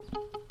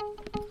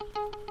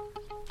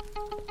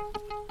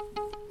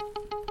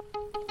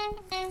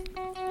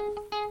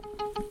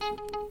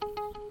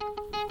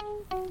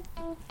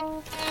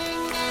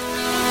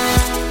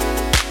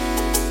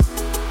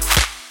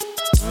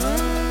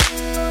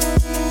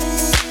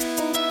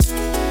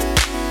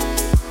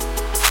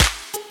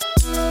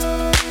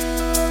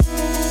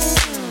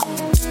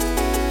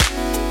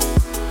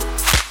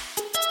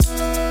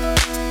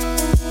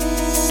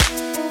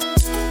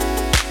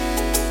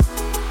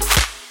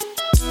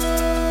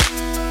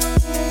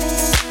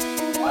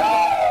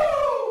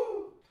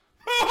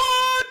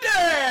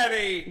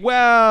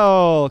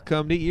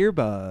Welcome to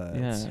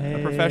Earbuds, Yeah.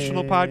 a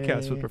professional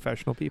podcast with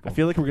professional people. I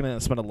feel like we're going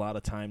to spend a lot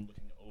of time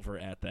looking over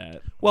at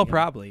that. Well,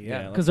 probably,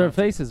 yeah. Because our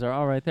faces are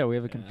all right there. We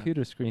have a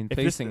computer screen If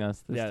facing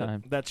us this yeah,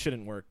 time. That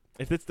shouldn't work.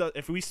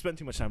 If we spend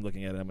too much time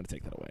looking at it, I'm going to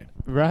take that away.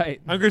 Right.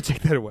 I'm going to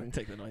take that I'm away. going to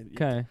take that away.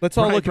 Okay. Let's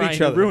all Brian, look at Brian, each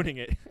you're other. ruining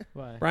it.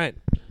 Why?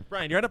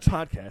 Brian, you're on a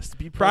podcast.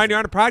 Be Brian, you're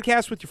on present. a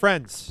podcast with your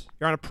friends.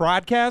 You're on a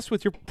podcast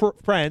with your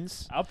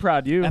friends. I'll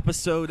prod you.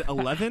 Episode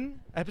 11.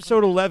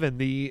 Episode 11,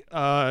 the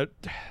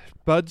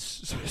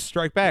Buds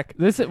Strike Back.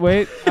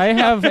 Wait, I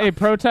have a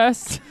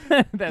protest.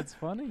 That's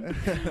funny.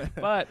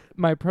 But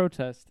my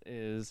protest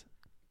is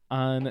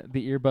on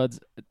the Earbuds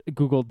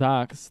Google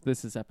Docs.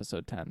 This is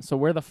episode 10. So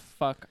where the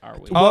fuck are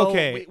we? Well,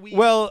 Okay. we-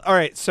 Well, all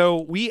right.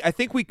 So I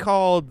think we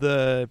called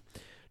the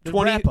The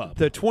wrap-up.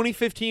 the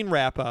 2015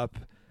 wrap up.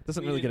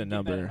 Doesn't really get a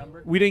number.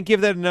 We didn't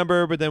give that a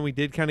number, but then we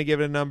did kind of give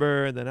it a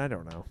number, and then I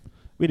don't know.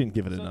 We didn't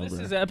give it a So number. this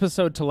is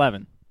episode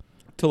 11.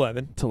 To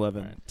 11.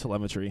 11. Right.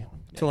 Telemetry.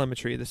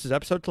 Telemetry. This is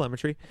episode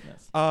telemetry.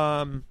 Yes.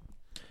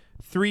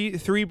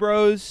 Three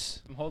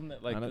bros I'm holding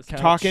it like On a this.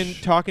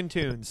 couch. talking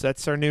tunes.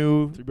 That's our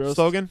new Three bros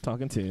slogan.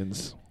 Talking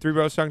tunes. Three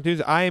bros talking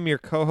tunes. I am your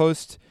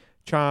co-host,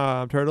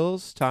 Tom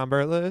Turtles, Tom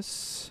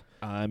Burtles.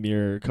 I'm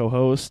your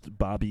co-host,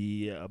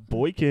 Bobby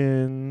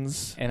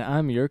Boykins. And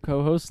I'm your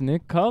co-host,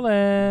 Nick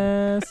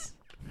Cullis.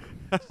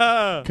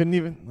 Couldn't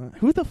even...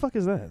 who the fuck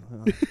is that?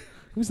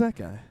 Who's that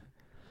guy?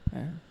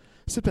 Yeah.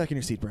 Sit back in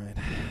your seat, Brian.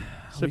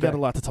 Sit We got back. a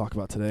lot to talk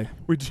about today.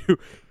 We do.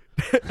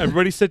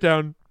 Everybody sit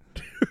down.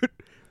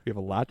 We have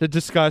a lot to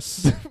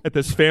discuss at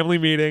this family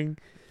meeting.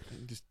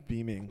 Just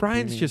beaming.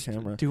 Brian's beaming just the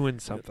camera. doing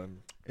something.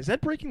 Is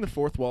that breaking the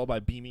fourth wall by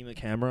beaming the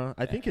camera?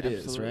 I think it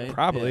is, Absolutely. right?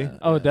 Probably. Yeah,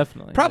 Oh, yeah.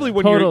 definitely. Probably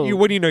when Total-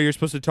 when you know you're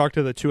supposed to talk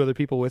to the two other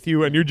people with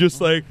you, and you're just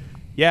like,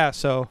 yeah.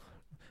 So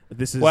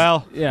This is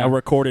well, Yeah. a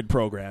recorded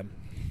program.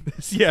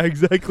 yeah,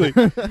 exactly.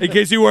 In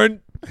case you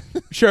weren't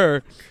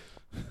sure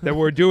that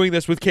we're doing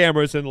this with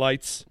cameras and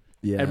lights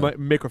Yeah. and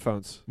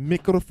microphones.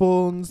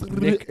 Microphones.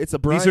 Mic- it's a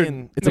these are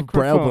Brian. It's a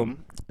microphone. Bralbum.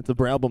 It's a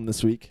Bralbum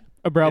this week.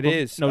 A Bralbum. It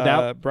is. No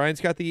doubt.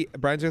 Brian's got the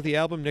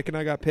album. Nick and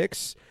I got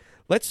picks.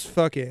 Let's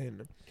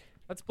fucking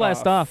Let's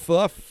blast off.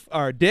 Fluff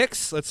our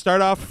dicks. Let's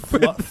start off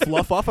with,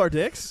 Fluff off our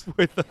dicks.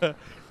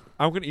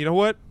 I'm gonna. You know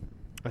what?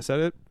 I said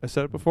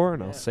it before,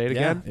 and I'll say it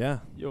again. Yeah.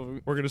 Yo,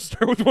 We're gonna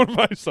start with one of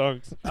my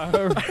songs.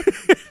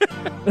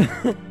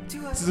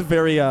 This is a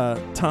very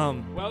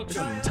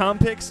Tom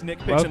picks, Nick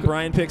picks, Welcome. and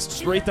Brian picks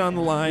straight down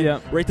the line. Yeah.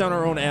 Right down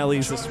our own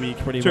alleys this week,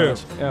 pretty True.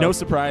 much. Yeah. No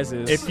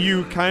surprises. If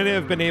you kind of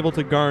have been able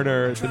to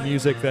garner the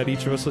music that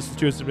each of us listens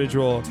to as an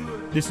individual,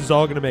 this is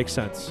all gonna make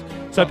sense.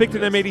 So I picked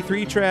an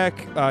M83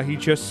 track.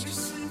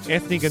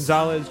 Anthony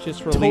Gonzalez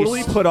just released.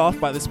 totally put off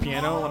by this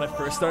piano when I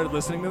first started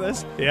listening to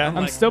this. Yeah. I'm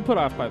like- still put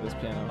off by this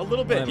piano. A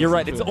little When I bit. You're listen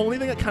right. to It's the it. only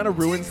thing that kind of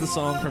ruins the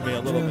song for me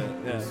a little bit.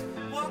 Yeah.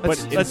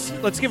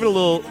 Let's give it a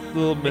little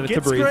It minute to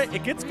gets breathe. great.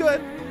 It gets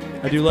good.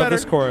 I do love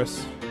this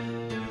chorus.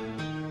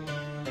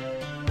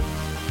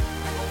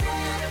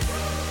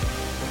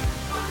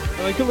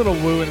 I like a little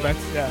woo in the back.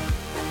 Yeah.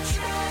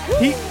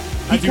 He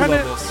I do kind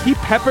love this. of he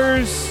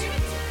peppers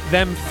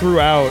them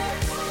throughout,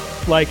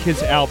 like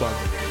his album.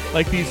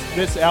 Like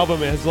this album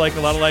has like a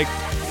lot of like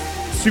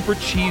super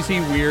cheesy,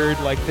 weird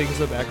like things in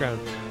the background.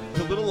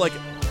 The little like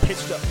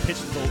pitched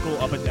vocal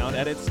up and down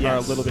edits are a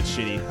Yes. little bit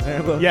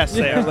shitty. Yes,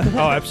 they are.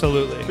 Oh,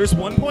 absolutely. There's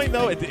one point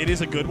though, it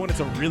is a good one.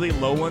 It's a really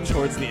low one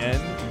towards the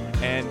end,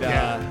 and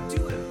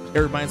it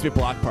reminds me of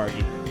Block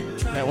Party.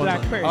 That one.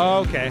 Blackberry. Oh,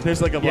 okay.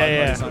 There's like a Block Yeah,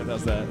 Party yeah. song that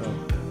does that.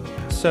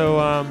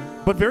 So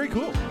But very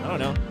cool. I don't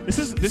know. This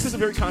is a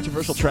very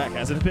controversial track,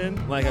 hasn't it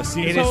been? Like I've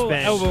seen It This is whole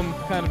been. album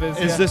kind of is.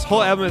 is yeah. this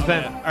whole album has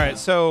been Yeah. all right?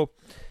 So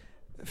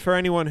for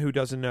anyone who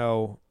doesn't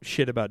know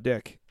shit about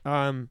Dick,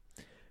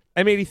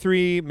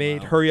 M83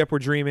 made Wow. "Hurry Up We're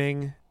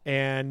Dreaming"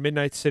 and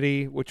 "Midnight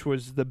City," which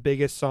was the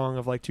biggest song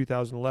of like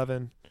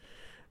 2011.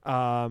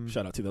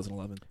 Shout out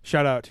 2011.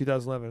 Shout out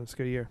 2011. It's a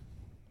good year.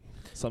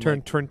 Some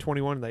Turned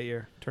 21 that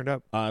year. Turned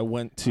up. I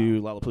went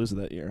to Lollapalooza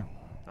that year.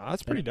 Oh,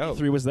 that's pretty And dope.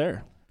 E3 was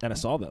there, and I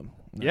saw them.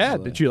 And Yeah. I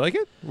was Did you like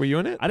it? Were you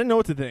in it? I didn't know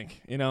what to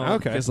think, Okay.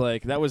 because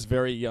like that was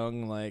very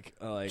young, like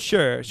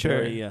Sure.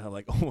 very,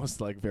 like almost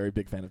like very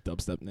big fan of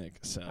dubstep Nick.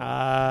 So That's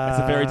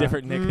that's a very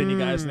different Nick than you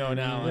guys know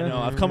now. I know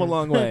I've come a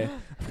long way.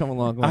 I've come a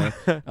long way.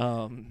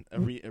 A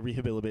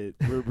rehabilitated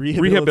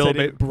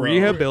bro.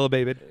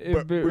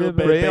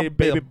 Rehabilitated.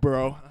 baby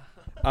bro.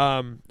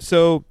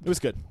 So It was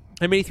good.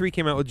 M83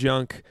 came out with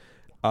Junk,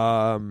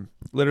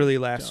 literally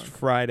last Junk.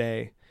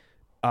 Friday.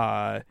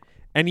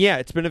 And yeah,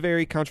 it's been a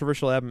very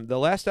controversial album. The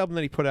last album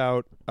that he put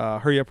out,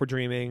 "Hurry Up We're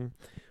Dreaming,"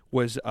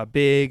 was a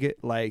big,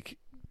 like,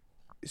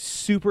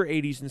 super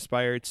 80s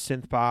inspired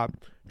synth pop,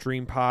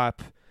 dream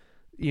pop,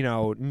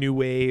 new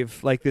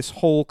wave, like this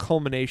whole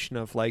culmination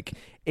of like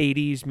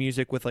 80s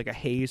music with like a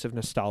haze of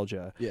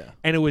nostalgia. Yeah.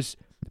 And it was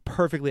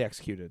perfectly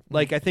executed.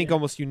 Like I think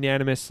almost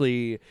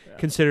unanimously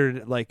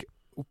considered like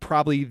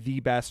probably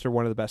the best or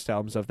one of the best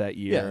albums of that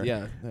year.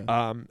 Yeah.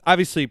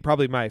 Obviously,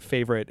 probably my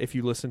favorite. If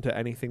you listen to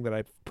anything that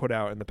I've put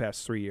out in the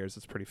past 3 years,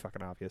 it's pretty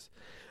fucking obvious.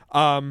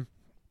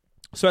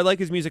 So I like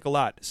his music a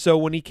lot. So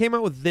when he came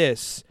out with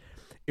this,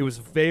 it was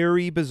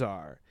very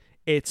bizarre.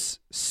 It's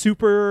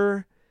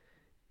super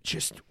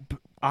just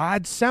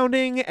odd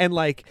sounding and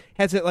like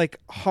has it like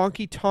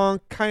honky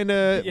tonk kind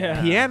of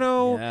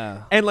piano.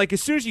 Yeah. And like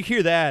as soon as you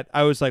hear that,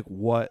 I was like,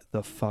 what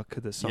the fuck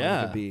could this song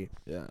even be?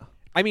 Yeah.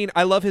 I mean,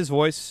 I love his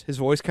voice. His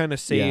voice kind of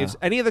saves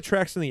any of the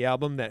tracks in the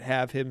album that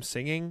have him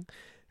singing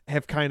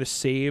have kind of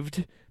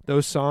saved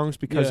those songs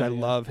because I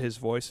love his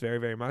voice very,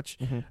 very much.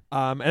 And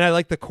I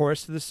like the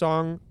chorus to the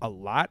song a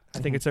lot. I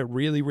think it's a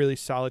really, really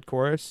solid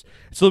chorus.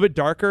 It's a little bit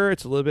darker.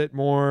 It's a little bit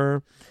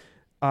more,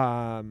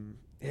 I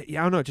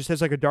don't know. It just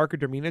has like a darker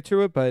demeanor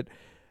to it, but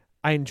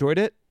I enjoyed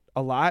it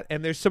a lot.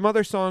 And there's some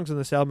other songs on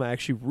this album I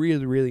actually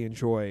really, really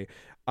enjoy.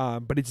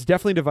 But it's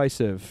definitely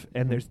divisive,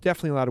 and there's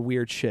definitely a lot of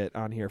weird shit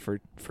on here for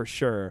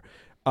sure.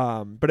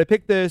 But I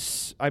picked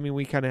this. I mean,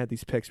 we kind of had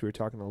these picks. We were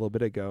talking a little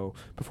bit ago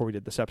before we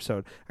did this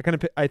episode.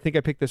 I think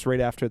I picked this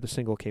right after the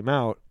single came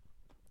out,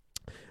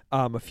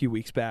 a few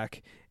weeks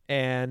back,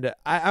 and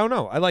I don't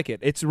know. I like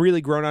it. It's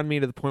really grown on me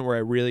to the point where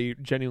I really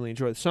genuinely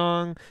enjoy the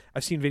song.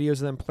 I've seen videos of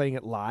them playing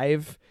it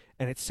live,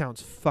 and it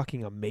sounds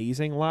fucking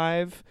amazing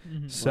live.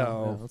 So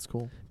Wow, that's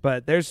cool.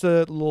 But there's the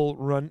little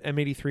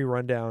M83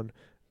 rundown.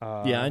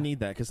 Yeah, I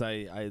need that because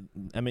I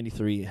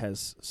M83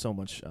 has so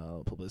much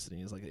publicity.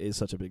 It's like it is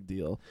such a big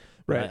deal.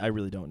 Right. I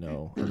really don't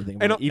know anything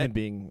about it. Even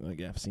being like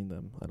I've seen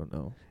them. I don't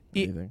know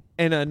anything.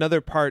 And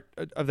another part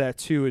of that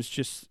too is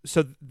just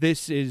so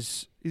this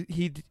is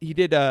he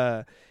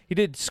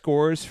did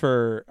scores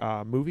for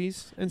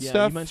movies and stuff.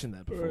 Yeah, you mentioned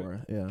that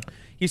before. Yeah.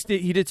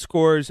 He did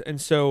scores,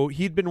 and so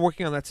he'd been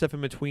working on that stuff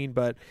in between,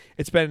 but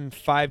it's been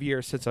 5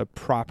 years since a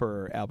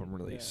proper album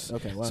release. Yeah.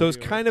 Okay. Wow. So it's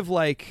kind of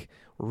like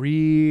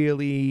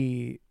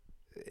really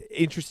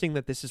interesting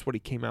that this is what he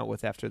came out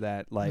with after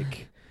that,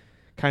 like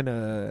kind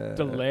of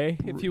delay,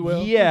 if you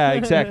will. Yeah,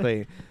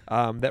 exactly.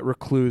 That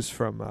recluse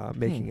from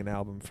making an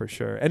album for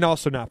sure, and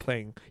also not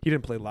playing. He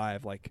didn't play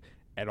live like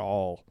at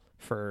all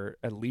for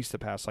at least the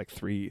past like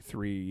three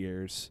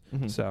years.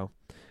 So,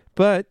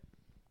 but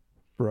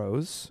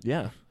bros,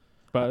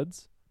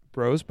 buds,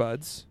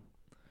 buds.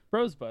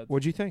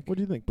 What'd you think? What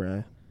do you think,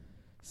 Bri?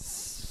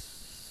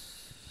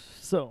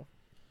 So,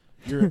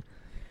 you're.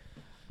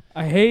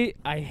 I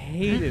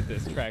hated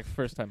this track the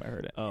first time I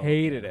heard it.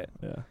 Hated it.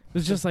 Yeah. It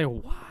was just like,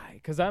 why?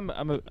 Because I'm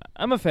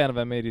a fan of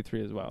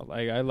M83 as well.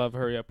 Like I love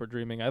Hurry Up We're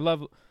Dreaming. I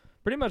love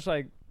pretty much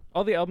like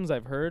all the albums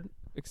I've heard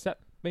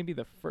except maybe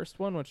the first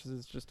one, which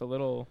is just a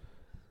little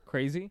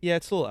crazy. Yeah,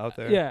 it's a little out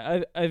there.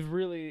 Yeah, I've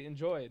really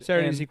enjoyed.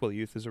 Saturday's Equal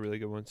Youth is a really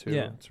good one too.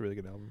 Yeah. It's a really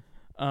good album.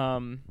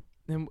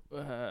 And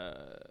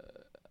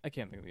I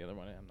can't think of the other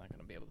one. I'm not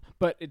gonna be able to.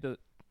 But it does.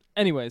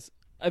 Anyways,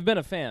 I've been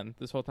a fan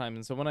this whole time,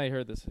 and so when I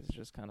heard this, it's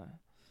just kind of.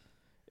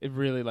 It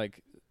really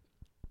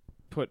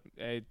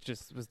it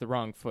just was the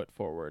wrong foot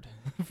forward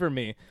for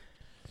me.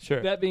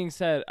 Sure. That being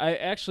said, I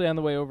actually on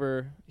the way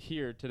over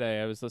here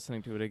today, I was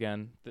listening to it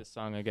again, this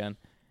song again,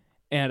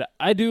 and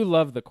I do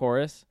love the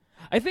chorus.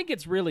 I think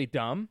it's really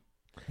dumb,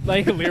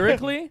 like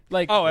lyrically,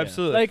 like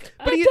absolutely. Like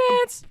but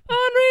dance on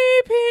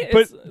repeat.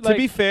 But to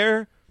be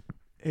fair,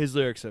 his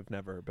lyrics have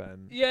never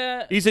been.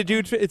 Yeah, he's a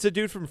dude. It's a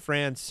dude from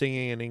France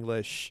singing in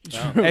English.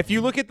 If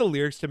you look at the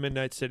lyrics to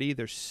Midnight City,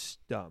 they're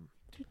dumb.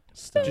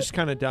 Just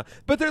kind of dumb,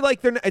 but they're not,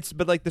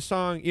 but like the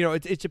song,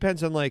 it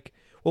depends on like,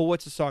 well,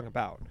 what's the song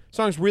about? The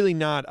song's really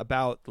not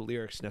about the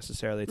lyrics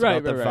necessarily. It's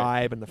about the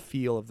vibe and the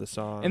feel of the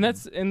song. And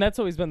that's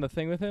always been the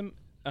thing with him.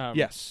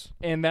 Yes,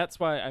 and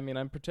that's why I mean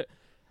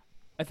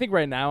I think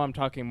right now I'm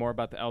talking more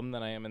about the album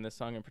than I am in this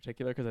song in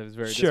particular because I was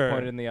very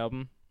disappointed in the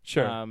album.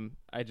 Sure.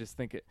 I just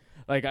think it,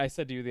 like I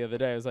said to you the other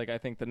day, I was like, I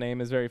think the name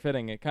is very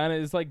fitting. It kind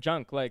of is like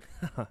junk. Like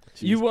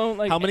you won't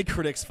like. How many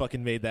critics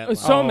fucking made that?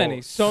 So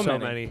many.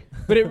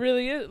 But it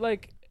really is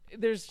like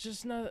there's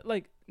just not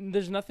like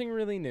there's nothing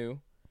really new.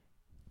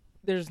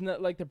 There's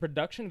not like the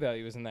production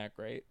value isn't that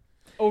great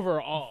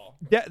overall.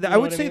 Yeah, I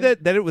would say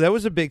that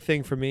was a big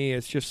thing for me.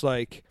 It's just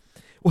like,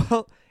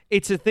 well,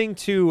 it's a thing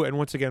too. And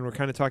once again, we're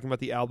kind of talking about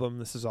the album.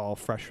 This is all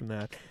fresh from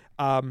that.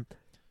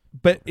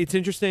 But it's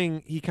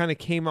interesting. He kind of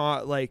came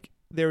out like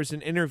there was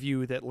an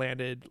interview that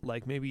landed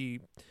like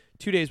maybe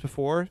 2 days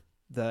before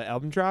the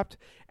album dropped,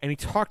 and he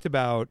talked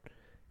about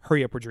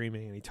Hurry Up We're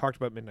Dreaming, and he talked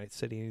about Midnight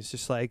City, and he's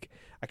just like,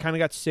 I kind of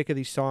got sick of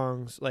these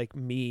songs, like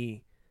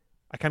me.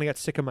 I kind of got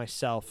sick of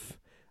myself.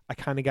 I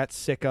kind of got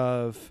sick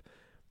of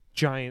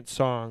giant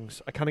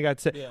songs. I kind of got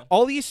sick. Yeah.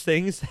 All these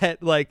things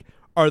that like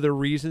are the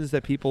reasons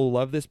that people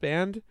love this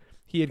band,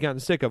 he had gotten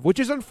sick of, which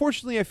is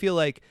unfortunately, I feel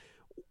like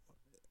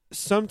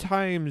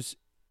sometimes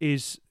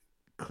is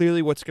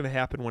clearly what's going to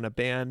happen when a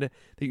band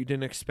that you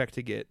didn't expect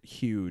to get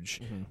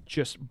huge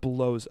just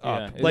blows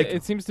up. Like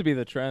it seems to be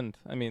the trend.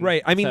 I mean,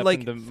 right. I mean,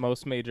 like the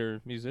most major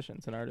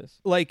musicians and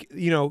artists. Like,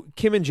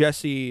 Kim and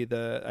Jesse,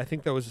 I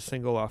think that was a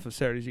single off of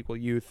Saturday's Equal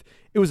Youth.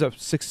 It was a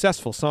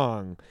successful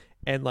song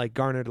and like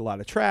garnered a lot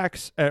of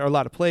tracks or a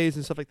lot of plays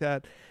and stuff like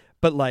that.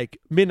 But like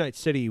Midnight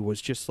City was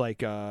just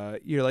like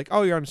you're like,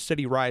 oh, you're on a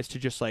steady rise to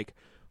just like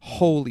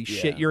holy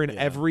shit, you're in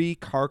every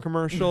car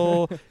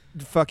commercial,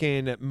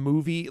 fucking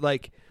movie.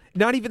 Like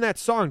not even that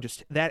song,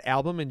 just that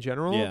album in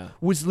general Yeah.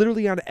 was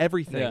literally on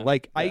everything. Yeah.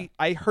 Like Yeah.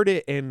 I heard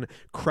it in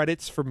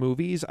credits for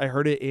movies. I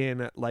heard it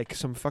in like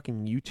some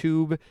fucking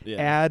YouTube Yeah.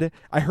 ad.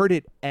 I heard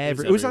it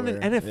it was on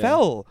the everywhere.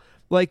 NFL.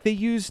 Like they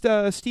used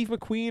Steve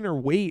McQueen or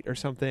Wait or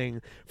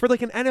something for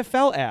like an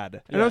NFL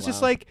ad. And Yeah, I was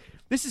just wow. like,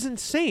 this is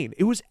insane.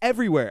 It was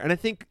everywhere. And I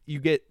think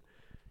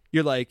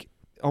you're like,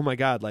 oh my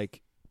God,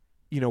 like,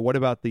 what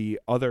about the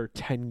other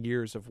 10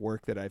 years of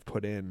work that I've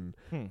put in?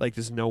 Like,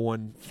 does no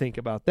one think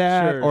about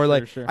that? Sure, Or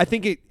like, sure. I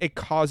think it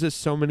causes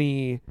so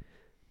many,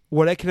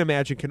 what I can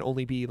imagine can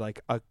only be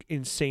like a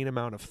insane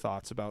amount of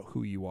thoughts about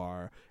who you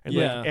are. And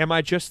Yeah. like, am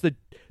I just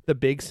the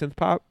big synth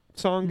pop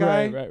song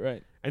guy?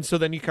 Right. And so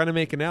then you kind of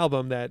make an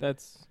album that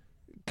That's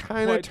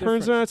kind of quite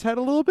turns different. on its head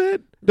a little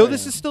bit. Though Right.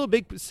 this is still a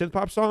big synth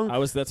pop song,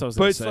 That's what I was But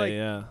gonna it's say. like-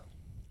 yeah.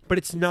 but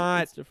it's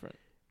not. It's different.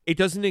 It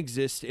doesn't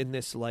exist in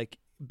this like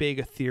big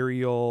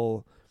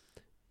ethereal,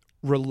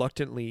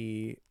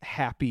 reluctantly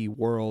happy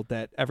world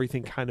that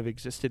everything kind of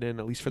existed in,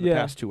 at least for the Yeah.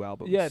 past two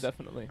albums. Yeah,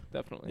 definitely.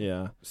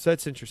 Yeah. So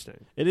that's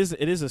interesting. It is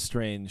a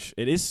strange.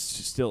 It is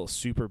still a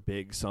super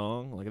big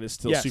song. Like it is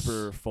still Yes.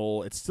 super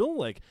full. It's still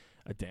like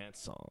a dance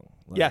song.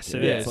 Like, Yes,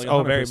 it it's is. like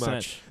Oh, very 100%.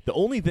 much. The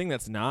only thing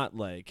that's not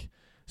like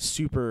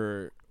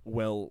super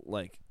well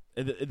like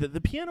the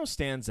piano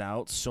stands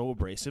out so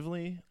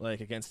abrasively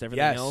like against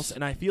everything Yes. else,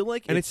 and I feel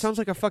like And it it's, sounds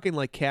like a fucking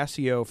like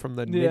Casio from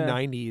the Yeah.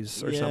 mid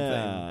 '90s or something.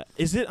 yeah.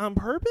 Is it on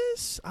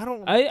purpose? I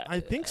don't. I- I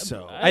think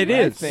so. It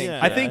is. think, Yeah.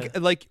 I think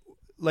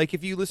like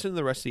if you listen to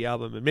the rest of the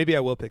album, and maybe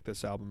I will pick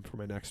this album for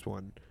my next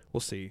one.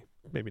 We'll see.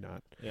 Maybe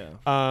not.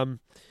 Yeah.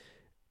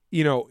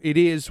 It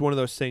is one of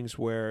those things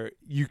where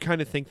you kind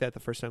of think that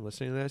the first time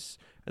listening to this,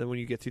 and then when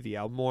you get through the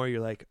album more,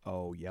 you're like,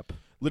 oh, yep.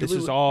 Literally,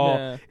 This is all.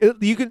 Yeah.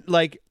 You can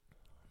like,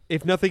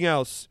 if nothing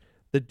else,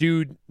 the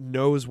dude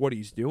knows what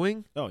he's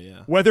doing. Oh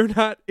yeah. Whether or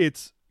not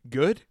it's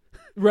good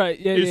Right.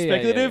 Yeah. is yeah,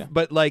 speculative, Yeah,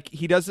 but like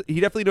he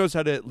definitely knows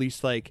how to at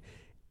least like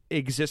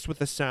exist with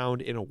the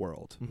sound in a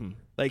world. Mm-hmm.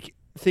 Like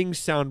things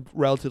sound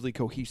relatively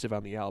cohesive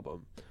on the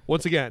album.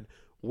 Once again,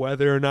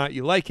 whether or not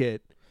you like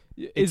it,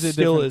 yeah. it Is a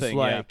still different is thing,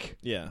 like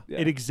Yeah. yeah.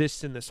 it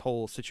exists in this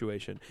whole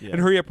situation. Yeah. And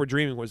Hurry Up We're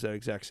Dreaming was that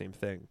exact same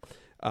thing.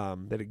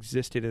 That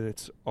existed in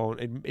its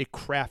own. It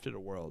crafted a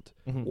world,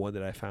 Mhm. one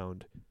that I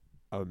found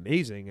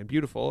amazing and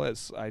beautiful,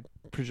 as I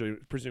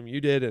presume you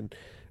did, and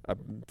a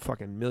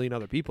fucking million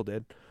other people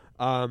did.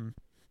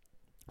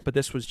 But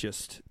this was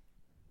just,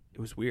 it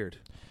was weird.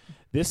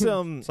 This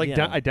It's like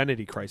yeah.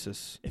 identity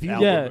crisis. If you-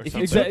 album Yeah. or if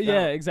something. you took-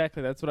 Yeah.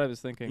 Exactly. That's what I was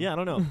thinking. Yeah, I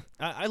don't know.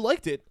 I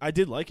liked it. I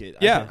did like it.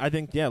 Yeah. I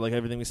think yeah, like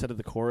everything we said at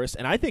the chorus,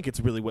 and I think it's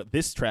really what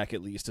this track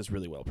at least is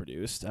really well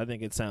produced. I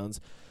think it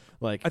sounds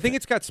like I think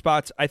it's got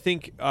spots. I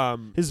think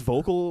his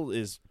vocal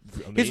is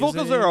amazing. His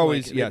vocals are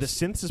always- like, yes.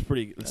 The synths is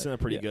pretty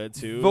pretty Yeah. good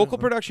too. vocal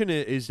production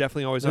is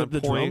definitely always The, on the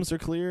point. drums are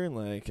clear and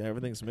like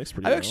everything's mixed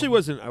pretty I well. actually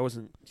I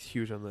wasn't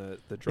huge on the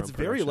drum. It's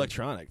very production.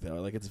 electronic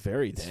though. Like it's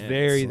very It's dance,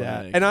 very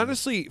that. like, And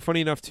honestly, funny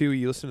enough too,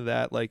 you listen to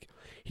that, like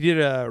he did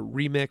a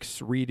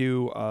remix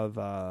redo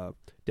of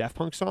Daft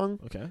Punk song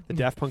okay. that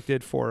Daft Punk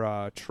did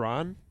for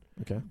Tron,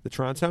 Okay. the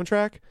Tron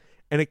soundtrack,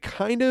 and it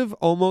kind of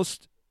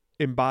almost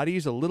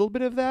embodies a little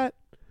bit of that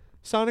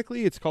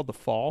sonically. It's called The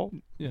Fall.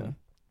 Yeah.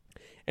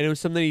 And it was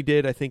something he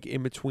did, I think,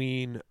 in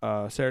between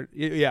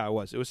Saturday. Yeah, it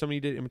was. It was something he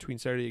did in between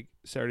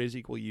Saturday's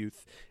Equal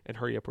Youth and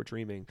Hurry Up We're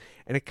Dreaming.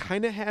 And it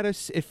kind of had it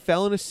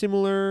fell in a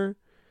similar,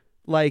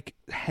 like,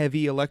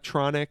 heavy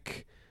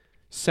electronic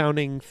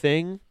sounding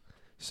thing.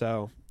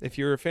 So if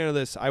you're a fan of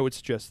this, I would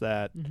suggest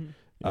that. Mm-hmm.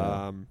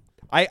 Yeah.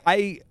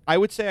 I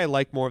would say I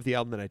like more of the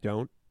album than I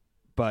don't,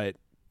 but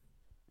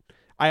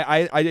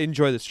I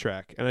enjoy this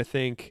track, and I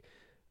think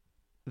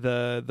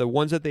the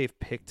ones that they've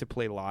picked to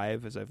play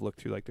live, as I've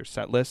looked through like their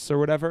set lists or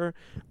whatever,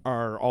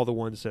 are all the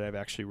ones that I've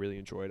actually really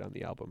enjoyed on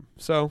the album.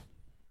 So,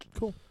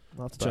 I'll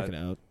have to check it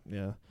out.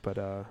 Yeah. but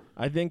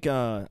I think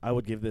I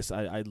would give this.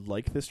 I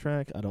like this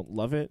track. I don't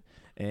love it.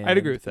 And I'd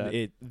agree with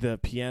that. The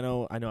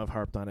piano. I know I've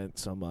harped on it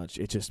so much.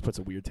 It just puts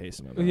a weird taste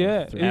in my mouth.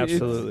 Yeah, through it- it.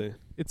 absolutely.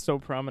 It's so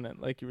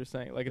prominent, like you were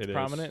saying. Like it's It is.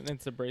 prominent and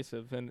it's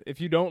abrasive. And if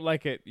you don't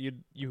like it,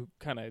 you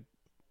kind of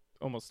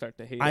almost start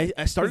to hate it.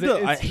 I started 'Cause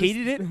to. I it's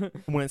hated just- it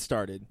when it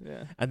started,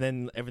 Yeah. and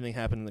then everything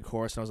happened in the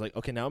chorus, and I was like,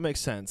 okay, now it makes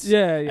sense.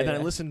 Yeah. Yeah. And then I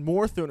yeah. listened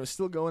more through, and it was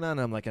still going on.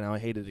 And I'm like, and now I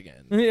hate it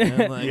again. Yeah.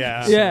 And I'm like,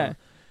 Yeah. so- Yeah.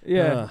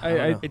 Yeah. I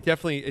don't know. It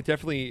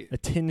definitely I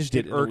tinged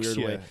it in a irks weird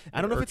you. way. I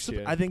don't know if irks it's.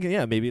 you. I think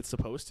maybe it's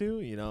supposed to.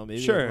 You know, maybe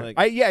Sure.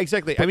 Like, Yeah,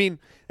 exactly. I mean,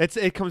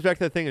 it comes back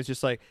to the thing. It's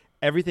just like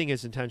everything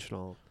is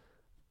intentional,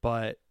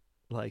 but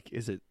like,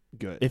 is it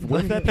good? if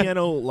what if that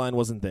piano line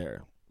wasn't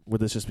there, would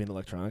this just be an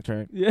electronic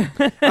track? Yeah.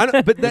 I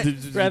don't, but that,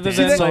 Rather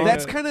see, than like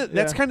that's a- kind of yeah.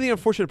 that's kind of the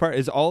unfortunate part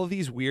is all of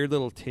these weird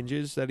little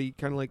tinges that he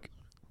kind of like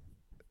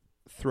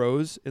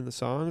throws in the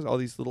songs, all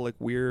these little like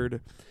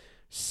weird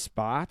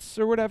spots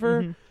or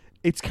whatever. Mhm.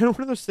 It's kind of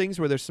one of those things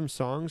where there's some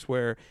songs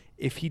where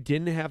if he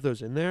didn't have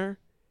those in there,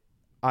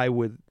 I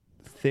would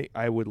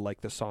like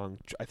the song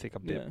I think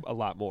a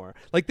lot more.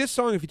 Like this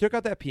song, if you took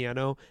out that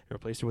piano and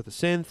replaced it with a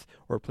synth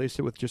or replaced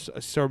it with just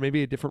or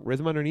maybe a different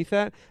rhythm underneath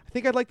that, I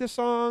think I'd like this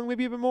song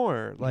maybe a bit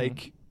more.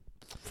 Like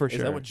For Is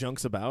sure. that what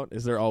Junk's about?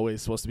 Is there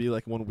always supposed to be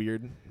like one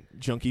weird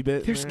junky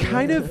bit? There's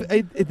kind of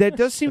that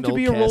does seem An to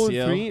be old a rolling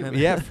Casio. theme.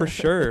 Yeah, for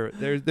sure.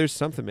 There's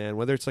something, man.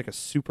 Whether it's like a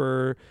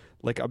super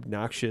like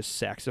obnoxious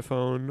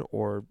saxophone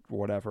or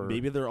whatever.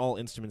 Maybe they're all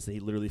instruments that he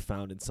literally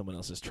found in someone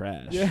else's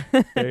trash. Yeah.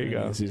 There you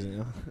go. He's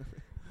using-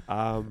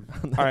 All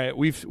right,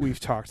 we've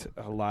talked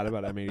a lot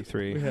about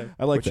M83,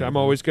 I like which that. I'm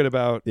always good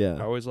about. Yeah.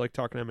 I always like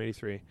talking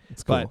M83.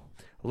 It's but cool.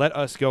 Let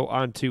us go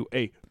on to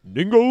a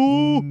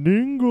Ningle.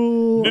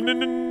 Ningle.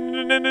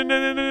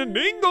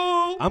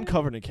 Ningle. I'm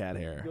covered in cat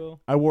hair.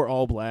 I wore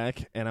all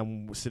black, and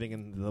I'm sitting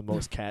in the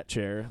most cat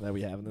chair that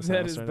we have in this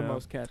That house is right the now.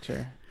 most cat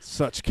chair.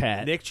 Such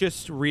cat. Nick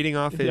just reading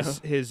off his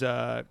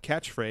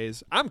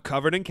catchphrase. I'm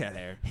covered in cat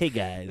hair. Hey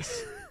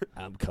guys,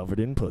 I'm covered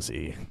in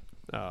pussy.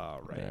 All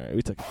right. All right,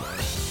 we took it back.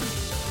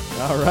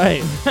 All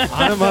right,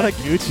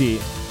 Anamanaguchi.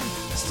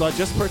 So I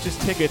just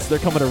purchased tickets. They're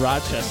coming to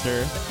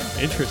Rochester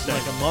Interesting.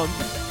 in like a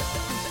month.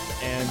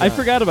 And I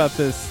forgot about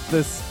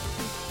this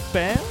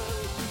band.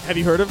 Have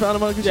you heard of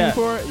Anamanaguchi Yeah.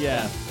 before?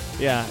 Yeah.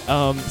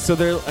 So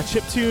they're a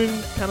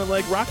chiptune kind of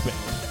like rock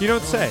band, You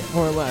don't say.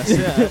 more or less.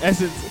 Yeah.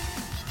 As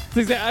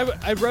it's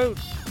I wrote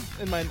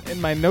in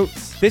my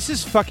notes This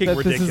is fucking that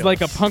ridiculous. this is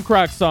like a punk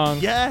rock song,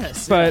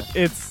 yes, but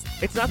yeah. it's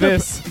It's not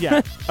this. The,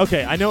 yeah.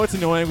 Okay, I know it's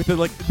annoying with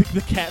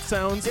the cat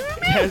sounds.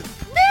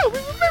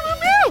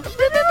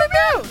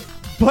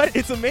 But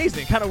it's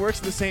amazing. Kind of works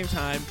at the same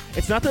time.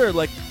 It's not their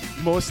like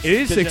most. It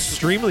is digestible-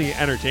 extremely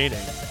entertaining.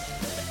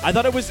 I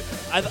thought it was.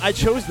 I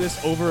chose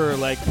this over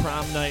like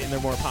Prom Night and their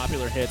more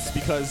popular hits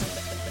because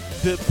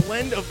the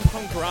blend of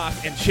punk rock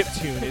and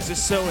chiptune is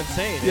just so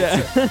insane.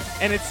 Yeah.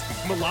 And it's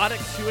melodic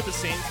too at the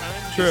same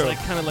time. True. It's like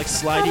kind of like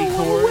slidey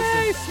chords.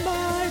 and- waste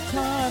my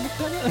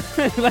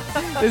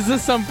time. This is a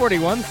Sum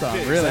 41 song,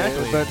 Yeah, really,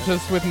 exactly. but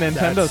just with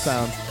Nintendo That's-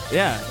 sounds.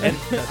 Yeah, and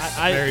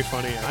I Very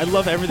funny. I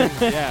love everything.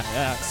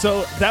 yeah.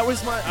 So that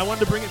was I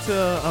wanted to bring it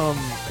to.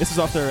 This is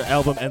off their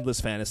album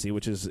Endless Fantasy,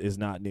 which is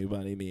not new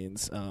by any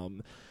means.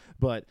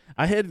 But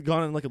I had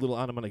gone on like a little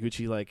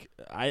Anamanaguchi. Like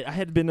I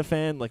had been a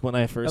fan like when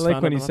I I first. like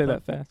found when them you say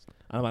about that fast.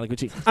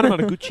 Anamanaguchi.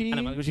 Anamanaguchi.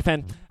 Anamanaguchi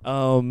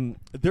fan.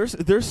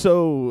 They're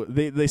so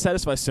they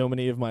satisfy so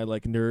many of my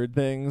like nerd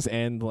things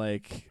and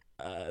like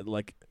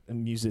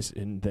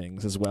musician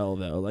things as well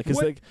though. Like cuz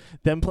What- like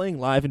them playing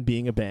live and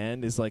being a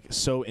band is like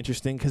so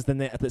interesting cuz then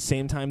they, at the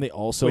same time they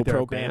also Wait, they're a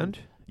program. band?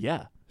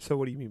 Yeah. So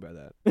what do you mean by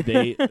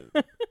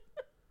that?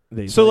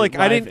 They So play like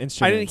I live didn't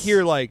instruments.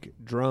 hear like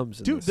drums.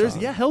 In Dude, this there's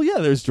song. hell yeah,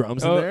 there's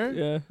drums in there.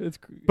 Yeah, it's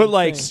But,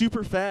 like, insane.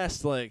 Super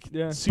fast like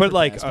Yeah. super but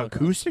like fast punk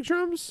rock. acoustic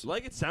drums.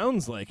 Like it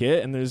sounds like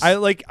it and there's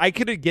I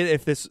could get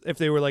if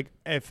they were like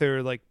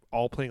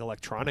all playing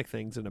electronic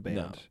things in a band.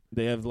 No,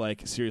 they have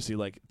like seriously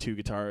like two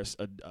guitarists,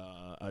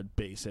 a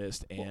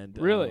bassist, and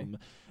really?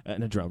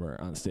 and a drummer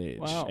on stage.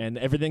 Wow. And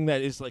everything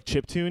that is like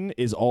chiptune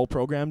is all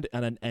programmed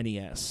on an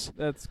NES.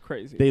 That's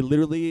crazy. They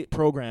literally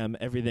program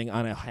everything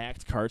on a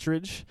hacked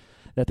cartridge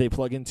that they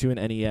plug into an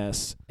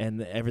NES,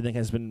 and everything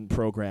has been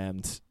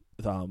programmed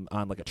on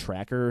like a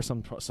tracker or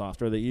some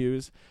software they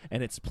use,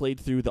 and it's played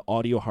through the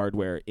audio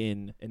hardware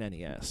in an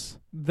NES.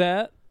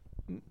 that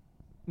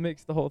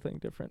makes the whole thing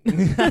different.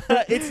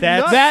 It's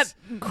That's nuts.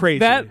 crazy.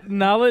 That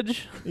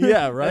knowledge.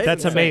 Yeah, right.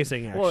 That's Yeah.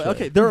 amazing. Actually, Well,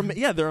 okay,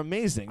 they're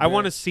amazing. I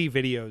want to see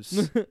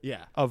videos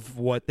Yeah. of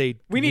what they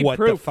We need what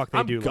the proof. fuck they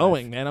I'm do. live.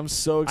 going, man. I'm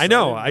so I excited.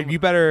 know. You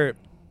better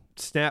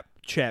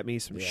Snapchat me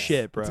some Yeah.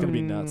 shit, bro. It's gonna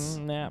be nuts.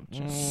 Snap.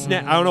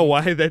 I don't know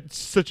why that's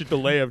such a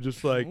delay of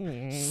just like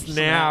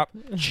Snap.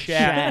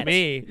 Snapchat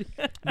me.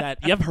 That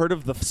you have heard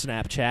of the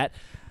Snapchat?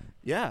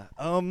 Yeah.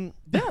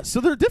 Yeah.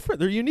 So they're different.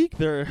 They're unique.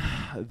 They're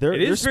It they're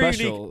is very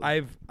special.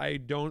 unique. I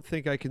don't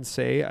think I can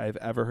say I've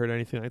ever heard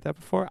anything like that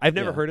before. I've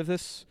never Yeah. heard of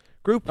this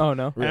group. Oh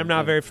no. And I'm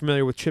not very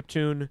familiar with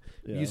chiptune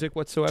Yeah. music Just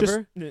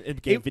whatsoever.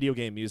 video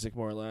game music,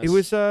 more or less.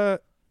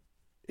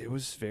 It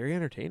was very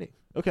entertaining.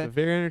 okay. A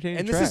very entertaining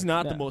And track. this is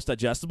not the Yeah. most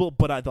digestible,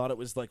 but I thought it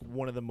was like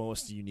one of the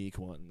most unique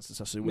ones,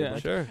 especially with Yeah.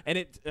 like, Sure. and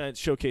it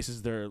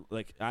showcases their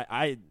like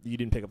you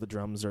didn't pick up the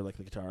drums or like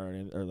the guitar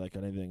or like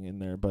anything in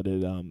there, but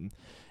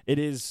it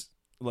is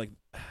like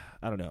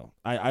I don't know.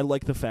 I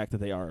like the fact that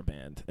they are a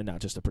band and not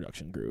just a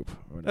production group.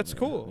 Or That's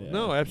whatever. cool. Yeah,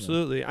 No, yeah.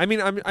 absolutely. I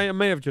mean, I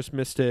may have just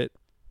missed it.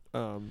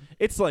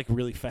 It's like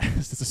really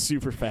fast. It's a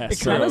super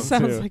fast. It kind of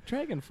song, sounds too. like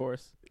Dragon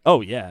Force.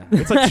 Oh yeah,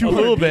 it's like 200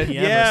 little bit, BPM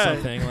yeah. or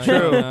something. Like,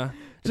 True.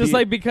 Just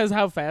like because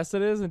how fast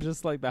it is, and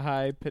just like the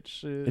high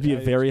pitch. it'd be a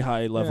very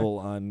high level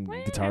on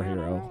Guitar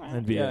Hero.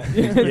 And be Yeah.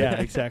 Yeah,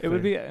 exactly. It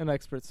would be an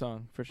expert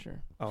song for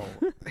sure. Oh,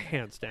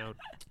 hands down.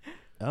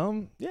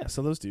 yeah.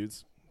 So those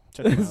dudes.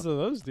 Check them out. So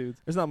those dudes.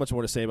 There's not much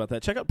more to say about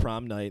that. Check out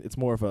Prom Night. It's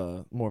more of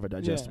a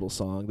digestible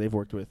song. They've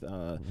worked with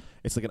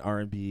it's like an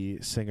R&B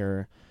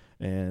singer,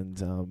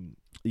 and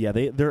yeah,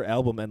 their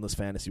album Endless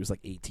Fantasy was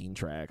like 18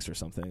 tracks or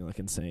something, like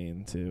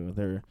insane too.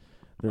 They're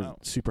Wow.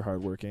 super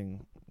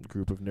hardworking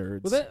group of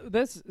nerds.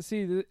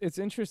 Well, it's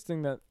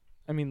interesting that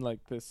I mean, like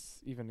this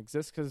even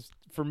exists because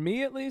for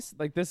me at least,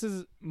 like this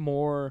is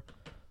more.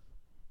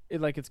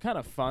 It's kind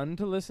of fun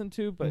to listen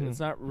to, but Mhm. it's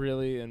not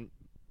really in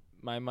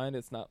my mind,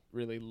 it's not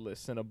really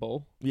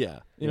listenable. Yeah.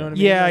 You know what I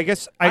mean? Yeah, I Like,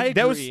 guess I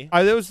that was agree.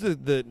 that was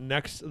the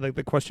next like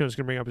the question I was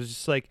gonna bring up is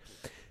just like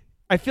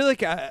I feel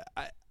like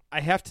I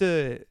have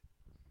to,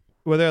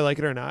 whether I like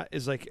it or not,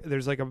 is like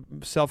there's like a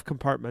self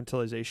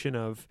compartmentalization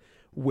of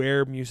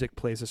where music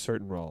plays a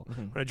certain role.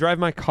 Mhm. When I drive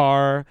my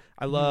car,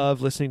 I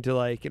love listening to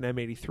like an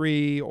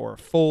M83 or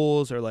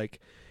Foles, or like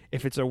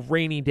if it's a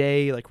rainy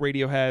day, like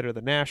Radiohead or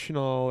The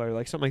National or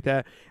like something like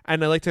that.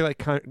 And I like to like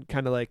kind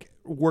of like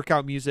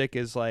workout music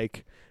is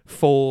like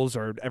Foles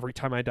or Every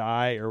Time I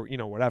Die or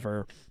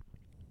whatever.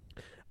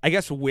 I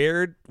guess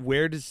where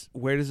does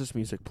this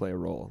music play a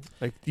role?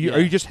 Like, Yeah. are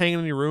you just hanging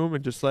in your room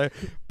and just like?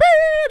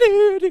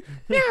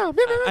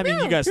 I mean,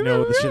 you guys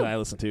know the shit I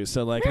listen to,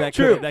 so like that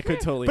True. could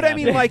totally. But I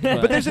mean, happen.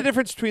 like, but there's a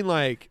difference between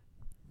like,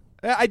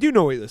 I do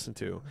know what you listen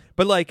to,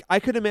 but like, I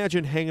could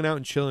imagine hanging out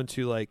and chilling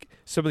to like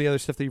some of the other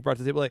stuff that you brought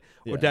to the table, like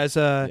Yeah.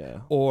 Odessa Yeah.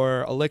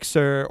 or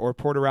Elixir or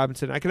Porter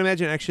Robinson. I can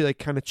imagine actually like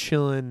kind of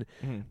chilling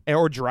Mhm.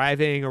 or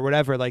driving or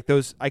whatever. Like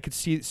those, I could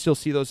still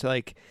see those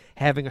like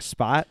having a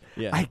spot.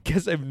 Yeah. I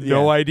guess I have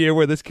no Yeah. idea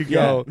where this could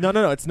Yeah. go.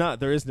 No, it's not.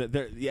 There is no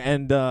there, yeah,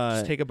 and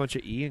Just take a bunch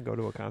of E and go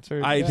to a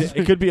concert.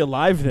 it could be a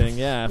live thing,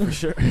 yeah, for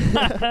sure.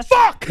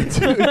 Fuck.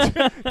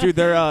 Dude,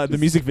 they're the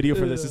music video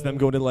for this is them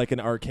going to like an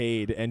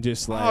arcade and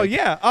just like Oh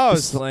yeah. Oh,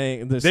 just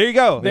slaying this. there you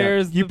go.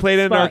 There's you the played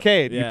at an spot.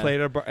 arcade. You Yeah. played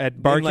at And,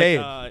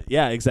 Barcade. like,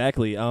 yeah,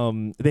 exactly.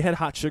 They had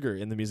Hot Sugar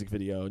in the music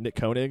video. Nick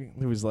Koenig,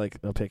 who was like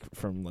a pick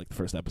from like the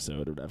first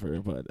episode or whatever.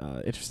 But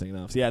interesting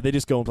enough. So yeah, they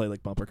just go and play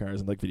like bumper cars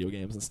and like video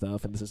games and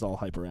stuff. And this is all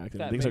hyperactive.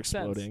 That and things are makes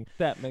sense. exploding.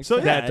 That makes So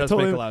sense. yeah, That it does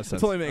totally, make a lot of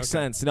sense. It totally makes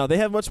Okay. sense. No, they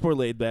have much more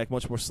laid back,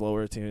 much more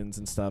slower tunes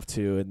and stuff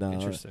too. And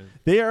Interesting.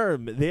 they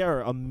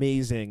are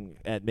amazing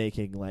at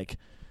making like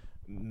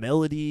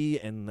melody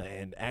and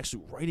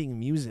actually writing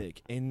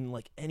music in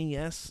like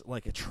NES,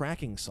 like a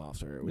tracking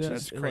software, which Yeah.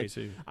 is That's like,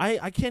 crazy.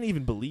 I can't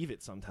even believe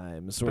it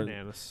sometimes. Where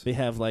Bananas. they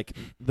have like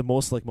the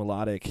most like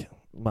melodic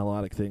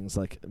things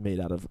like made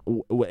out of.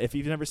 If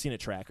you've never seen a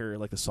tracker,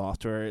 like the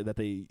software that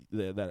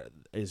that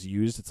is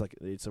used,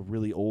 it's a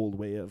really old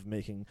way of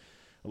making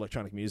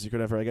electronic music or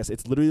whatever. I guess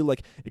it's literally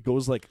like it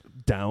goes like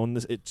down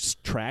this, it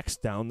just tracks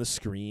down the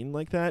screen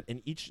like that,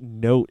 and each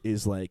note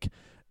is like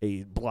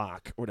a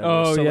block or whatever.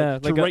 Oh so, yeah,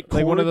 like, to like, write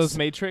like one of chords- those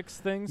Matrix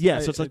things. Yeah,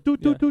 so it's like do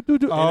do yeah. do do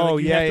do. and then, Oh,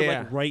 like, you yeah, have to yeah.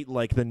 like write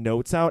like the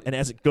notes out, and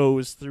as it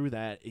goes through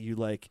that, you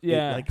like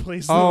Yeah. it, like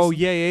plays. Oh those-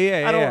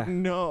 yeah. I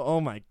don't know. Oh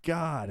my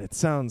god, it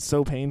sounds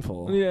so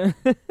painful. Yeah,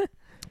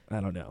 I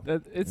don't know.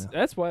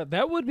 that's why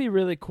that would be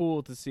really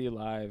cool to see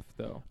live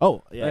though.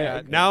 Oh yeah.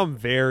 Yeah, Now I'm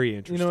very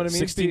interested. You know what I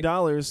mean?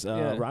 $16.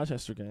 Yeah.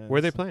 Rochester guys. Where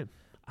are they playing?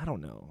 I don't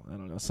know.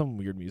 Some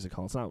weird music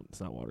hall. It's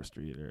not Water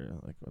Street or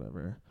like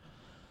whatever.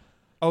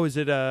 Oh, is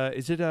it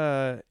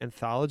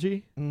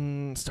Anthology?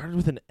 Started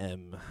with an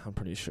M. I'm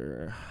pretty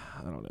sure.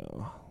 I don't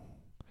know.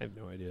 I have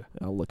no idea.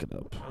 I'll look it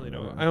up.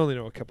 I only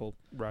know a couple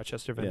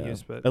Rochester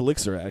venues, but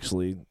Elixir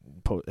actually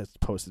has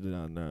posted it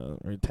on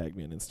or tagged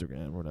me on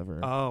Instagram or whatever.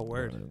 Oh,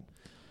 word.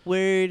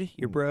 Word,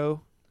 your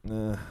bro.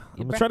 I'm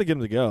gonna try to get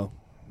him to go.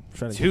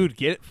 Dude,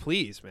 get it,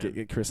 please, man.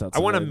 Get Chris outside.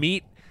 I want to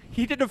meet.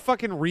 He did a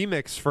fucking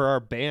remix for our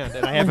band,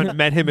 and I haven't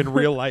met him in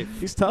real life.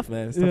 He's tough,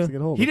 man. It's tough Yeah. to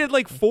get hold He of. did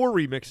like 4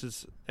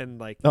 remixes, and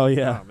like, Oh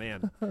yeah. oh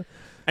man.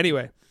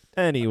 Anyway,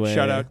 Anyway,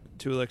 shout out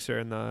to Elixir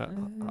and the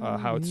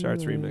How It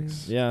Starts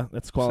remix. Yeah,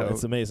 that's quality. So,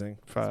 it's amazing.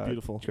 If, It's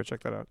beautiful. Go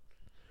check that out.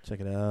 Check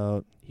it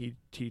out. He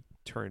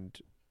turned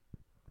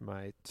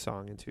my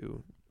song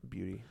into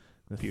beauty,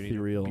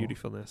 Ethereal,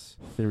 beautifulness.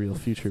 ethereal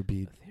future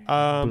beat.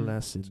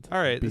 Blessed. All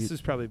right, beat. this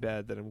is probably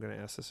bad that I'm going to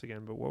ask this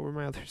again, but what were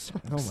my other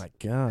songs? Oh my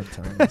God,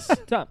 Thomas.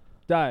 Tom,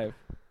 dive,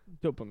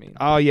 dopamine.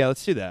 Oh yeah,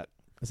 let's do that.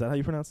 Is that how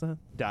you pronounce that?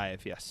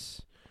 Dive,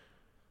 yes.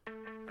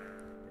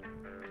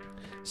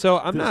 So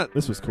I'm not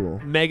This was cool.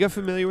 mega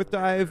familiar with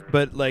Dive,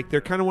 but like they're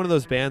kind of one of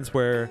those bands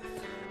where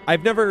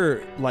I've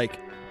never like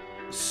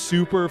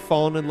super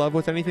fallen in love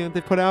with anything that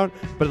they've put out,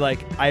 but like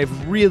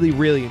I've really,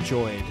 really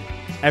enjoyed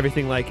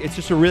everything. Like it's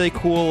just a really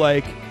cool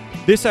like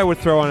this I would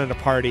throw on at a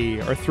party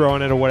or throw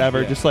on at a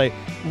whatever. Yeah. Just like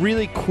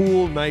really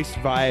cool, nice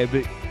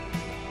vibe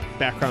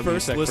background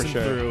First music listen for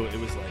sure. through, it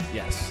was like,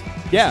 yes.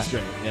 Yeah. This is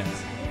great. Yeah.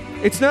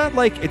 It's not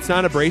like it's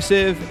not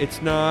abrasive.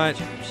 It's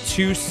not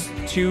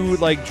too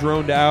like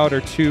droned out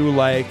or too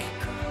like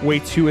way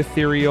too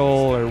ethereal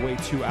or way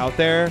too out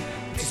there.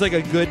 It's just like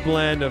a good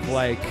blend of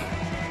like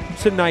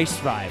it's a nice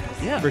vibe.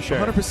 Yeah, for sure.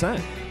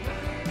 100%.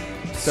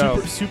 So-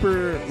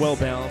 Super well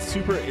balanced.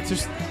 It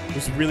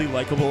was really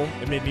likable.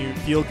 It made me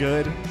feel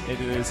good.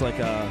 It is like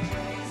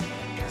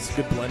it's a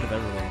good blend of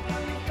everything.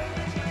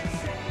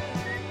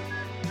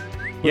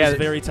 But Yeah, it's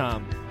very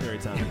Tom. Very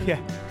Tom. Yeah.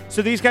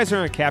 So these guys are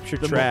on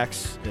Captured The mo-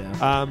 Tracks,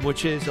 Yeah.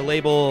 which is a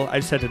label. I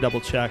just had to double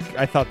check.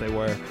 I thought they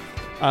were.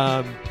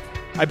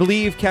 I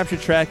believe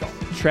Captured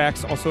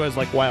Tracks also has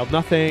like Wild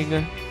Nothing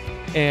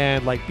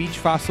and like Beach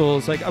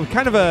Fossils. Like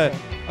kind of a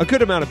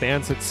good amount of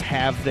bands that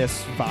have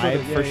this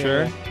vibe Yeah, for yeah,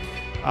 sure.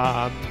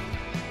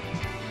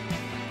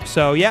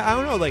 So yeah, I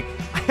don't know. Like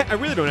I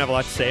really don't have a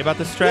lot to say about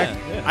this track.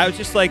 Yeah. I was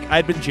just like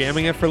I'd been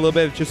jamming it for a little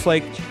bit. Just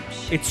like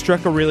it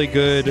struck a really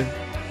good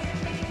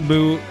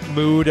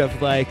mood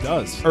of like It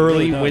does. It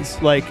early really does.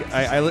 winter. Like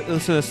I listen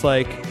to this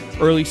like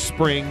early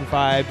spring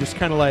vibe, just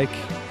kind of like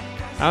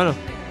I don't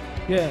know,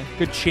 Yeah.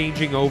 good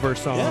changing over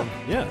song.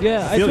 Yeah,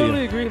 I feel you.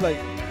 totally agree. Like,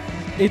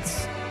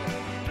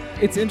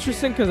 it's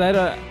interesting because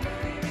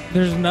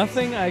there's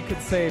nothing I could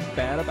say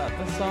bad about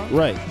this song.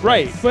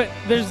 Right. But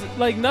there's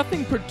like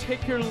nothing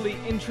particularly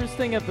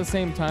interesting at the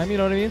same time. You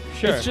know what I mean?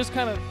 Sure. It's just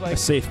kind of like A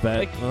safe bet.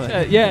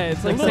 like, yeah,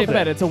 it's like A little safe bit.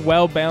 bet. It's a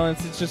well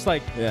balanced. It's just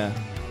like Yeah.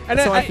 And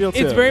That's how I feel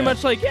too. it's very yeah.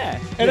 much like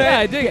And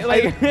I dig it.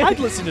 Like I'd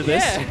listen to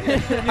this.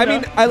 Yeah. I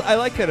mean, I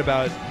like that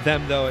about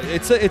them though.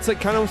 It's like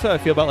kind of how I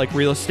feel about like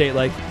Real Estate.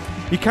 Like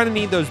you kind of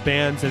need those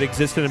bands that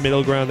exist in a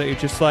middle ground that you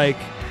just like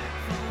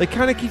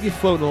kind of keep you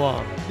floating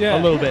along Yeah,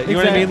 a little bit. You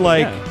know what I mean?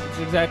 Like Yeah. it's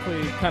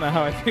exactly kind of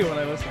how I feel when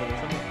I listen to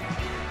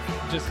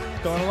this. I'm just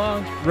going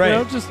along, Right. You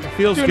know, just It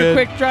feels doing good.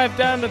 a quick drive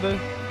down to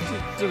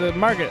the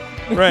market.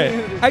 right.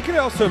 I could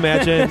also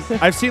imagine.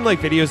 I've seen like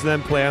videos of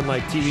them play on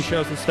like TV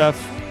shows and stuff.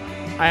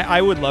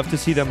 I would love to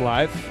see them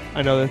live.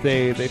 I know that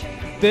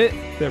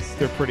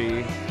they're pretty.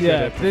 good Yeah,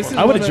 at this is performing.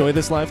 I would one of- enjoy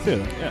this live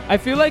too. I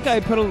feel like I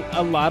put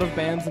a lot of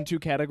bands in two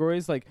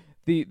categories, like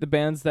the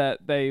bands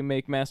that they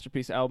make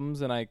masterpiece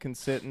albums and I can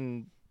sit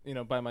and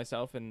by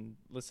myself and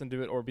listen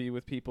to it or be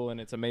with people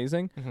and it's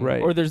amazing.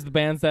 Right. Or there's the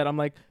bands that I'm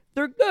like,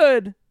 they're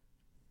good,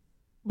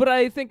 but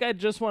I think I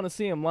just want to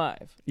see them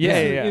live. Yeah,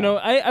 This is- yeah. You know,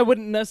 I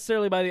wouldn't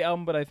necessarily buy the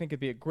album, but I think it'd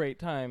be a great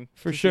time.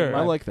 For to see 'em sure. I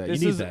live. like that. You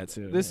This need is- that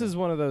too. This is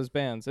one of those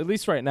bands, at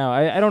least right now.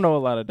 I don't know a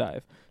lot of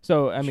Dive,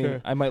 so I mean,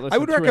 Sure. I might listen. I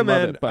would to and love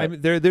recommend. it, but I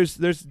mean, there's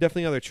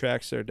definitely other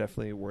tracks that are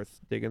definitely worth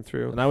digging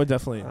through. And I would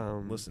definitely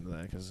Um, listen to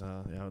that because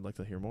I would like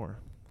to hear more.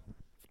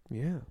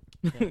 Yeah.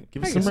 Give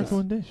I us some guess so.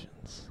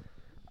 recommendations.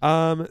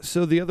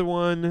 So the other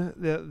one,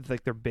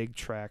 like their big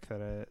track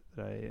that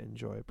I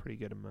enjoy a pretty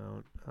good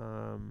amount.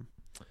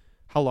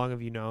 How Long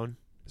Have You Known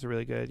is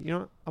really good. You know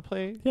what? I'll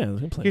play. Yeah,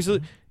 let me play. Here's a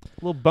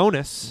little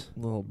bonus.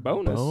 little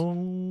Bonus.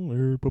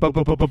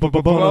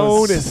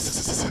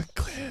 bonus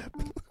clip.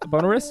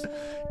 Bonus.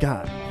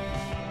 God.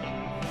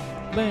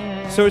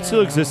 So it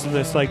still exists in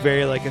this like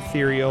very like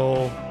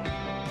ethereal.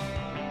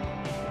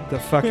 The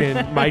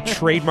fucking my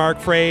trademark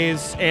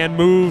phrase and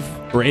move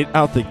Right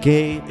out the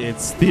gate,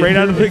 it's the right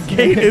out of the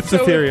gate. It's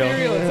So ethereal,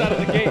 It's out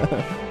of the gate.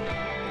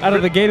 Out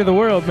of the gate of the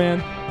world, man.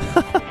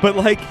 but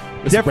like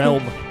this definitely-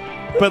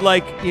 realm. but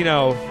like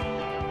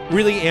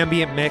really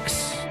ambient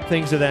mix,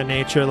 things of that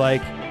nature.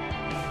 Like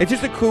it's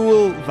just a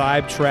cool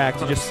vibe track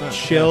to just 100%,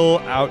 chill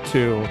out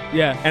to.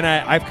 Yeah. And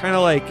I've kind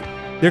of like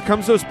there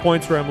comes those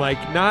points where I'm like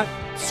not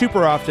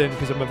super often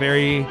because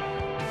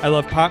I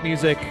love pop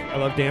music, I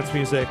love dance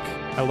music,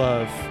 I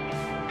love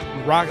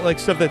rock, like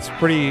stuff that's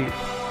pretty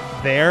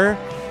there,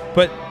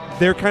 but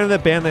they're kind of the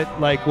band that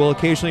like will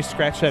occasionally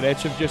scratch that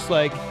itch of just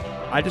like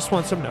I just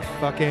want something to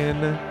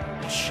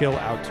fucking chill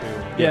out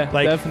to. Yeah,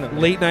 like definitely.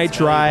 late night It's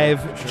really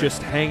drive, good, for sure.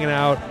 just hanging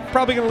out.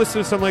 Probably gonna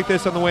listen to something like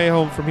this on the way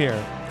home from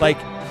here. Like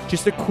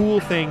just a cool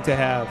thing to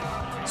have,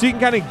 so you can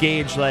kind of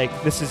gauge like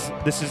this is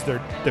their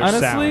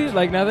Honestly, sound.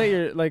 like now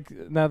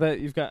that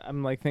you've got,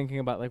 I'm like thinking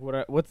about like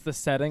what's the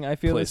setting I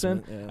feel this in.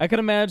 Placement, yeah. I could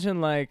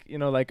imagine like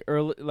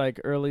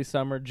early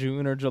summer,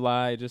 June or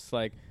July, just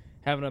like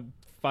having a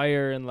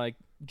fire and like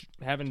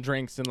having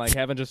drinks and like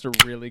having just a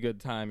really good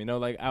time.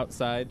 Like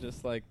outside,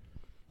 just like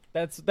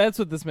that's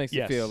what this makes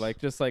Yes. you feel like.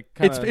 Just like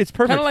kinda, It's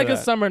perfect kind of for like a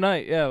that. summer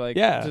night. Yeah, like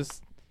Yeah.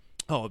 just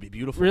Oh, it'd be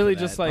beautiful. Really for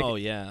that. just like- Oh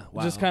yeah.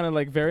 Wow. just kind of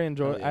like very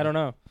enjoy. Oh, yeah. I don't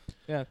know.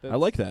 Yeah, I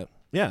like that.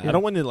 Yeah, Yeah. I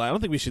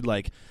don't think we should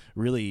like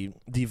really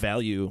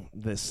devalue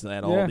this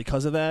at all Yeah.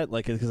 because of that.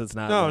 Like because it's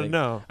not. No, like-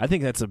 no. I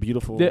think that's a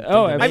beautiful. Yeah, thing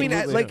oh, to I make. mean,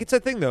 Absolutely. like it's a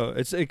thing though.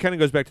 It kind of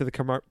goes back to the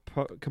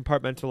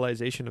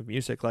compartmentalization of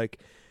music. Like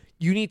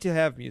you need to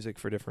have music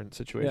for different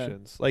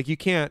situations. Like I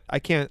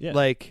can't Yeah.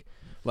 like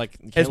like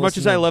you as can't much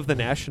listen as I to- love the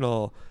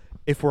National.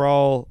 If we're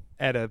all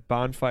at a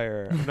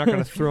bonfire, I'm not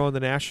gonna throw on the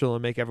National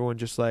and make everyone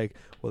just like,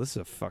 well, this is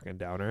a fucking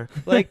downer.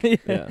 Like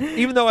Yeah.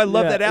 even though I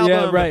love Yeah, that album,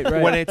 yeah, right.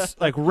 when it's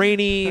like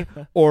rainy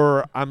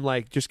or I'm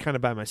like just kind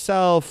of by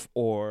myself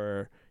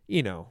or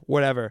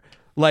whatever.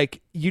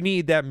 Like you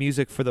need that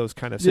music for those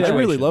kind of Yeah. I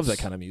situations. really love that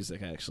kind of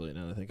music. Actually,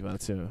 now that I think about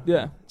it too.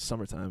 Yeah.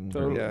 Summertime.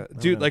 Totally. Yeah, I don't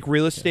dude, know. like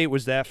Real Estate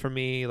was that for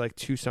me like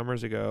 2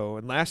 summers ago,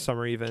 and last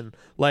summer even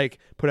like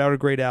put out a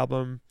great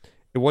album.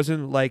 It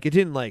wasn't like it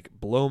didn't like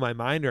blow my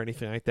mind or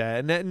anything like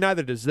that, and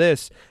neither does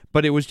this.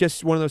 But it was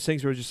just one of those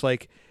things where it was just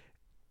like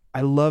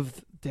I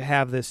love to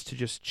have this to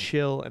just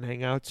chill and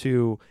hang out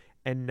to,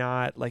 and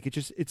not like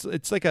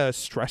it's like a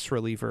stress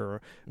reliever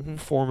or Mhm.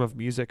 form of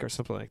music or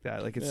something like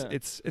that. Like Yeah.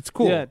 it's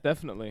cool. Yeah,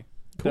 definitely.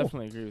 Cool.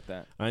 Definitely agree with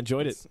that. I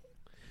enjoyed it.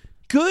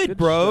 Good, Good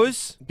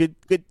bros. Good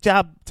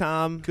job,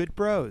 Tom. Good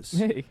bros.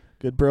 Hey.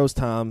 Good bros,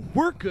 Tom.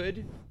 We're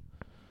good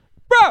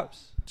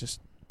bros. Just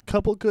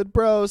couple good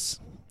bros.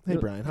 Hey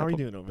Good Brian, how are you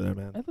couple- doing over there,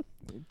 man?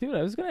 Dude,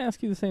 I was going to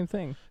ask you the same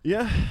thing.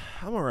 Yeah,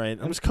 I'm all right.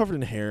 I'm just covered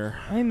in hair.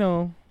 I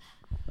know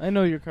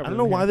you're covered. I don't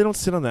know in why hair. they don't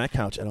sit on that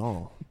couch at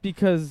all.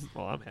 Because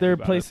Well, I'm happy they're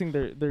about it.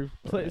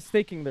 placing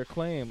staking their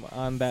claim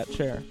on that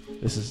chair,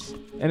 This is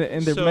and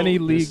they're So, many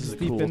this is leagues a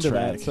deep cool into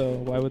track. that. So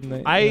why wouldn't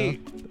they? I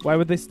why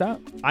would they stop?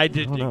 I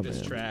did I don't dig know,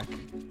 this man. track.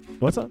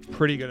 What's up?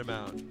 Pretty good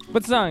amount.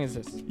 What song is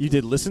this? You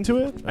did listen to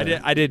it?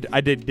 I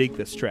did dig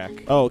this track.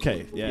 Oh,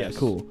 okay. Yeah, Yes.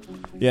 cool.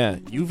 Yeah,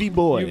 UV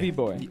boy. UV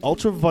boy.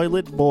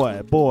 Ultraviolet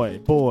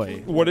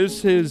boy. What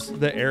does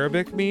the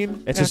Arabic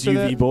mean? It's just after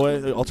UV that? boy,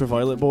 the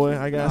ultraviolet boy,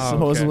 I guess, Oh,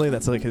 supposedly. okay.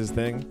 That's like his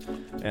thing.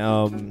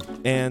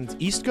 And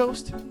East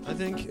Coast, I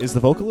think, is the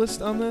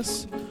vocalist on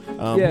this.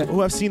 Yeah.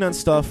 Who I've seen on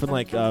stuff and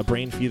like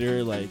Brain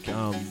Feeder, like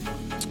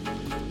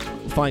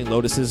Flying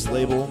Lotus's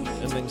label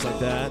and things like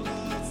that.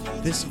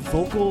 This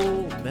vocal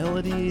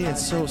melody,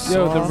 it's so soft.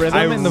 Yo, the rhythm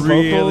I and the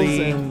really- vocals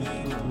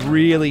and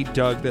Really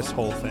dug this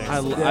whole thing.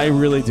 I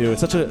really do.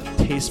 It's such a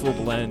tasteful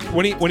blend.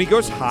 when he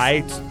goes high,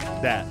 it's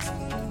that.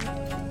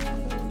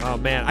 Oh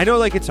man, I know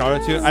like it's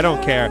auto-tune. I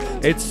don't care.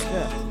 It's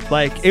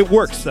like it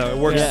works though. It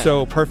works Yeah.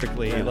 so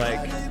perfectly. Yeah.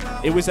 Like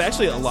It was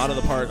actually a lot of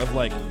the part of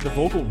like the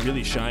vocal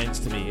really shines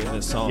to me in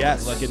this song.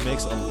 Yes. Like it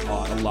makes a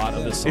lot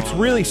of the song. it's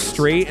really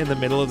straight in the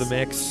middle of the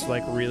mix.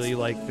 Like really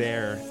like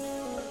there.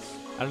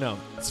 I don't know.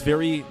 It's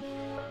very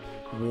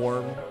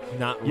warm,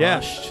 not Yeah.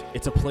 rushed.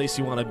 It's a place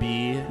you want to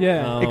be.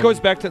 Yeah. It goes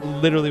back to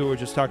literally what we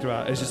just talked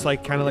about. It's just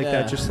like kind of like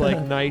Yeah. that, just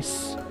like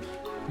nice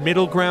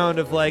middle ground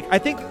of like I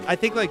think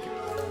like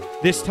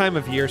this time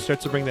of year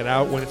starts to bring that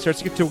out when it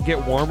starts to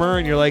get warmer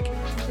and you're like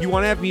you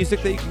want to have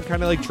music that you can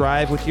kind of like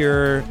drive with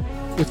your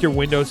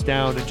windows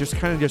down and just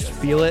kind of just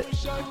feel it.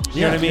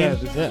 You know what I mean? Yeah,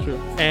 this is true.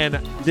 And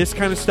this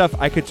kind of stuff,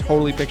 I could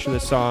totally picture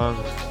this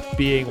song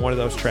being one of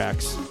those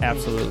tracks.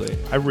 Absolutely,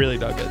 I really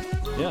dug it.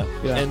 Yeah.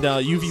 Yeah. And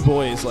UV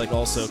Boy is like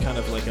also kind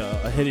of like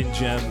a hidden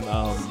gem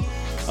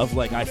of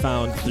like I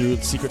found through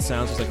Secret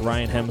Sounds. It's like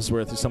Ryan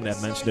Hemsworth, who's somebody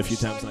I've mentioned a few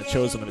times, and I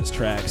chose him in his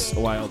tracks a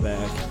while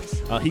back.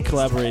 He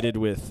collaborated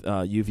with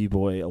UV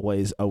Boy a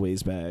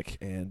ways back,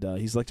 and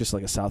he's like just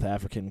like a South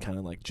African kind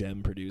of like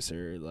gem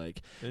producer,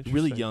 like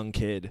really Interesting. young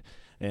kid,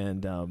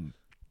 and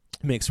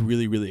makes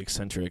really really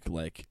eccentric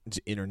like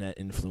internet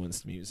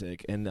influenced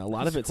music, and a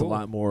lot That's of it's cool.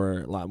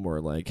 a lot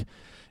more like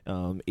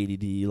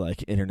ADD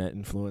like internet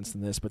influence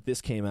than this, but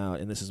this came out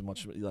and this is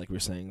much like we were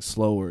saying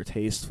slower,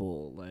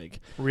 tasteful, like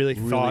Really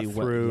thought well-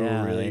 through,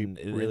 yeah, really,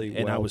 and really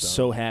I well was done.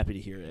 so happy to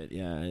hear it.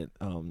 Yeah,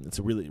 it's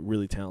a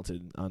really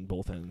talented on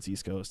both ends,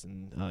 East Coast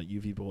and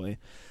UV Boy.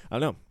 I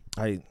don't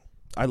know,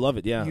 I love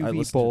it. Yeah, I UV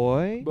listened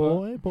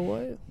boy.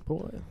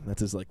 boy.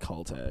 That's his like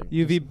call tag.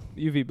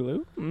 UV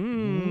blue.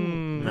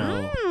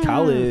 No,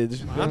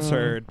 college.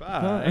 Sponsored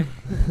by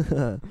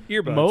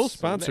Earbuds. Most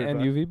Sponsored and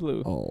by. UV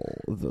blue. All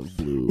the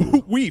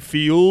blue. We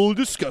feel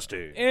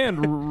disgusting.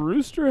 And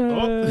rooster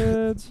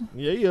heads.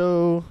 Yeah,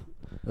 yo.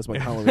 That's my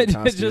Halloween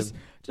costume.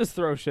 just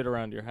throw shit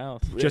around your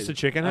house. Just a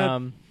chicken head?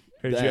 Um,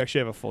 Or did that- you actually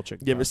have a full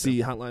chicken? You ever costume?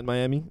 see Hotline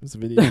Miami? It's a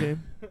video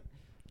game.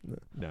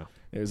 No.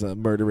 There's a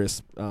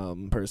murderous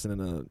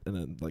person in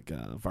a like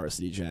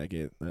varsity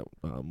jacket that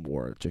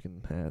wore a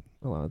chicken hat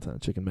a lot of time,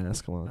 chicken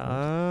mask a lot of times.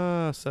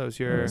 Ah, so it's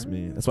your. That's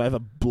me. That's why I have a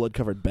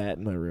blood-covered bat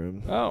in my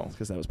room. Oh.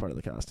 Because that was part of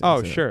the costume.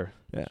 Oh, so, sure.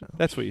 Yeah.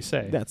 That's what you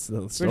say. That's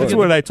the you story. That's get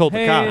what I told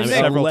Hey, the cops Nick.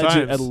 several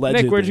times.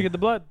 Allegedly. Nick, where'd you get the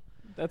blood?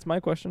 That's my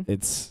question.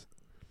 It's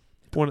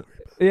One,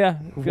 Yeah.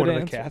 one good of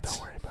the answer.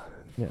 cats.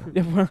 yeah.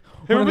 Yeah, one of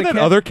Remember the that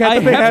cat- other cat I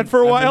that they had haven't- for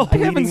a while? I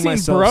haven't Bleeding seen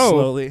myself Bro.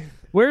 slowly.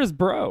 Where's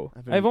Bro?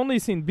 I've been- I've only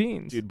seen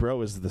Beans. Dude,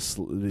 bro is the.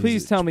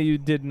 Please tell me you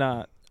did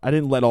not I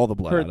didn't let all the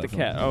blood hurt out the of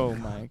cat. him. Oh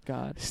my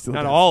god. Still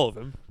Not got- all of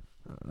them.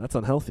 That's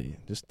unhealthy.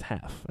 Just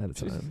half at a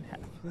Just, time.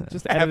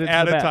 just Half added it to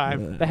at the a bat.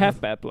 time. The half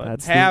bat blood.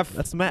 That's Half.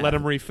 that's the math. Let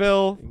them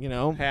refill. You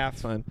know, Half.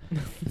 it's fine.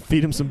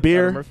 Feed him some Let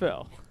beer. him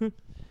refill.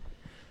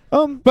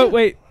 But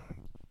Wait.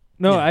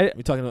 No, yeah.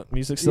 We talking about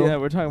music still? Yeah,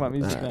 we're talking about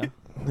music Alright.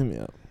 now. Hit me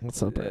up.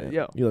 What's up, Brian?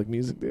 Yo. You like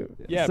music, dude?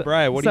 Yeah, So-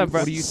 Brian, what do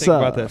sup, you think Sup.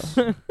 about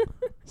this?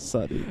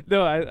 Suddy.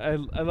 No, I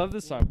love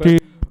this song, but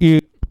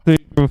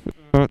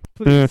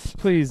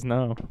please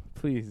no,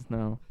 please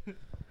no.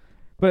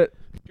 But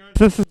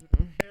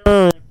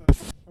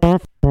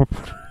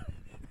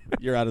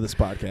You're out of this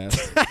podcast.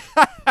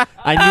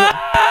 I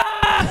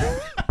knew.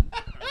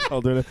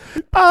 I'll do it.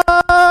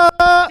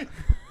 Alright,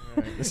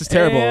 this is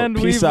terrible. And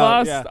Peace we've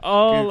out. lost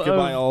all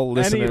Goodbye, of all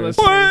any listeners.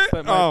 listeners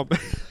that might-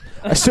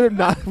 I should have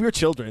not. We were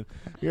children.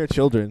 We were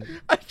children.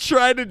 I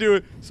tried to do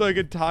it so I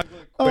could talk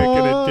quick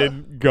and it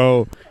didn't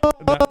go. Is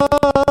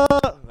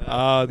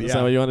that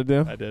Yeah, what you want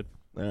to do? I did.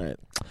 All right.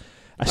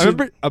 I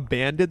remember a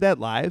band did that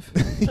live,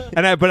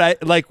 and I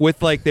like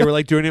with like they were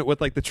like doing it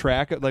with like the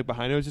track like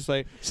behind it was just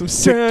like some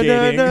sick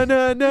gating.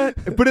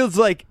 but it was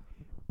like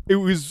it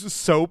was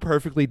so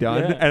perfectly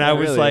done, Yeah. and I Oh,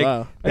 was really? like,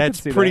 Wow. I could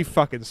that's see pretty that.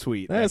 fucking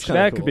sweet. That's actually.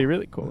 kinda that cool. could be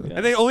really cool. Yeah.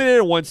 And they only did it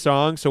in one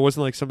song, so it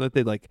wasn't like something that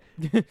they like.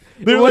 They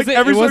were like wasn't-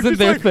 every it song wasn't just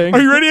their like, thing. Are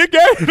you ready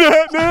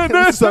again?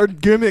 This is our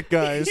gimmick,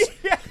 guys.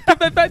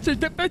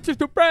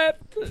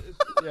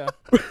 Yeah.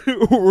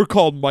 We're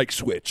called Mike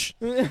Switch.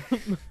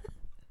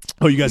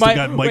 Oh, you guys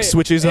got mic wait,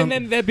 switches on? and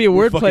then that'd be a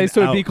We're wordplay,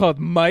 so it'd be out. called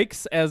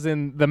Mike's, as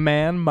in the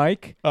man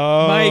Mike.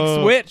 Oh.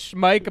 Mike Switch,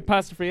 Mike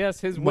apostrophe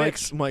S, his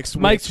witch. Mike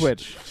Switch. Mike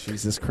Switch.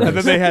 Jesus Christ. And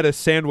then they had a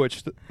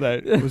sandwich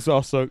that was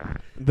also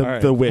the, all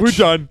right, the witch. We're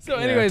done. So,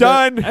 Yeah. anyways,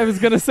 Done. I was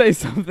gonna say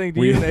something to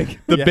We- you, Nick.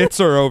 The Yeah. bits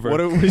are over. What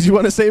did you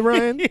want to say,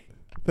 Ryan?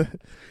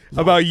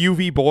 About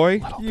UV Boy?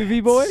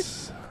 UV boy?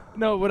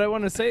 No, what I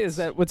want to say is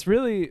that what's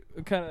really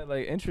kind of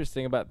like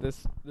interesting about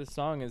this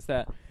song is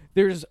that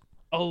there's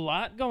a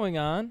lot going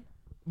on,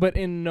 but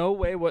in no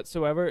way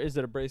whatsoever is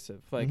it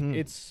abrasive. Like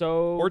it's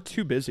so or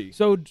too busy.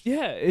 So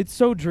yeah, it's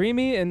so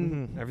dreamy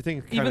and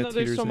Everything. even though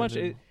there's so much,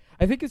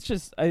 I think it's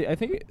just I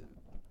think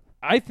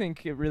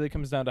it really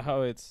comes down to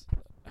how it's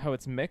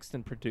mixed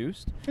and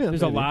produced. Yeah,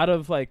 there's maybe. a lot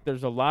of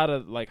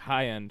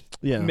high end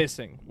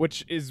missing,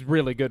 which is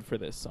really good for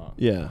this song.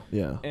 Yeah.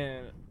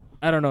 And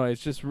I don't know,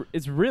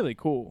 it's really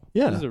cool.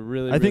 Yeah. This is a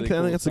really I think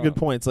really cool that's a good song.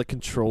 point. It's like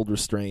controlled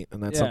restraint,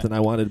 and that's Yeah. something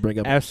I wanted to bring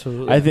up.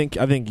 Absolutely. I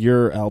think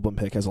your album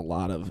pick has a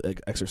lot of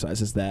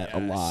exercises that a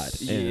lot,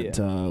 Yes.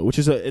 and which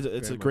is it's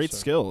Very a great much so.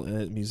 skill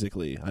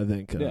musically. I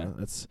think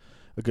that's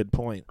a good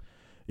point.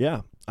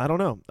 Yeah, I don't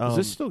know. Is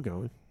this still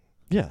going?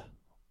 Yeah,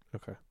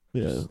 Okay.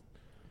 yeah,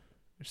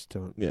 Just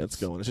don't. yeah. It's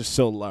going. It's just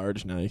so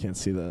large now you can't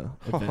see the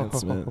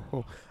advancement.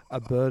 I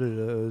bet it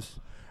is.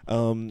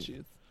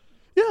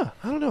 Yeah,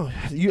 I don't know.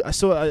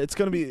 It's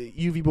gonna be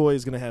UV Boy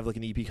is gonna have like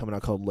an EP coming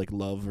out called like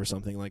Love or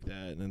something like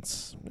that, and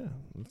it's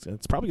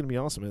probably gonna be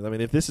awesome. I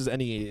mean, if this is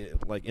any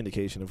like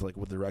indication of like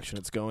what direction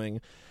it's going,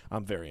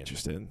 I'm very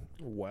interested.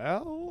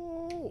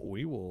 Well,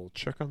 we will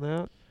check on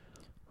that.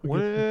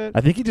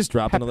 I think he just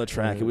dropped another happens.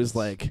 track. It was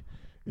like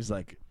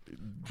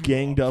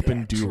ganged up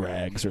in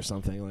do-rags or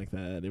something like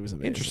that. It was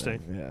amazing.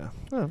 Interesting. Yeah.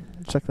 Oh,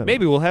 check that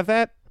Maybe we'll have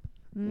that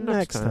out.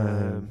 Next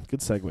time. Good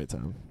segue,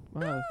 Tom.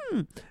 Wow.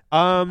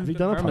 Have you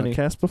done a Harmony.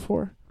 podcast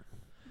before?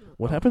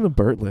 What happened to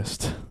Burt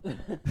List?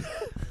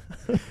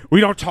 we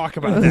don't talk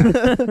about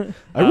that.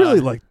 I really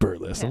liked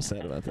Burt List. I'm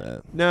sad about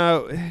that.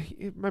 No,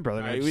 my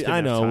brother and I just didn't I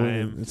have know.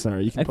 time. It's all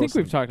right. You can I think post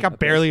we've it. talked Got about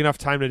barely enough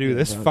time to do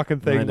this Yeah,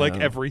 fucking I thing like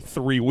know. every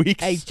 3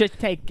 weeks. Hey, just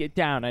take it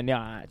down a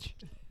notch.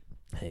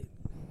 Hey,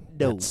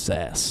 that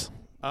sass.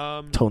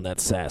 Tone that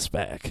sass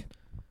back.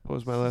 What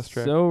was my last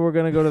track? So we're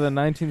gonna go to the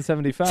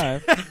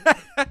 1975.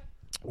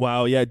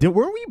 Wow, yeah.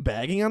 Weren't we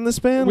bagging on this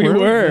band? We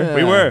were. Yeah.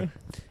 We were.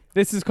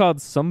 This is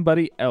called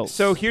Somebody Else.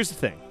 So here's the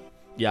thing.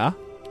 Yeah?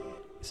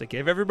 So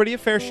give everybody a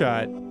fair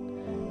shot.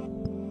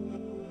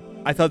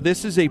 I thought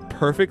this is a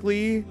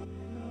perfectly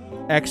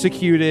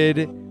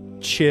executed,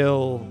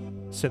 chill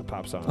synth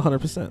pop song.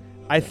 100%.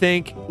 I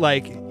think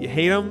like you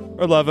hate them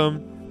or love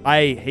them.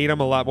 I hate them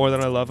a lot more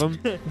than I love them.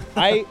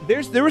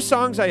 There were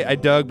songs I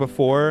dug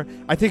before.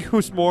 I think it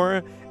was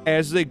more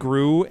as they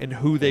grew and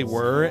who they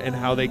were and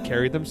how they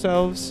carried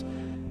themselves.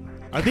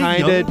 Are they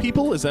young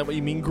people? Is that what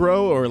you mean,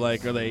 grow? Or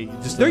like, are they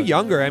just... They're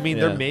younger. I mean,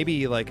 Yeah. they're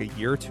maybe like a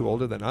year or two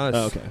older than us.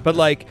 Oh, okay. But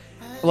like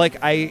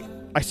I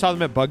saw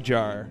them at Bug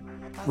Jar,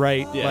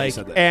 right? Yeah, you like,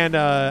 said that. and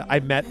I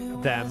met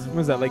them When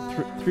was that like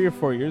 3 or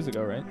 4 years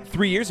ago, right?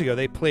 3 years ago.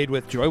 They played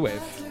with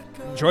Joywave.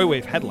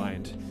 Joywave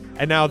headlined,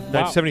 and now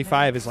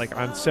 1975 is like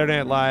on Saturday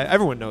Night Live.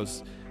 Everyone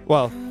knows.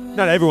 Well,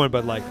 not everyone,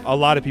 but like a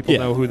lot of people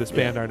know who this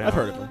band are now. I've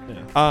heard of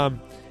them. Yeah.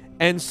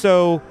 And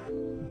so,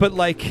 but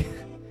like,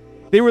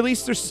 they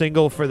released their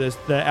single for the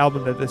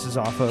album that this is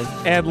off of,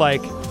 and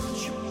like,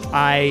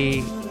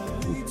 I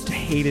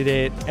hated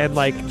it, and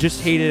like,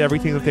 just hated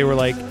everything that they were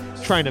like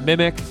trying to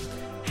mimic.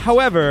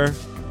 However,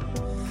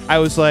 I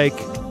was like,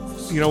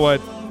 you know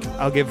what?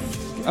 I'll give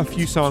a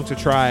few songs a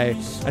try.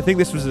 I think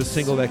this was a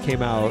single that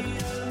came out,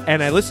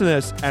 and I listened to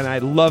this, and I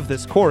love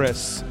this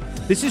chorus.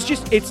 This is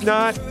just, it's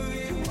not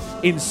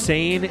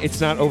insane. It's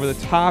not over the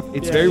top.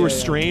 It's very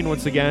restrained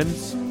once again,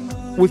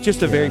 with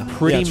just a very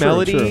pretty true,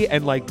 melody true.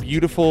 and like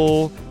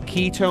beautiful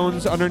key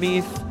tones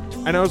underneath.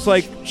 And I was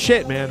like,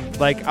 shit, man.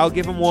 Like, I'll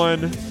give them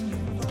one.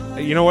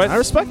 You know what? I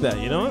respect that.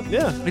 You know what?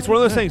 Yeah. It's one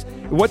of those things.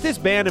 What this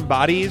band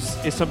embodies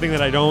is something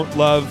that I don't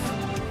love,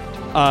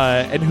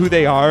 and who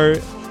they are.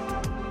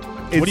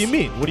 What do you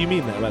mean? What do you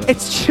mean that? By that?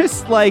 It's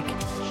just like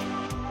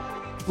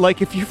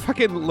if you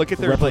fucking look at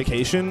their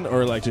replication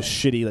or like just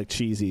shitty, like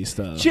cheesy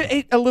stuff.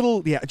 a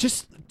little,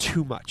 just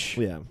too much.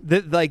 Yeah.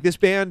 Like this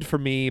band for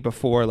me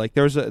before, like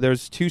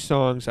there's 2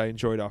 songs I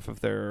enjoyed off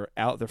of their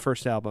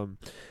first album.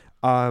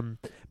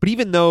 But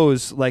even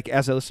those, like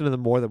as I listened to them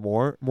more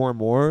and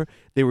more,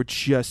 they were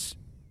just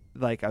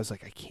like, I was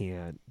like, I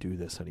can't do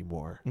this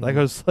anymore. Mm-hmm. Like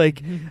I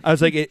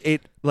was like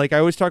it like I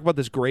always talk about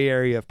this gray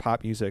area of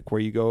pop music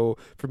where you go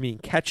from being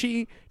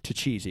catchy to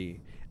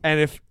cheesy. And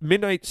if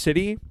Midnight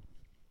City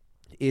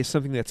is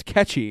something that's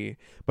catchy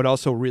but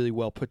also really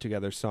well put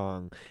together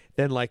song,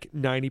 then like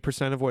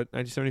 90% of what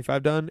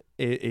 1975 done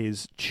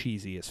is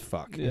cheesy as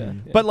fuck. Yeah.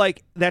 But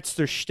like that's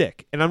their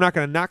shtick, and I'm not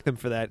going to knock them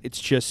for that. It's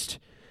just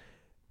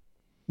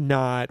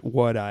not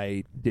what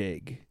I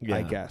dig, I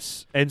Yeah.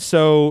 guess. And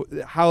so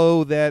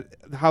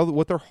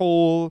what their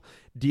whole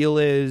deal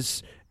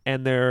is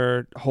and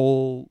their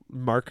whole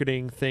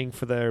marketing thing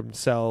for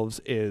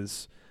themselves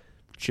is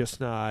just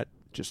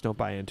don't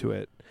buy into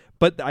it.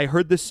 But I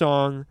heard this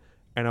song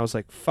and I was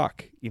like,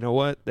 fuck, you know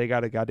what? They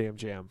got a goddamn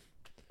jam.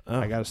 Oh.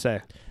 I got to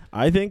say.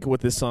 I think what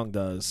this song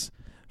does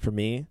for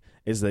me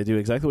is they do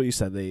exactly what you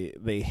said.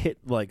 They hit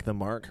like the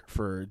mark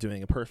for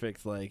doing a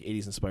perfect like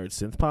 80s inspired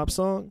synth pop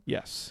song,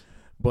 Yes.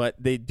 but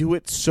they do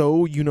it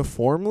so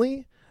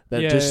uniformly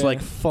that Yeah, just yeah.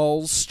 like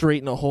falls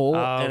straight in a hole,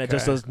 and it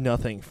just okay. does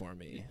nothing for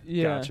me.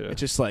 Yeah. Gotcha. It's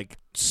just like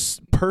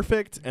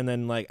perfect, and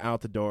then like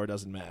out the door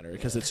doesn't matter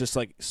because it's just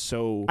like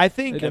so. I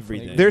think It definitely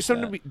everything. there's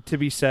that. something to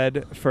be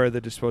said for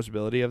the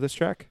disposability of this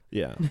track.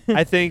 Yeah.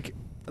 I think,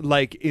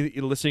 like,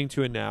 listening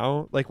to it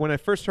now, like when I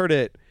first heard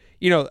it,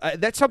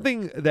 that's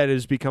something that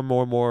has become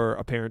more and more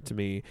apparent to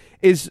me.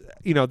 Is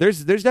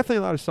there's definitely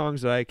a lot of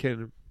songs that I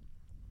can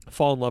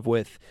fall in love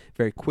with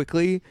very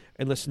quickly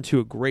and listen to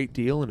a great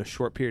deal in a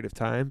short period of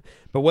time.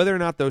 But whether or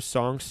not those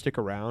songs stick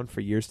around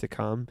for years to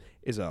come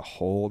is a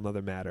whole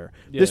nother matter.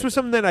 This was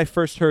something that I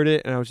first heard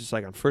it, and I was just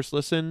like, on first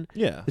listen,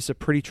 Yeah. this is a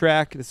pretty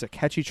track. This is a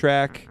catchy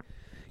track.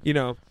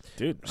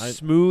 Dude.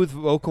 Smooth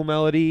vocal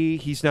melody.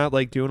 He's not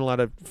like doing a lot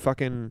of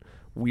fucking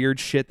weird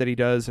shit that he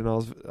does in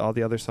all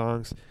the other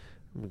songs.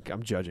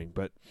 I'm judging,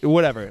 but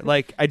whatever.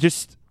 Like, I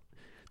just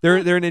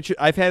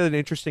I've had an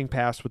interesting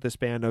past with this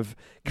band of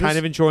kind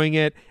of enjoying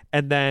it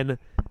and then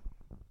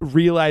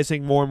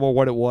realizing more and more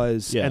what it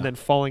was, Yeah. and then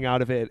falling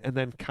out of it, and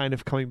then kind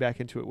of coming back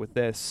into it with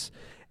this.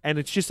 And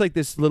it's just like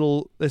this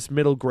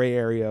middle gray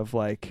area of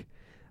like,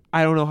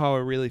 I don't know how I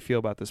really feel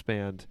about this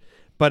band,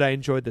 but I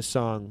enjoyed this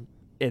song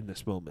in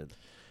this moment.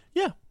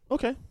 Yeah.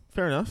 Okay.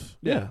 Fair enough.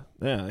 Yeah.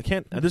 Yeah. I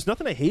can't. There's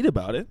nothing I hate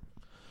about it.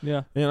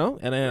 Yeah.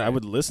 And I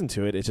would listen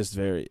to it. It's just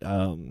very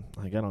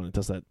like, I don't know, it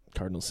does that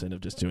cardinal sin of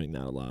just doing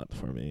that a lot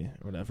for me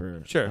or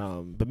whatever. Sure.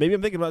 But maybe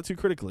I'm thinking about it too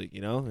critically,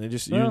 and you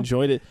Well,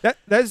 enjoyed it. That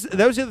was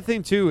the other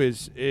thing too.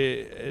 Is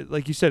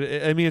like you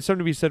said, I mean, it's something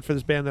to be said for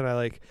this band that I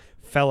like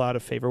fell out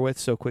of favor with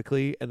so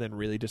quickly, and then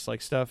really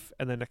dislike stuff,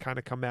 and then to kind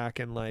of come back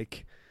and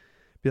like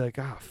be like,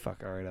 oh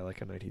fuck, all right, I like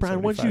a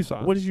 1975 Brian,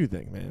 song. what did you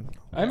think, man?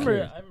 I'm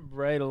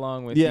right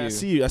along with Yeah,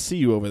 you. I see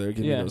you over there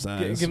giving Yeah. me those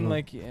eyes. Give him Well,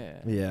 like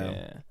yeah.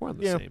 Yeah. We're on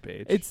the Yeah. same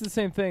page. It's the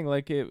same thing.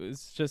 Like it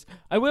was just.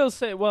 I will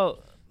say,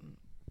 well,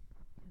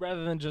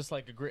 rather than just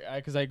like agree,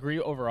 because I agree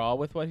overall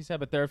with what he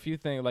said, but there are a few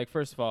things. Like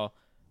first of all,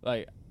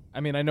 like I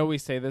mean, I know we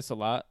say this a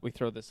lot, we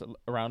throw this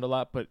around a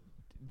lot, but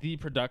the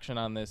production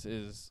on this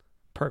is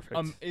perfect.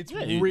 it's Yeah,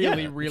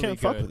 really you really can't good.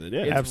 fuck with it.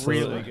 Yeah, it's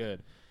absolutely. really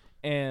good.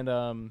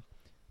 And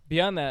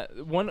beyond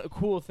that, one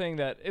cool thing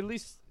that at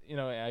least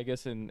I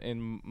guess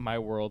in my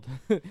world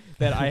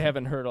that I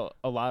haven't heard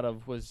a lot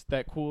of was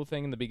that cool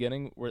thing in the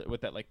beginning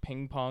with that like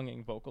ping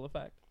ponging vocal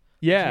effect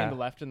between the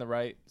left and the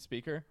right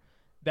speaker.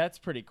 That's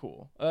pretty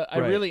cool. I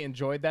Right. really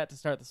enjoyed that to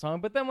start the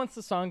song, but then once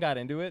the song got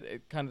into it,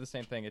 it kind of the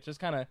same thing. It just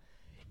kind of,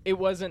 it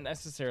wasn't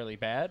necessarily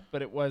bad,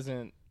 but it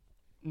wasn't,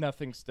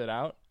 nothing stood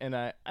out, and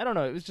I don't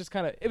know. It was just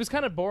kind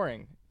of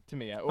boring to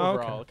me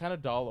overall, kind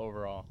of dull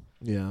overall.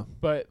 Yeah.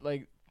 But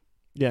like,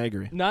 Yeah, I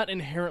agree. not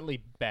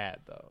inherently bad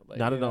though. Like,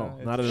 Not you at know, all.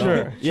 it's- Not at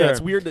Sure, all. Yeah, sure.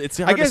 it's weird. It's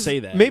I hard guess to say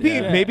that. maybe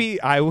Yeah.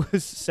 maybe I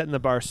was setting the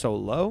bar so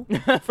low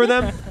for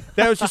them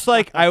that I was just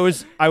like I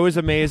was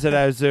amazed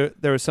that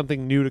there was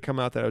something new to come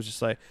out that I was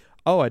just like,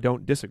 oh, I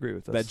don't disagree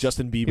with this. that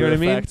Justin Bieber know what I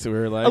mean? effect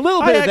where like A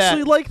little bit I of that.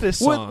 actually like this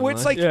song. Where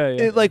it's like, Yeah,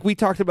 yeah. like we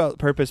talked about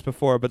Purpose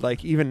before, but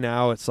like even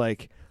now it's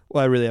like,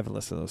 well, I really haven't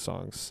listened to those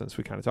songs since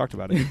we kind of talked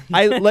about it.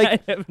 I like, I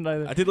haven't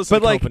either. I did listen but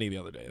to like- Company the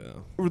other day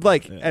though.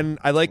 like, Yeah. and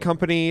I like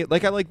Company.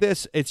 Like I like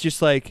this. It's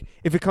just like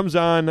if it comes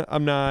on,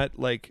 I'm not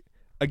like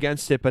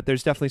against it, but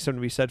there's definitely something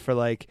to be said for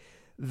like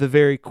the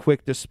very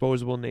quick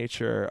disposable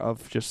nature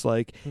of just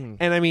like,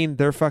 and I mean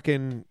they're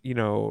fucking,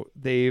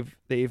 they've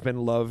been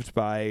loved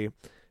by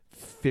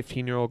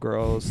 15-year-old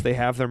girls. They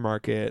have their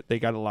market. They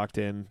got it locked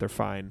in. They're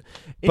fine.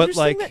 But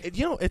Interesting like,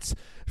 that, it's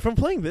from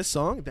playing this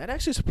song that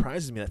actually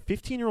surprises me that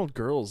 15-year-old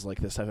girls like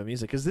this type of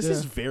music because this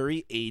is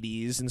very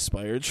 80s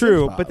inspired.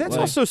 true, synth-pop. but that's Like,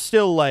 also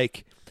still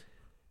like,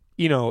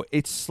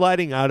 it's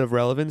sliding out of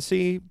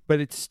relevancy, but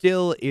it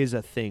still is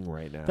a thing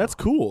right now. that's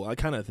cool. I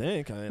kind of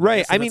think. Right,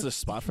 guess I that's mean, a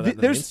spot for that in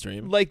the there's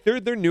mainstream. like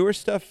their newer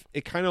stuff.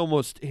 It kind of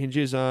almost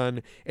hinges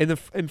on and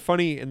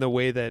funny in the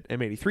way that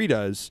M83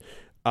 does.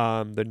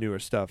 The newer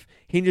stuff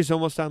hinges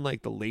almost on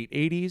like the late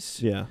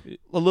 80s, Yeah,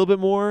 a little bit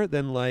more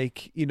than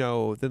like mid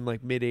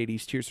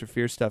 80s Tears for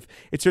Fears stuff.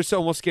 It starts to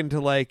almost get into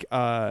like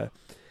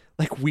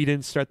We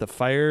Didn't Start the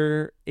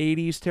Fire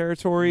 80s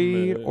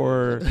territory,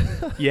 or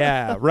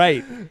yeah,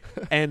 right.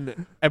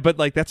 And but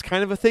like that's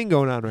kind of a thing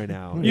going on right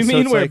now. You So mean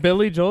it's where like,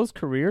 Billy Joel's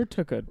career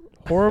took a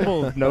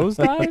horrible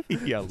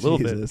nosedive? yeah, a little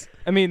bit. Jesus.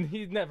 I mean,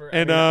 he never.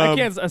 And, I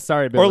can't.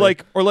 Sorry, Billy. Or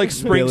like I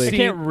Springsteen,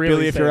 can't really.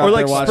 Billy, if say you're that. out or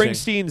there like watching.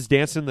 Springsteen's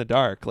Dance in the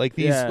Dark, like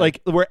these, Yeah.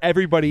 like where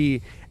everyone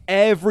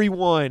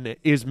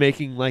is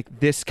making like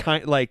this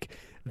kind, like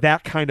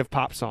that kind of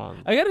pop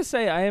song. I gotta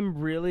say,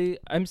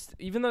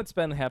 even though it's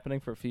been happening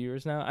for a few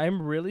years now,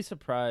 I'm really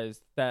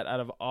surprised that out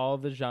of all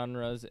the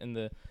genres in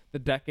the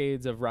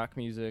decades of rock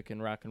music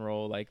and rock and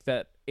roll, like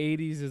that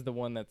 80s is the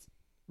one that's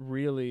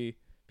really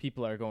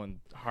people are going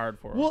hard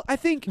for. Well, I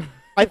think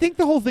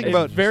the whole thing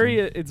about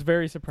it's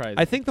very surprising.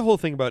 I think the whole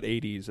thing about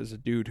 80s as a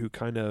dude who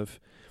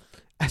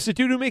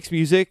makes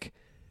music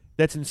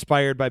that's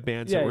inspired by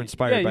bands that were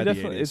inspired by the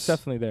 80s. It's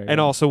definitely there. And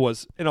also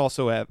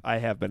I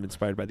have been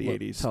inspired by the Well,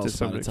 80s tell to us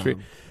some about it, degree.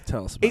 Tom.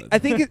 Tell us about I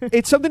think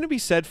it's something to be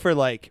said for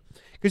like,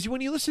 because when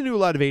you listen to a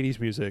lot of 80s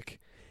music,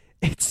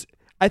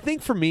 I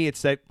think for me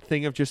it's that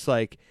thing of just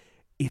like,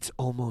 it's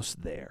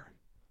almost there.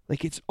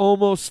 Like it's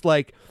almost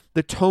like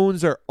the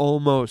tones are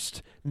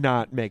almost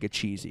not mega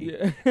cheesy.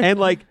 Yeah. And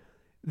like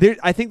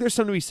I think there's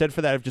something to be said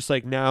for that of just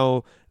like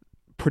now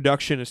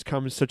production has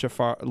come such a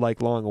far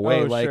like long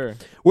way. Oh, like sure.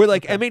 where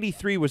like Okay.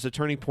 M83 was a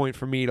turning point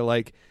for me to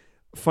like,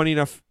 funny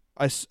enough,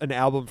 an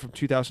album from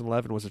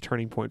 2011 was a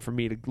turning point for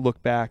me to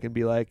look back and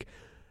be like,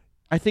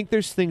 I think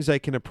there's things I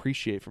can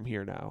appreciate from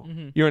here now.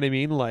 Mhm. You know what I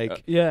mean?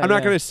 Like, Yeah, I'm not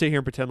yeah. going to sit here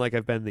and pretend like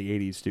I've been the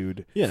 80s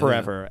dude Yeah,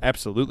 forever.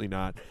 Absolutely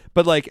not.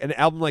 But like an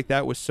album like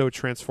that was so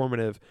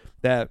transformative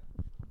that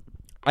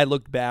I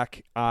looked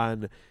back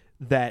on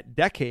that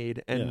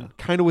decade and Yeah.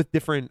 kind of with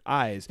different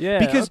eyes. Yeah,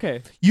 because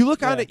okay. you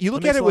look on Yeah. it, you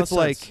look That at makes it a lot with of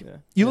like, sense. Yeah.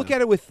 you look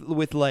at it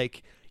with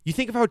like, you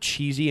think of how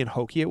cheesy and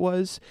hokey it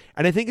was,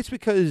 and I think it's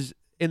because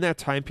in that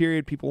time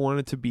period people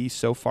wanted to be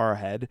so far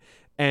ahead,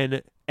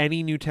 and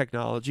any new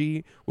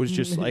technology was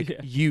just like Yeah.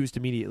 used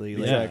immediately.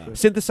 Like Exactly.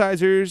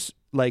 synthesizers,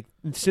 like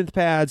synth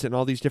pads, and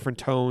all these different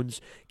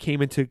tones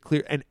came into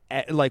clear, and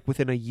like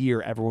within a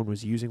year, everyone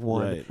was using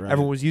one. Right, right.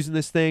 Everyone was using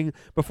this thing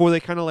before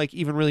they kind of like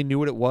even really knew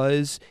what it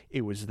was.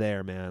 It was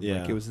there, man.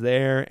 Yeah. Like it was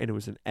there, and it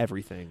was in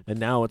everything. And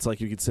now it's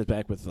like you could sit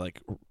back with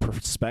like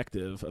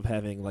perspective of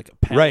having like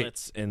Right.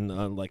 palettes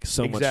and like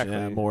so Exactly.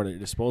 much more at your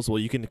disposal.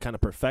 You can kind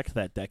of perfect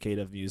that decade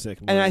of music.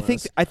 And I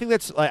think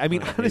that's like, I mean,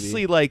 Maybe.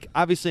 honestly, like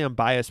obviously I'm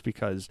biased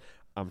because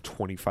I'm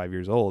 25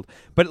 years old,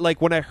 but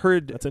like when I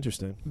heard that's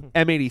interesting.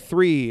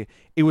 M83,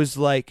 it was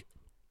like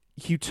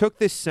you took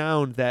this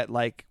sound that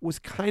like was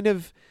kind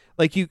of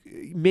like you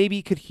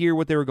maybe could hear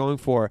what they were going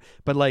for,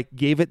 but like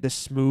gave it the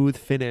smooth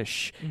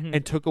finish Mhm.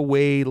 and took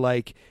away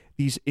like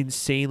these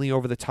insanely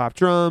over the top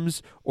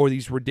drums or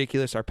these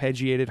ridiculous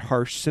arpeggiated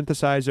harsh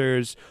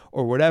synthesizers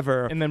or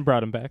whatever. And then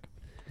brought him back.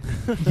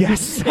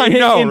 Yes, I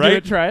know, Into right?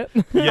 it, try it.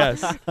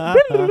 Yes.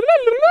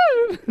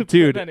 Dude.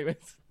 Dude.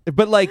 Anyways.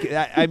 But like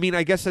I mean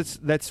I guess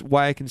that's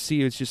why I can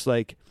see it's just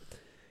like,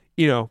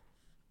 you know,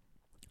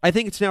 I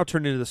think it's now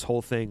turned into this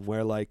whole thing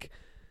where like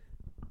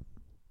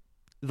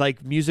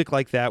music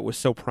like that was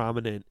so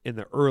prominent in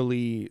the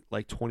early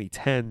like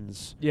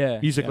 2010s. Yeah.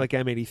 Music yeah. like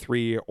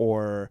M83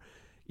 or,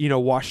 you know,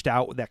 Washed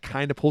Out that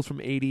kind of pulled from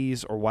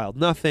 80s or Wild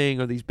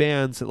Nothing or these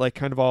bands that like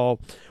kind of all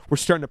were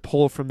starting to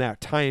pull from that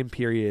time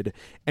period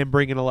and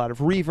bring in a lot of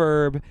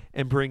reverb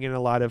and bring in a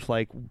lot of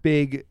like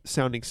big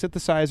sounding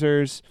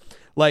synthesizers.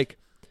 Like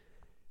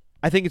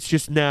I think it's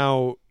just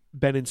now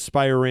been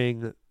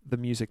inspiring the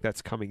music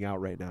that's coming out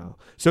right now.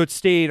 So it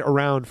stayed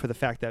around for the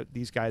fact that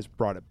these guys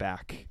brought it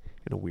back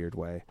in a weird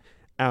way.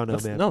 I don't know,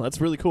 man. No,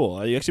 that's really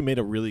cool. You actually made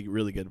a really,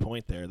 really good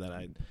point there that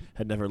I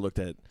had never looked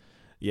at.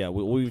 Yeah,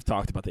 we've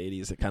talked about the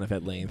 80s kind of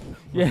at length.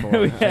 Yeah, before,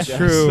 we I have. guess.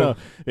 True. So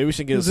maybe we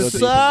should get This so is-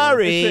 deep into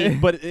Sorry.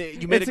 It's but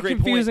you made it's a great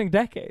confusing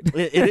decade.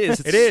 point. It is.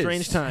 It's It a is.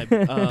 strange time.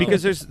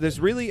 Because there's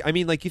really, I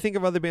mean, like you think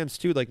of other bands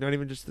too, like not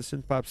even just the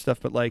synth pop stuff,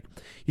 but like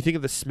you think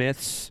of the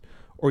Smiths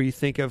or you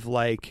think of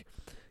like,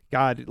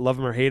 God, love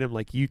them or hate them,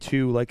 like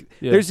U2. Like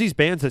Yeah. there's these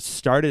bands that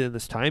started in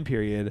this time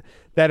period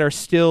that are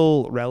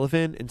still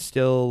relevant and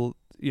still,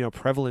 you know,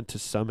 prevalent to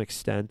some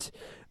extent.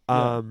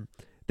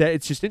 That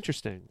it's just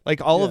interesting.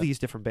 Like all of Yeah. these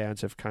different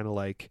bands have kind of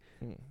like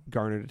Hmm.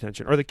 garnered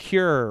attention, or The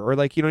Cure, or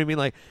like, you know what I mean?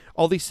 Like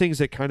all these things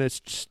that kind of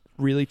just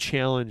really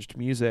challenged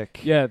music.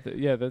 Yeah.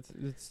 That's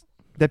it's.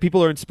 That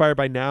people are inspired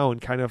by now and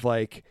kind of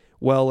like,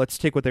 well, let's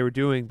take what they were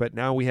doing, but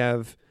now we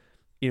have,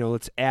 you know,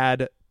 let's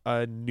add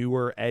a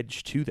newer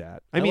edge to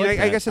that. I mean, like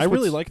I that. guess I that's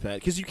really what's- like that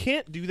because you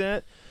can't do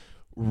that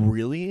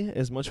really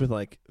as much with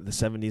like the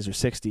 70s or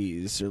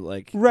 60s or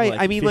like Right,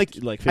 Like I mean,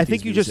 50, like 50s I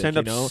think you just music, end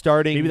up you know?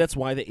 starting Maybe that's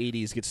why the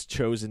 80s gets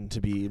chosen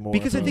to be more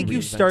because of I a think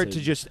you start to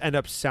reinvented- just end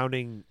up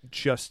sounding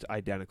just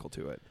identical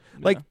to it. Yeah.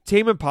 Like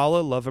Tame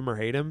Impala, love him or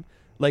hate him,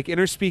 like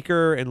Inner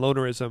Speaker and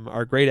Lonerism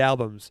are great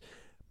albums,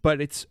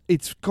 but it's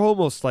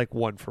almost like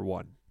one for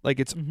one. Like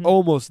it's Mhm.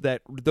 almost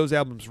that those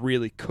albums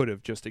really could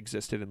have just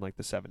existed in like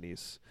the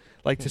 70s,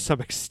 like to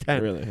some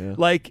extent. really yeah.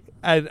 Like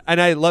and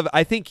I love it.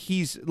 I think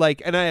he's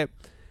like, and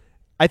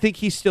I think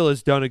he still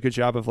has done a good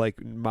job of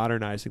like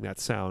modernizing that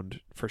sound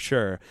for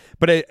sure.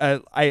 But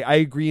I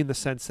agree in the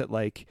sense that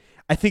like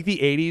I think the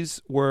 80s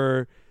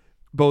were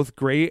both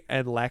great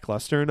and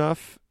lackluster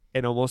enough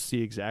in almost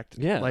the exact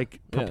Yeah,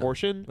 like yeah.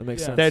 proportion That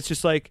makes Yeah. sense. that it's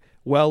just like,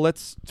 well,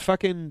 let's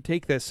fucking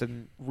take this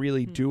and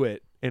really Hmm. do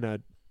it in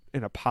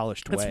a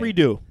polished Let's way.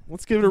 redo.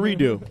 Let's give it a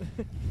redo.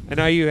 And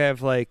now you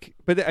have like,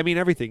 but I mean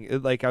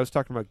everything. Like I was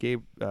talking about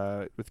Gabe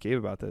with Gabe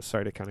about this.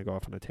 Sorry to kind of go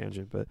off on a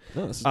tangent, but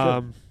No, this is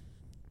good.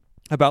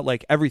 about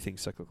like everything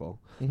cyclical.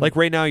 Mhm. Like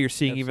right now, you're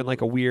seeing even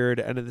like a Absolutely. weird,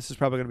 and this is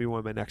probably going to be one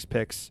of my next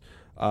picks.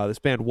 This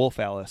band Wolf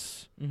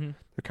Alice. Mm-hmm.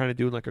 They're kind of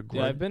doing like a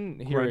Yeah, I've been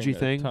hearing grungy a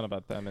thing. ton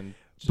about them and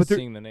just But they're-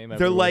 seeing the name. they're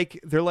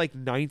everywhere. like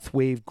ninth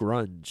wave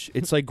grunge.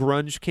 It's like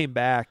grunge came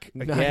back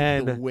The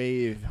again,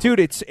 wave. dude.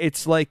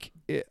 It's like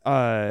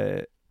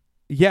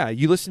yeah.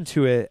 You listen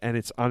to it, and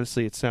it's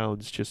honestly, it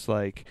sounds just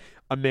like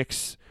a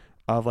mix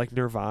of like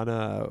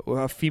Nirvana,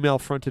 a female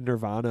fronted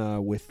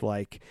Nirvana with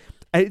like.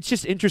 It's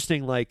just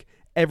interesting. Like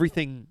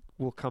everything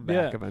will come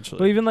back Yeah. eventually.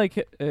 But even like,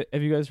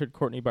 have you guys heard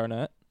Courtney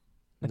Barnett?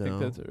 I think No.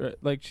 that's right.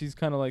 Like she's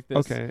kind of like this.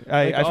 Okay,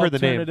 Like I've heard the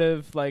name.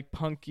 alternative, like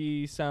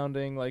punky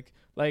sounding, like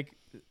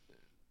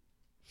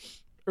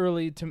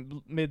early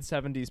to mid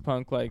 '70s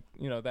punk, like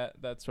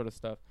that sort of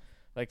stuff,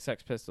 like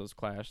Sex Pistols,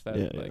 Clash, that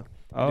Yeah, like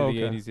Oh, into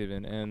the okay. '80s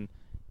even, and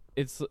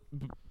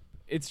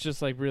it's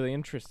just like really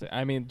interesting.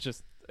 I mean,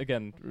 just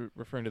again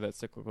referring to that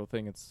cyclical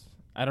thing,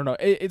 I don't know.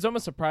 It's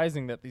almost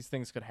surprising that these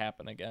things could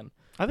happen again.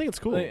 I think it's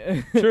cool.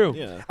 Like, True.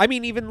 Yeah. I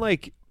mean, even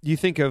like you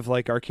think of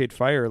like Arcade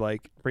Fire,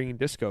 like bringing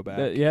disco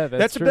back. yeah,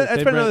 that's true. That's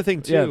They been another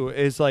bring- thing too.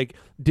 Is like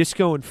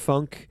disco and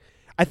funk.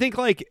 I think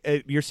like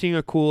you're seeing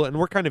a cool, and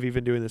we're kind of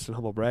even doing this in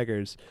Humble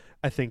Braggers.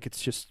 I think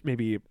it's just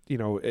maybe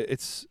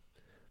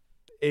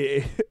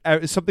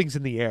something's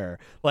in the air,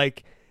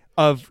 like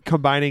of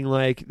combining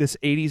like this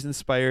 '80s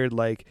inspired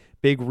like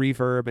big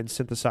reverb and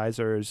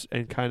synthesizers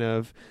and kind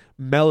of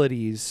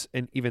melodies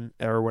and even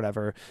or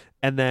whatever,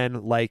 and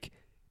then like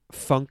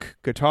funk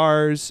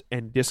guitars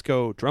and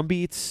disco drum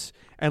beats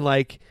and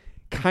like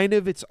kind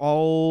of it's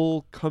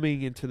all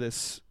coming into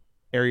this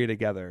area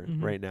together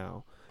Mhm. right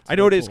now. It's I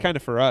know it very is cool. kind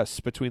of for us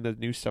between the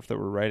new stuff that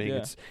we're writing.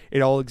 Yeah.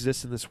 It all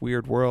exists in this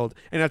weird world,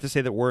 and not to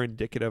say that we're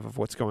indicative of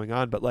what's going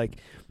on, but like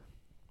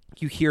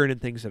you hear it in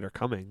things that are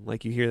coming.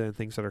 Like you hear it in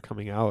things that are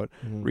coming out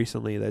Mhm.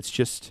 recently. That's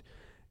just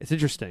it's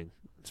interesting.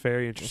 It's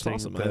very That's interesting.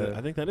 awesome. The-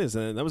 I think that is,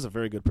 and that was a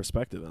very good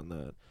perspective on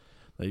that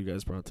you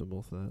guys brought to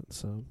both that.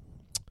 So,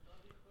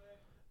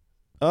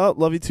 oh,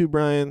 love you too,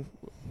 Brian.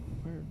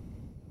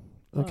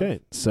 Okay,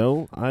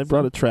 so I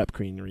brought a Trap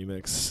Queen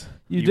remix.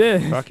 You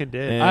did. fucking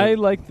did. And- I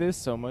like this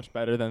so much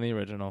better than the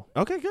original.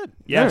 Okay, good.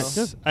 yes,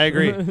 Yeah. I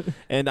agree.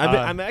 And Uh,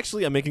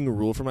 I'm making a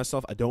rule for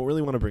myself. I don't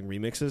really want to bring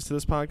remixes to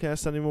this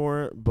podcast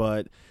anymore,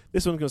 but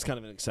this one was kind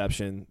of an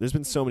exception. There's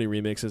been so many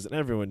remixes, and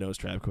everyone knows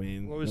Trap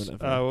Queen. What was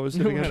Whatever. what was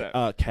it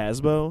again?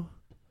 Casbo,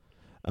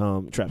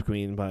 Trap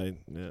Queen by.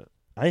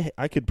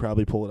 I could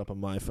probably pull it up on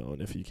my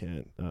phone if you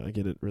can't. I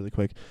get it really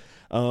quick.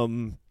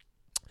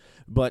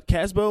 But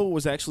Casbo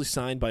was actually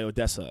signed by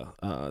Odessa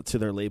to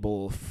their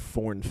label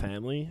Foreign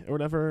Family or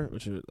whatever,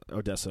 which is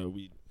Odessa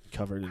we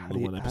covered in How the do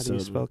you, one how do episode. you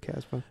spell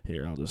Casbo?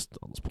 Here, I'll just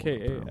pull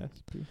it up.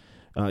 KASP.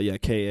 Yeah,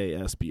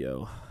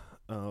 KASBO.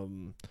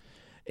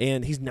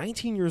 And he's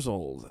 19 years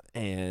old,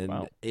 and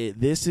Wow.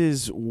 this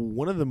is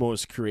one of the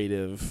most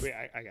creative Wait,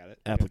 I got it.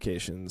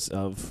 applications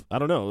of, I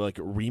don't know, like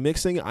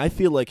remixing. I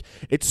feel like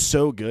it's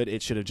so good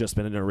it should have just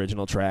been an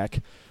original track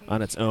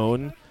on its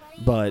own,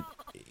 but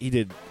he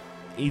did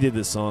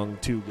this song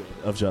too good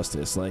of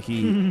justice. Like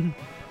he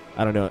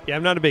I don't know. Yeah,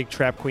 I'm not a big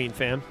Trap Queen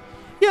fan.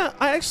 Yeah,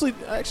 I actually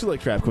like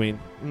Trap Queen.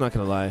 I'm not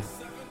gonna lie.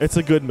 It's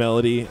a good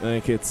melody.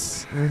 Like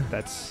it's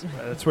That's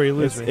where you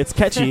lose me. it's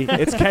catchy.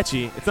 It's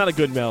catchy. It's not a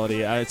good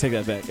melody. I take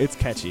that back. It's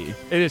catchy.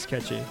 It is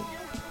catchy.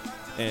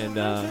 And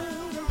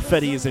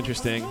Fetty is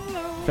interesting.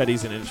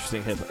 Fetty's an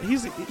interesting hip.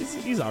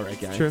 He's all right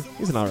guy. True.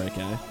 He's an all right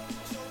guy.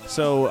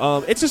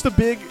 So it's just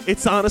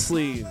it's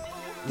honestly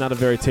not a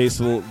very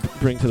tasteful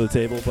bring to the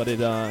table, but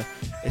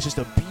it's just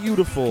a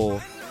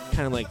beautiful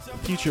kind of like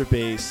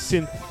future-based,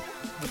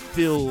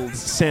 synth-filled,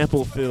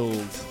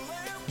 sample-filled,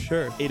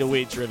 Sure.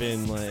 808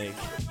 driven, like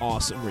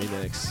awesome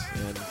remix.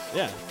 And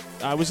yeah,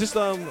 I was just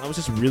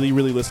really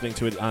listening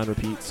to it on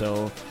repeat,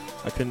 so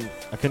I couldn't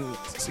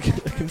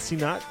see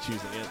not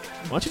choosing it.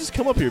 Why don't you just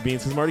come up here,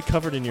 Beans? Because I'm already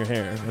covered in your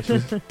hair. Why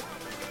don't you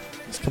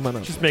just come on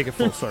up. Just make it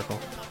full circle.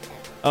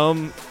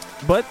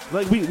 But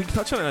like we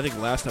touched on it, I think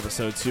last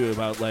episode too,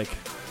 about like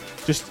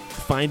just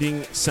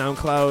finding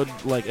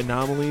SoundCloud like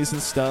anomalies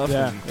and stuff.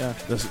 Yeah, and yeah.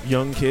 those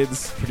young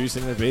kids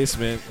producing in their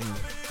basement. And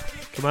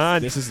Come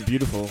on. this is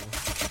beautiful.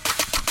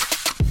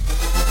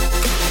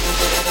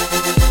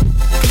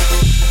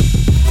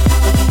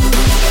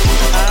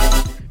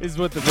 Is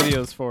what the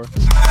video's for.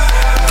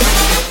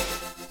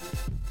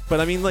 But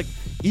I mean, like,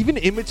 even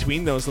in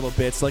between those little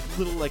bits, like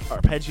little like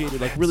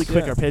arpeggiated, like really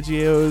quick Yeah.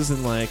 arpeggios,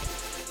 and like,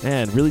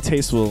 man, really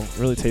tasteful It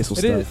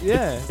stuff. is,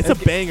 yeah. It's a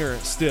banger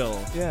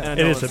still. Yeah. And I It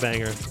know is a it's-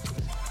 banger.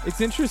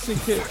 It's interesting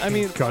to, I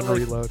mean, Gun like,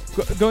 reload.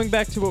 going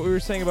back to what we were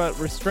saying about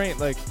restraint,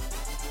 like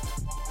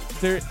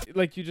there,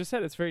 like you just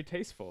said, it's very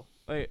tasteful.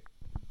 Like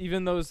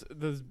even those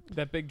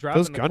that big drop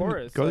Those in the gun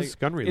chorus, those like,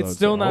 gun reloads. it's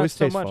still are not always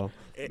so tasteful. much.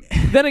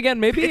 Then again,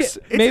 maybe It's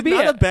maybe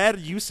not a bad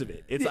use of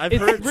it. I've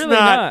it's heard really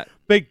not. not.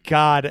 But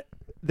God,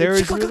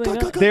 there's really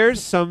not.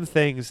 there's some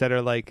things that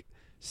are like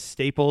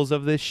staples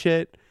of this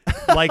shit,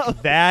 like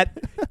that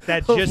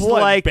just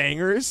What, like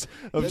bangers.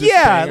 Of just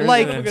Yeah, bangers?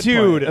 like, That's a good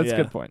dude. point. That's Yeah. a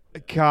good point.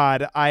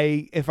 God,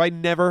 if I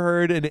never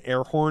heard an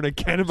air horn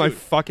again in my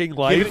fucking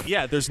life.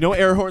 Yeah, there's no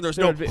air horn. There's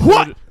no There would be-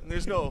 what.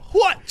 There's no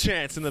what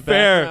chance in the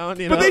Fair, background.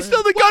 You but know? they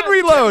still the gun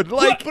reload.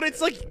 Like, but it's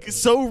like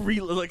so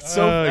like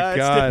so. Oh, It's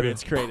God. different.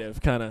 It's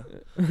creative, kind of.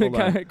 Hold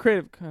on. Kinda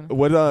creative, kind of.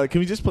 What? Can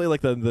we just play like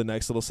the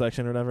next little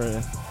section or whatever?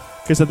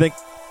 Because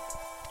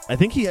I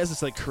think he has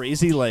this like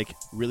crazy, like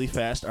really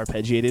fast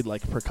arpeggiated,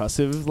 like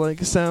percussive like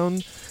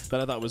sound that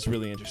I thought was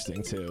really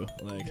interesting too.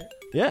 Like,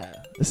 yeah,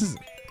 this is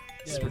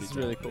pretty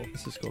really cool.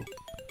 this is cool.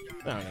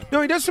 I don't know.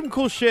 No, he does some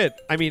cool shit.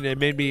 I mean, it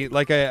made me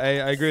like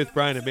I agree with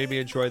Brian. It made me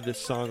enjoy this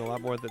song a lot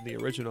more than the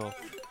original.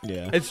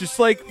 Yeah. It's just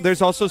like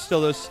there's also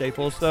still those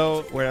staples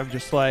though, where I'm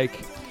just like,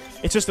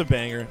 It's just a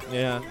banger.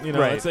 Yeah. You know,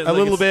 right, it's, a like,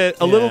 little it's-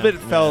 bit, a little yeah, bit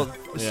felt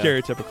yeah.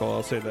 stereotypical.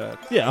 I'll say that.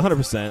 Yeah,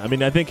 100%. I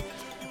mean, I think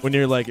when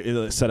you're like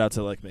set out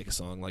to like make a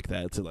song like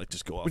that to like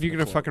just go off. When in you're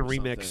the gonna fucking club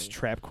or remix something.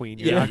 Trap Queen,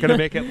 you're Yeah. not gonna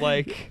make it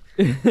like,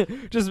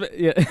 Just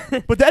yeah.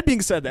 But that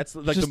being said, that's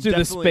like Just do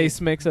the space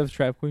mix of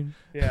Trap Queen.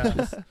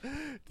 yeah,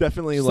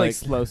 definitely Just like. like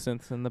slow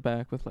synths in the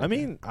back with. Like I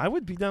mean, I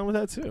would be down with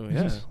that too.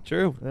 Yeah.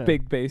 true, Yeah.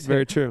 big bass.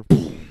 very hit. true.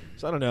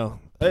 So I don't know.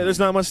 There's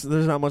not much.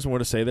 There's not much more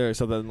to say there,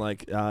 except that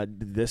like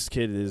this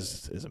kid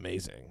is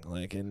amazing.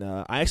 Like, and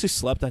I actually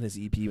slept on his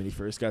EP when he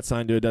first got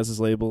signed to Adez's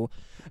label.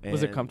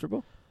 Was it and,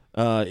 comfortable?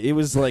 It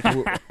was like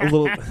a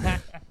little.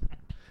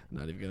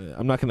 Not even gonna.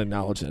 I'm not gonna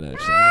acknowledge that.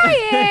 Actually,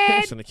 I'm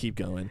just gonna keep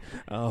going.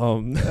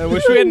 I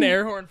wish we had an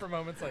air horn for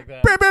moments like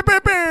that.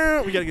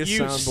 We gotta get a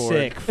You soundboard.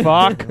 sick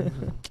fuck.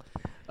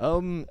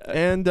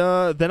 And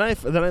then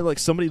I like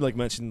somebody like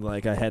mentioned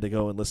like I had to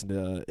go and listen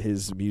to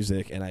his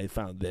music, and I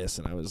found this,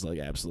 and I was like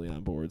absolutely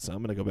on board. So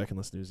I'm gonna go back and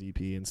listen to his EP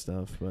and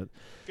stuff. But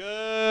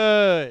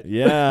Good.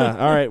 yeah,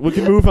 all right, we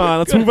can move on.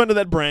 Let's move on to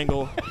that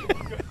Brangle.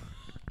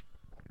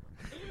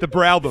 The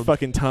Bralbum.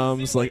 Fucking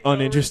Tom's like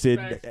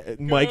uninterested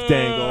Mike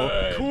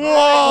Dangle.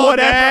 Cool.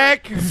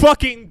 Whatever.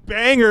 Fucking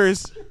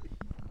bangers.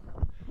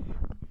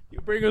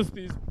 You bring us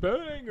these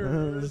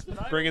bangers.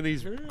 Bringing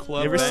these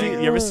club. You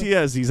bangers. ever see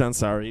Aziz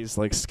Ansari's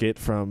like skit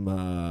from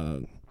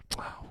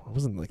it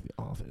wasn't like The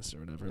Office or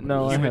whatever. but No, it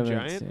I was Human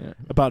haven't Giant? seen it.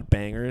 about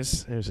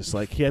bangers. It was just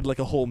like he had like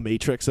a whole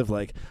matrix of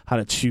like how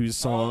to choose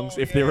songs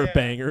Oh, if they were yeah.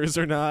 bangers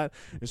or not.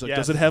 It's like, Yes.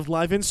 does it have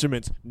live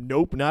instruments?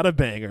 Nope, not a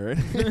banger.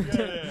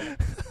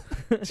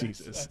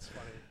 Jesus. That's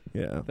funny.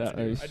 Yeah. That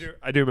was-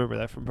 I do remember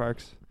that from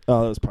Parks.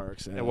 Oh, that was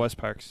Parks. Yeah. It was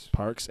Parks.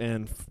 Parks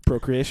and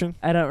Procreation.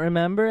 I don't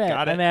remember it.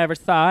 Got it. I never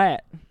saw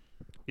it.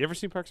 You ever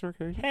seen Parks and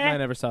Recreation? I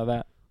never saw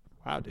that.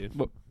 Wow, dude.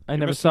 I You're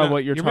never missing saw out-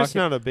 what you're You're talking.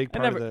 missing out on a big I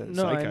part never. of the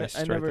No, zeitgeist.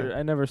 I never.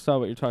 I never saw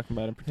what you're talking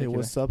about in Hey, particular.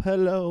 what's up?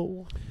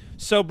 Hello.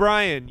 So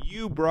Brian,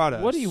 you brought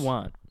us. What do you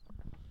want?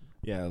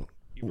 Yeah.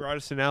 You brought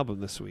us an album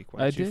this week.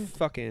 Why I don't you did.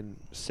 fucking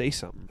say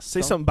something?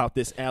 Say something about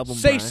this album.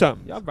 Say Brian.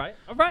 something. All right.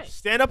 All right.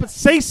 Stand up and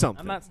say something.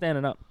 I'm not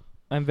standing up.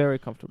 I'm very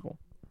comfortable.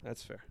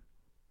 That's fair.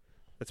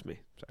 That's me.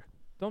 Sorry.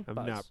 Don't I'm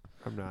buzz. not.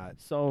 I'm not.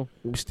 So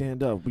We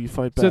stand up. We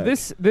fight back. So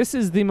this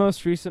is the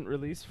most recent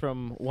release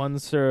from one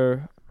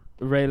Sir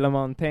Ray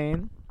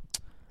LaMontagne.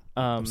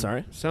 I'm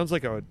sorry. Sounds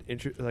like a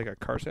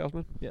car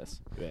salesman.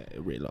 Yes, Yeah,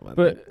 Ray LaMontagne.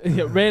 but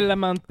Ray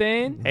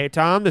LaMontagne. Hey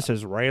Tom, this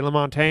is Ray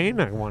LaMontagne.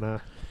 I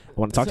wanna. I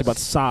want to talk about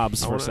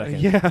sobs for a second.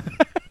 Yeah.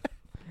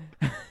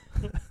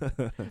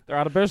 They're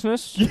out of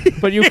business,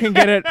 but you can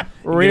get it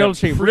real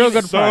cheap, real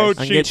good so price.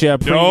 I can cheap, get you a no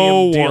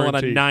premium deal on a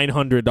warranty.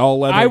 900 all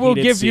leather. I will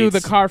heated give you the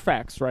seats.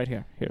 Carfax right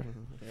here. Here.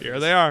 Here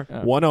they are.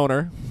 One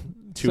owner,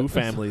 two So-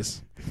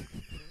 families.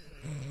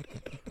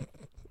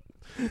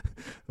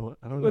 What?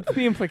 I don't know. What's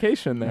the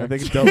implication I there?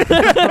 think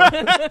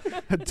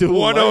it's dual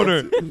One life.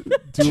 owner,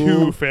 two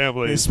Dual. They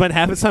families. spent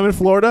half its time in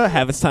Florida,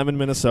 half its time in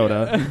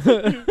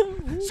Minnesota.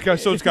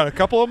 So it's got a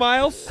couple of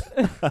miles.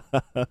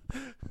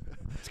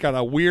 It's got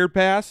a weird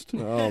past.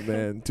 Oh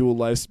man, dual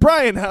lives.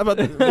 Brian, how about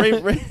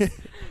Ray?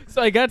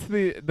 So I got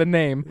to the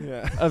name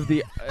Yeah. of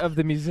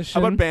the musician.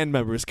 How about band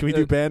members? Can we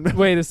do band members?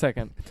 Wait a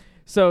second.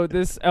 So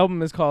this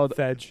album is called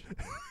Fedge.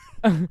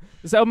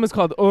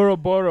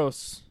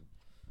 Ouroboros.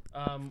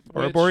 Or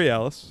which-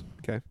 Borealis.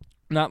 Okay.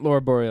 Not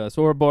Laura Borealis,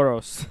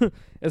 Ouroboros.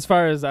 As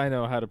far as I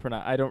know how to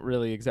pronounce, I don't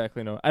really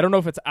exactly know. I don't know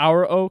if it's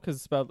our O because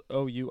it's spelled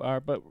O-U-R,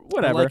 but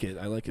whatever. I like it.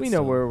 I like it. We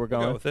know where we're Go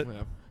going. with it.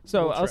 Yeah.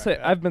 So We'll I'll try say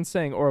it. I've been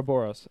saying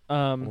Ouroboros.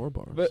 Or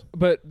bars.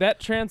 But that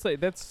translate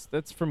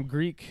that's from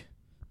Greek,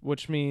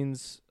 which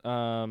means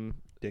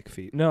Dick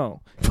feet.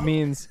 no, it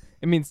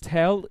means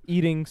tail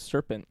eating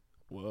serpent,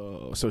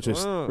 Whoa. So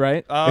just Whoa.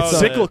 right? Oh, it's the-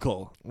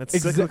 cyclical. It's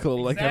Exa-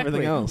 cyclical like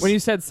everything Exactly. else. When you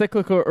said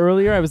cyclical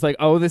earlier, I was like,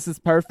 "Oh, this is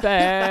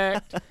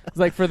perfect." It's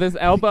like for this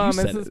album,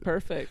 said this is it.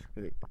 perfect.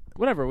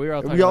 Whatever, we were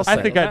all talking We all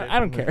about said sex. it. I I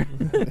don't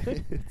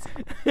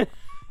care.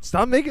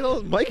 Stop making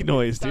all mic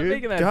noise, Stop dude.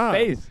 making that God.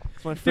 face,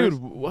 It's my dude. first-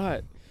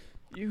 What?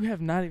 You have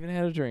not even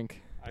had a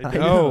drink. I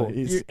know.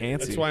 He's antsy.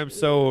 That's why I'm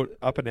so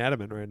up and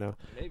adamant right now.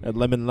 A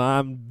lemon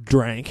lime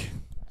drank.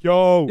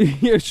 Yo.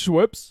 Yeah,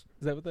 Schweppes. Is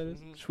that what that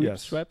is?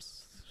 Yes. Schweppes.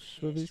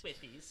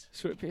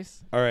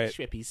 Schweppes. All right.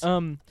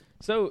 Schwippies.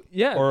 So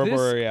yeah.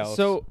 Ouroboros.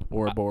 So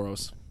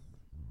Ouroboros.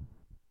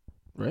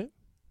 Right?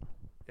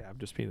 Yeah, I'm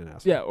just being an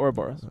asshole. yeah,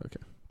 Ouroboros.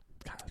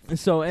 Okay.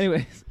 So,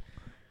 anyways,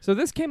 so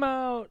this came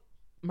out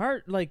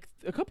like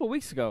a couple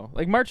weeks ago,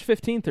 like March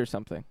 15th or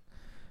something.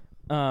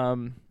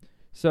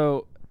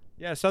 So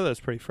Yeah, I saw that was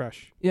pretty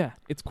fresh. yeah,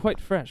 it's quite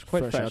fresh,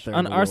 Fresh out there in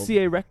on the world.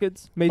 RCA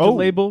Records, major Oh.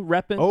 label,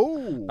 repping.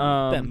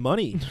 Oh, that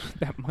money.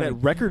 that money. That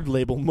record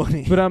label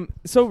money. But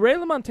so Ray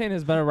LaMontagne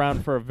has been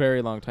around for a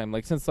very long time,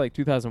 like since like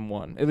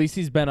 2001. At least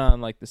he's been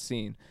on like the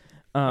scene.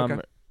 Okay.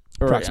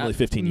 Or, Approximately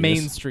 15 years.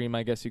 mainstream,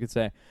 I guess you could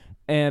say.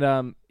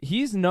 And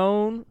he's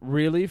known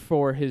really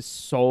for his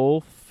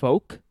soul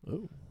folk,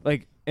 Oh.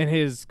 like and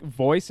his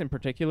voice in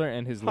particular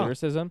and his Huh.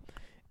 lyricism.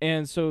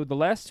 And so the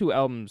last two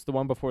albums, the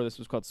one before this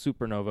was called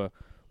Supernova,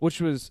 which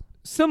was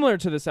similar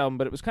to this album,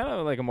 but it was kind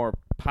of like a more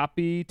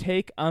poppy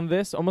take on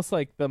this, almost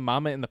like the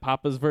Mama and the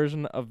Papas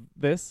version of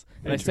this.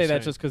 And I say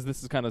that just because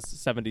this is kind of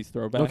 70s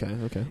throwback.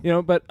 Okay. You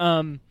know, but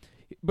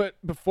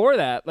before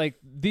that, like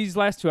these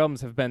last two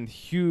albums have been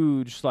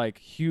huge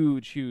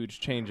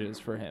changes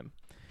for him.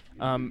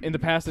 In the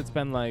past, it's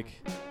been like,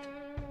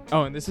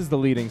 oh, and this is the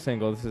leading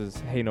single. This is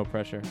 "Hey No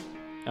Pressure."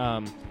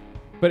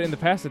 But in the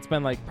past, it's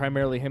been like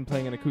primarily him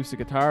playing an acoustic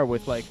guitar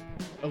with like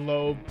a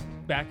low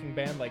backing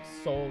band, like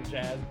soul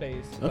jazz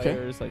bass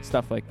players, like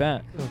stuff like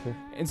that. Okay.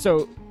 And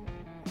so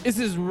this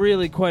is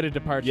really quite a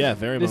departure. Yeah,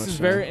 very much. This is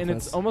so. very, and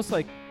That's- it's almost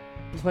like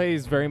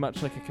plays very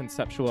much like a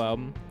conceptual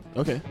album.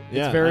 Okay.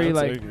 Yeah. very, I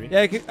like- agree.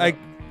 Yeah,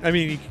 I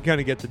mean, you can kind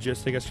of get the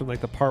gist, I guess, from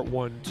like the part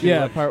 1. Too.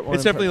 Yeah, Like, part 1.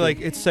 it's definitely like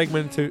it's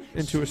segmented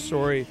into a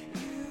story.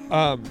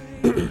 I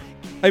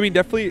mean,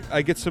 definitely,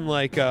 I get some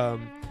like at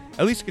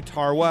least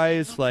guitar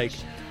wise, like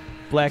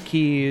Black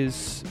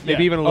Keys,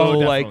 maybe Yeah. even a Oh,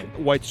 little like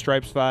definitely. White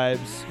Stripes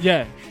vibes.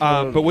 Yeah.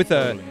 But with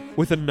Totally.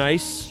 a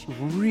nice,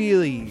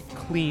 really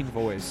clean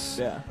voice.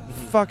 Yeah.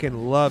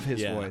 Fucking love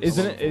his Yeah. voice.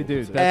 Isn't it, dude?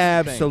 That's the thing.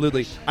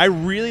 Absolutely. I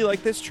really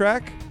like this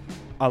track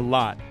a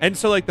lot. And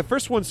so like the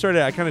first one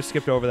started, I kind of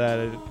skipped over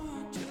that.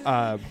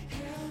 'Cause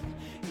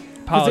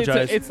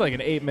Apologize. It's like an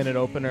 8-minute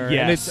opener.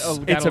 Yes,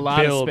 And it's got a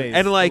lot build. of space.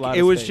 And a like lot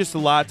it of was space. just a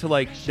lot to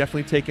like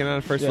definitely take in on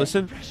a first Yeah.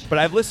 listen. But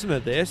I've listened to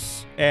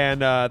this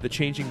and The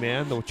Changing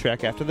Man, the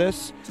track after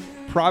this,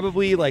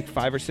 probably like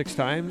 5 or 6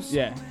 times.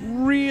 Yeah.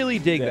 Really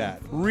dig Yeah.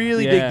 that.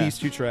 Really Yeah. dig these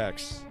 2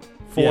 tracks.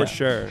 For Yeah.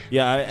 sure.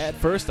 Yeah. At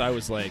first, I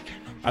was like,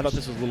 I thought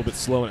this was a little bit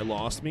slow and it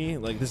lost me.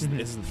 Like this Mhm.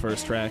 is the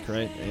first track,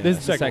 right? Yeah. This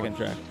is the Second second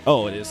track.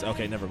 Oh, it is.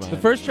 Okay, never mind. The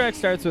first track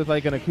starts with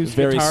like an acoustic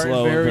Very guitar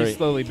slow and and very very-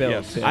 slowly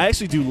builds. Yes. Yeah. I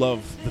actually do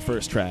love the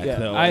first track, yeah.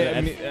 though. I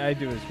At- mean, I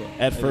do as well.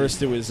 At I do.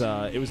 first, it was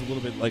a little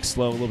bit like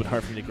slow, a little bit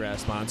hard for me to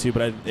grasp onto,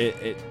 but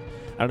I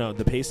don't know.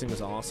 The pacing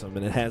was awesome,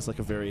 and it has like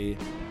a very,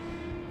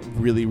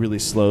 really, really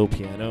slow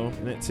piano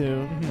in it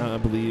too. Mhm. I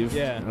believe.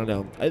 Yeah. I don't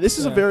know. This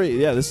is a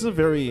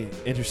very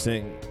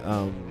interesting.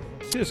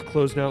 It's just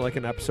closing out like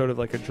an episode of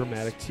like a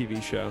dramatic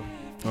TV show.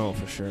 Oh,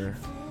 for sure.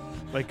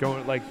 Like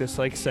going like this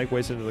like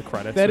segues into the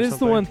credits. That or is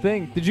something. the one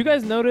thing. Did you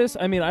guys notice?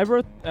 I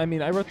wrote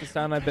this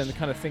down. I've been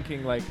kind of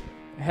thinking like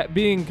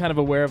being kind of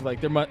aware of like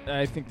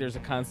I think there's a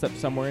concept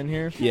somewhere in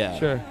here. Yeah.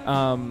 Sure.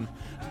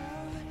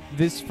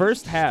 This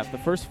first half, the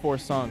first 4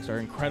 songs are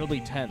incredibly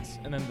tense,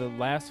 and then the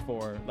last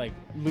 4 like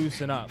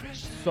loosen up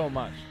so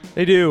much.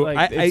 They do. Like,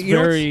 I it's you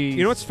know what's- very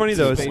you know what's funny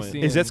though spacey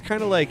is and- that's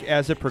kind of like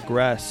as it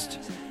progressed.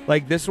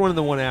 Like this one and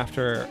the one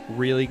after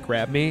really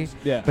grabbed me,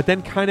 Yeah. but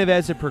then kind of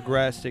as it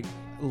progressed, it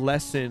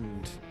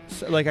lessened.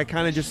 So, like I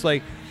kind of just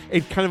like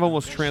it kind of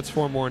almost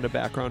transformed more into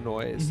background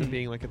noise than Mhm.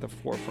 being like at the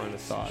forefront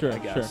of thought. Sure, I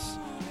guess.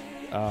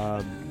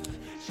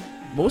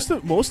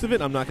 Most of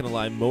it, I'm not gonna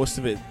lie. Most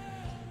of it,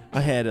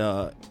 I had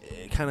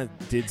it kind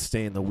of did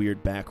stay in the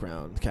weird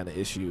background kind of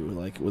issue,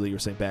 like what you were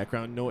saying,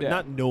 background noise, Yeah.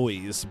 not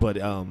noise, but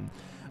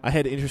I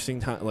had interesting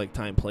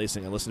time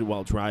placing. I listened to it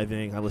while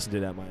driving. I listened to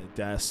it at my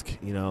desk.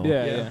 You know.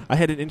 Yeah, Yeah. yeah. I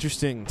had an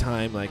interesting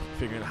time like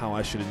figuring out how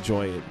I should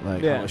enjoy it,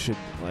 like Yeah. how I should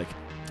like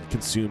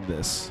consume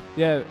this.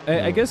 Yeah, I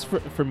Yeah. guess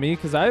for me,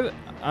 because I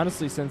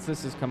honestly, since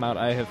this has come out,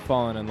 I have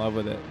fallen in love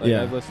with it. Like,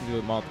 Yeah. I've listened to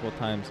it multiple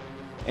times,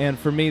 and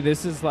for me,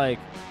 this is like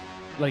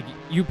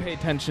you pay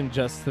attention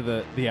just to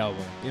the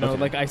album. You know,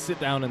 Okay. like I sit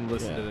down and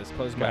listen Yeah. to this,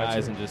 close my Gotcha.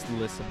 eyes, and just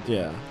listen. To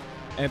Yeah. it.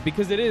 And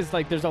because it is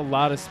like there's a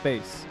lot of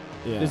space.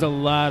 Yeah. There's a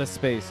lot of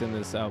space in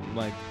this album,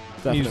 like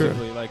Definitely.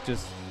 musically, like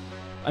just.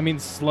 I mean,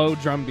 slow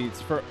drum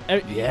beats for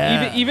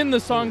Yeah. even the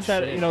songs Holy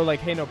that shit. you know, like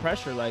 "Hey No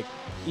Pressure," like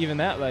even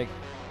that, like.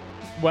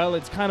 Well,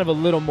 it's kind of a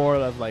little more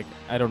of like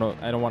I don't know.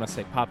 I don't want to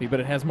say poppy, but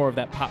it has more of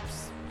that pop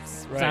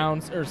Right.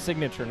 sounds or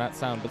signature, not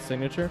sound, but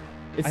signature.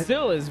 It I-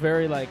 still is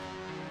very like,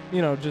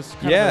 you know, just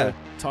kind Yeah. of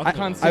Talking a about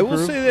constant I will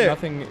groove, say that-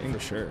 nothing. for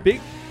sure.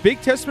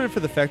 big testament for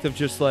the fact of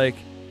just like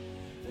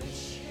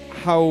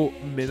how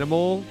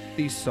minimal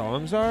these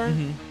songs are,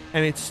 Mhm.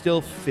 and it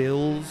still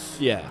fills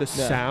Yeah. the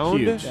Yeah. sound.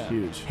 Huge. Yeah.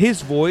 Huge.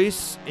 His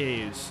voice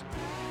is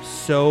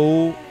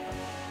so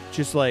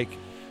just like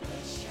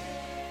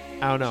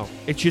I don't know.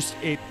 It just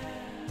it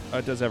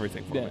does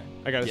everything for Yeah. me.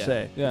 I gotta Yeah.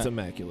 say. Yeah. It's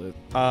immaculate.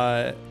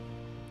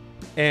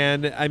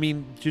 And I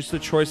mean, just the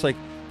choice, like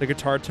the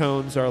guitar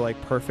tones are like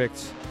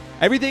perfect.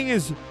 Everything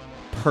is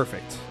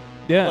perfect.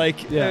 Yeah, Like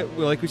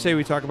like we say,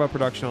 we talk about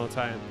production all the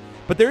time,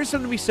 but there is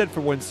something to be said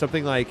for when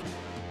something like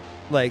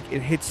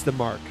it hits the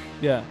mark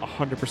yeah,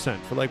 100%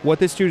 for like what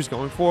this dude is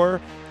going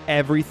for.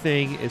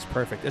 Everything is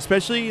perfect,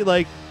 especially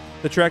like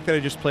the track that I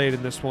just played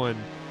in this one.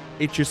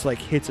 It just like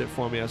hits it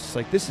for me. I was just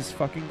like, this is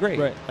fucking great.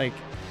 Right. Like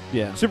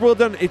Yeah. super well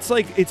done. It's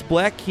like it's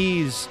Black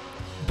Keys,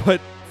 but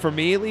for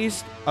me at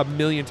least, a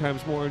million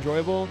times more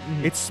enjoyable.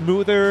 Mhm. It's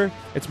smoother.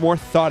 It's more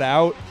thought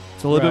out.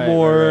 It's a little Right, bit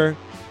more. right,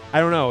 I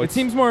don't know. it It's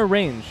seems more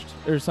arranged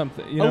or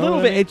something. You know a little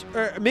what I bit, mean?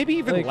 or maybe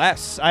even Like-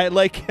 less. I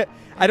like.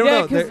 I don't yeah,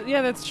 know. 'cause- There-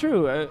 yeah, that's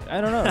true. I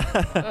don't know.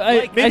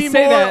 Like maybe I say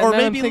more that, or and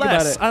then maybe I'm thinking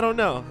less. about it. I don't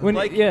know. When,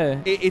 like, yeah,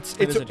 It's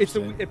That is it puts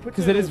interesting. it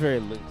because in it a- is very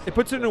loose. It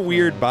puts it in a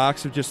weird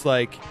box of just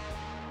like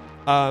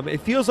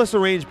It feels less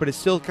arranged, but it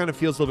still kind of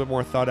feels a little bit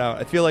more thought out.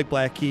 I feel like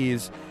Black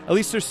Keys, at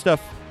least their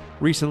stuff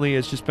recently,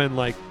 has just been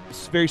like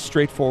very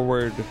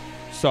straightforward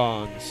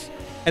songs.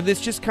 And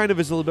this just kind of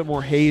is a little bit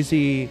more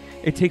hazy.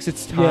 It takes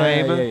its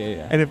time,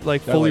 Yeah. and it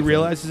like I fully like that.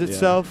 realizes Yeah.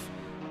 itself.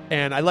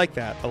 And I like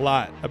that a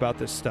lot about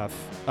this stuff.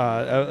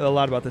 A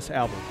lot about this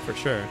album, for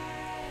sure.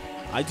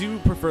 I do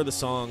prefer the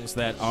songs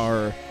that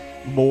are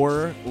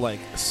more like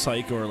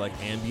psych or like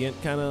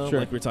ambient kind of, Sure.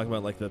 like we were talking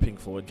about, like the Pink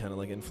Floyd kind of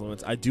like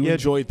influence. I do Yeah,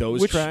 enjoy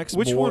those tracks.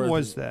 Which more one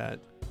was than,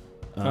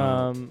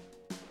 that?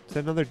 Is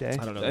that Another Day?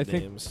 I don't know I the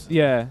think- names.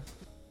 Yeah,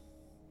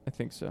 I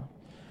think so.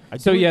 I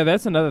So do- yeah,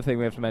 that's another thing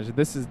we have to mention.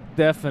 This is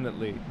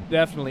definitely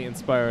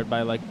inspired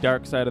by like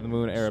Dark Side of the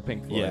Moon era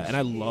Pink Floyd. Yeah, and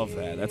I love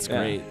that. That's Yeah.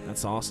 great.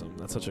 That's awesome.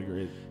 That's such a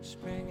great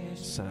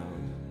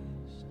sound.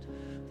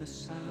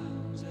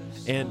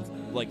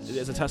 And like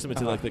as a testament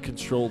to like the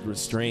controlled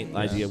restraint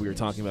idea we were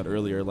talking about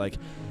earlier, like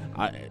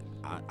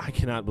I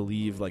cannot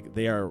believe like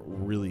they are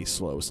really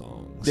slow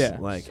songs. Yeah.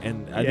 Like,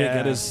 and I think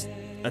that is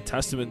a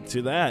testament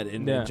to that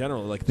in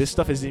general. Like this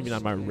stuff isn't even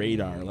on my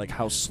radar. Like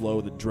how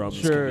slow the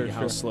drums can be,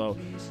 how slow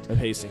the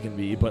pacing can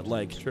be. But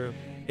like, True.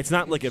 it's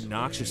not like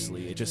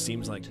obnoxiously. It just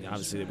seems like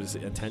obviously it was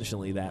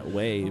intentionally that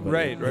way. But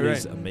Right, it right,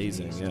 is right.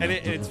 amazing. Yeah. And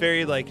it's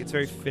very it's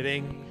very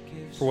fitting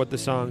for what the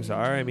songs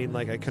are. I mean,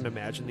 like I couldn't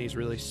imagine these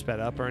really sped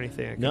up or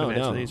anything. I couldn't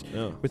imagine these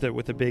no.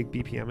 with a big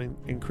BPM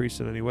increase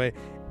in any way.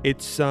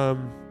 It's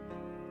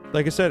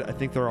like I said, I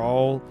think they're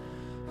all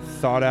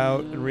thought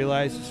out and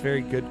realized. It's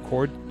very good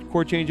chord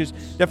changes.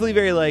 Definitely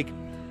very like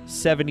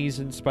 70s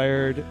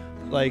inspired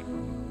like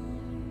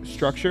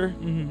structure.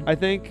 Mhm. I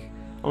think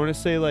I want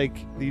to say like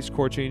these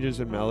chord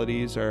changes and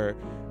melodies are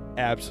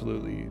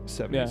absolutely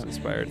 70s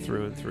inspired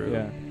through and through.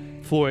 Yeah.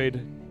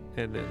 Floyd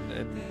and the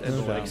No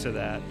likes doubt. of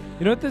that.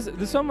 You know what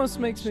this almost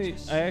makes me.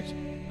 I actually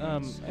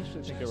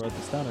think I wrote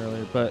this down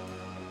earlier, but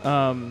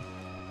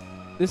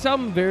this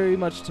album very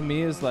much to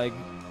me is like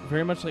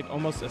very much like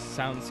almost a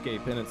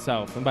soundscape in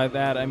itself, and by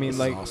that I mean This is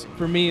like awesome.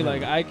 for me Yeah.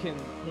 like I can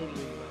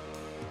totally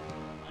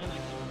I like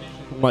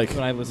envision Mike,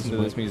 when I listen this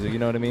to is this music. You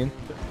know what I mean?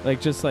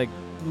 Like just like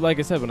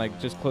I said, when I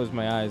just close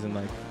my eyes and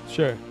like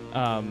Sure.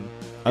 I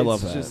it's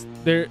love that. Just,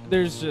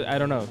 there's just, I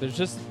don't know. There's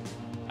just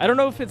I don't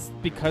know if it's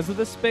because of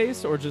the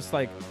space or just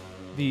like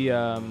the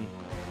I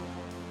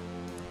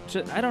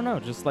don't know,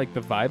 just like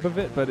the vibe of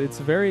it. But it's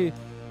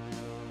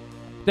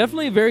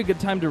definitely a very good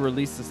time to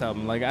release this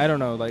album. Like I don't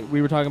know, like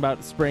we were talking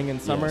about spring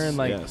and summer, Yes, and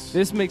like yes.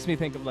 this makes me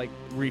think of like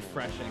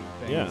refreshing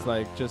things. Yeah.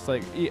 Like just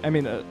like I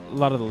mean a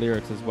lot of the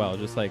lyrics as well.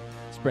 Just like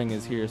spring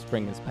is here,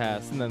 spring is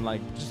past, and then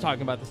like just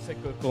talking about the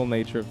cyclical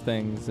nature of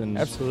things and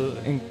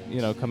Absolutely.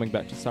 and coming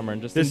back to summer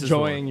and just This is the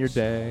enjoying one. your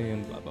day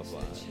and blah blah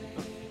blah.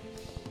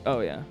 Oh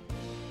yeah.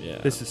 Yeah.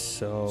 This is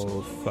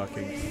so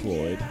fucking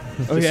Floyd.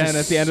 Oh This yeah, is and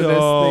at the end of this,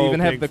 so they even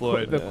have Pink the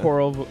Floyd. the Yeah.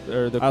 choral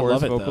or the I chorus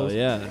love it vocals. though.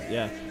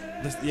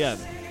 Yeah.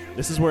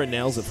 This is where it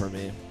nails it for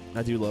me.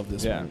 I do love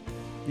this Yeah. one.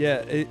 Yeah,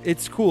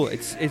 it's cool.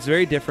 It's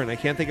very different. I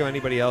can't think of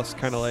anybody else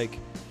kind of like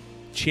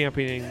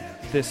championing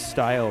this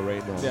style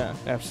right now. Yeah.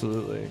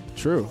 Absolutely.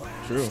 True.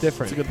 It's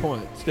different. That's a good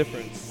point. It's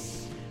different.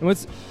 And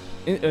what's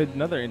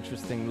another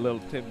interesting little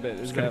tidbit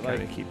is Just gonna that kind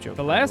like of keep jumping.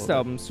 the a last little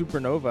album,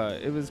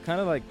 Supernova, it was kind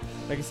of like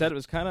I said, it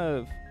was kind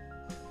of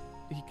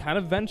he kind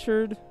of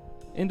ventured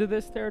into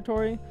this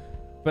territory,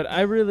 but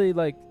I really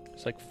like. bit.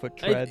 It's like Foot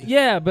Tread.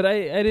 Yeah, but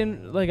I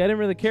didn't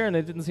really care, and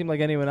it didn't seem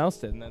like anyone else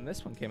did. And then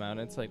this one came out,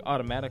 and it's like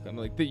automatic. I'm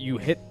like, you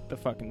hit the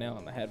fucking nail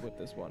on the head with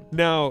this one.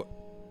 Now,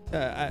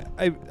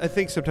 I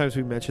think sometimes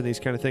we mention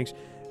these kind of things.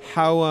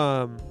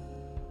 How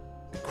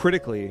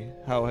critically,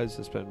 how has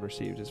this been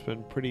received? It's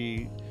been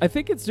pretty. I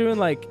think it's doing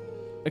like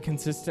a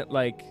consistent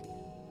like.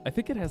 I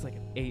think it has like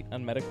an 8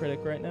 on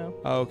Metacritic right now.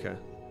 Oh, okay.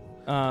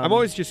 I'm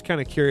always just kind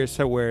of curious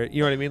how where you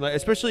know what I mean, like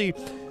especially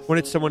when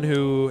it's someone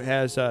who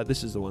has.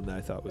 This is the one that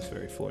I thought was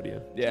very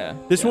Floydian. yeah.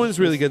 This yeah, one's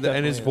really this good,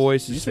 and his definitely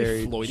voice Did you is say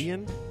very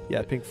Floydian?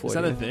 Yeah, Pink Floyd. Is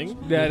that a thing?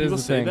 Yeah, it is People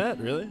a say thing. that?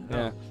 Really?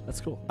 Yeah. Oh, that's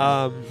cool.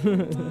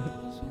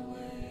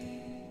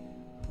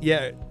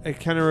 Yeah, it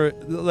kind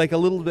of like a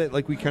little bit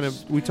like we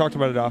talked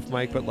about it off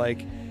mic, but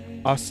like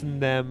us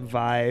and them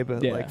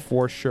vibe, Yeah. like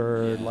for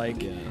sure.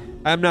 Like yeah.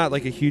 I'm not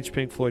like a huge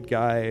Pink Floyd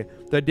guy.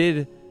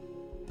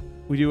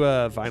 We do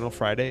a Vinyl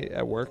Friday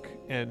at work,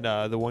 and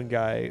the one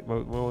guy, my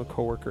one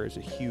coworker, is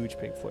a huge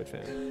Pink Floyd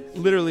fan.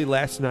 Literally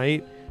last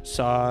night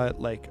saw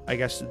like I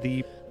guess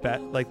the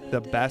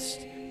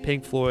best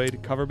Pink Floyd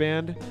cover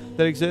band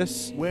that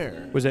exists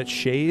Where? was at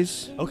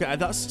Shays. Okay, I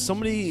thought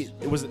somebody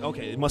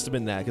it must have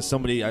been that because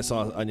somebody I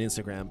saw an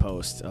Instagram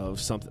post of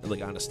something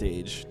like on a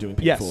stage doing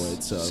Pink Yes.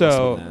 Floyd. So, it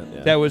So must have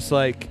been that was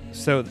like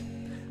so,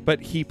 but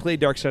he played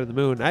Dark Side of the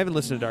Moon. I haven't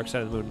listened to Dark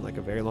Side of the Moon in like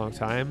a very long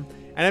time,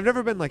 and I've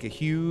never been like a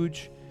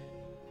huge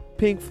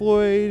Pink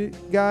Floyd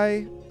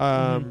guy.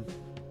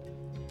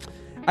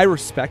 I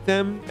respect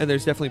them, and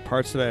there's definitely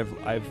parts that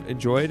I've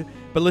enjoyed.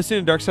 But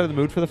listening to Dark Side of the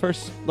Moon for the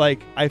first,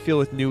 like I feel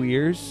with new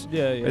ears,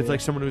 yeah, it's like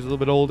someone who's a little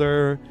bit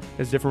older,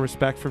 has different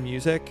respect for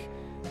music.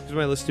 It's Because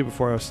when I listened to it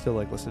before, I was still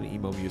like listening to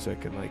emo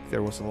music, and like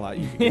there wasn't a lot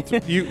you could get through.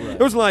 There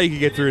wasn't a lot you could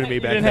get through to me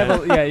You back didn't then.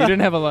 have a, you didn't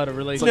have a lot of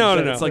relationship.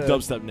 No. It's like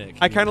dubstep Nick.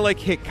 I kind of like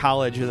hit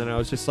college, and then I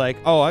was just like,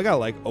 oh, I gotta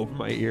like open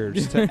my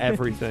ears to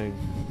everything.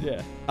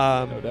 Yeah,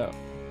 Um, no doubt.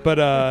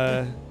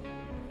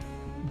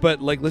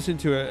 but like listening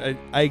to it,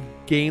 I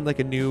gained like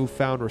a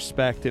newfound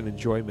respect and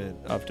enjoyment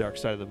of Dark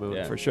Side of the Moon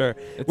Yeah. for sure,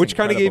 It's which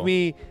kind of gave incredible.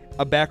 me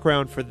a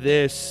background for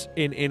this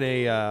in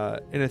a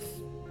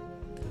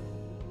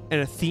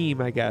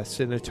theme, I guess,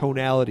 in a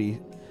tonality.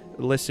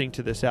 Listening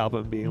to this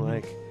album, being Mhm.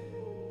 like,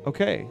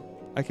 okay,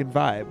 I can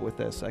vibe with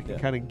this. I can Yeah.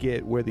 kind of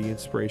get where the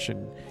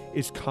inspiration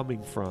is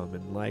coming from,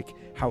 and like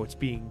how it's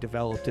being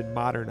developed and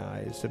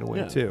modernized in a way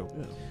Yeah, too.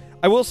 yeah.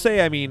 I will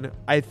say, I mean,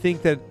 I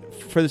think that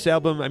for this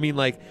album, I mean,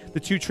 like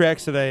the two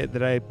tracks that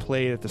I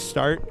played at the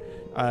start,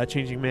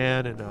 "Changing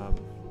Man" and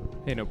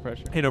Hey, no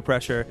pressure. "Hey No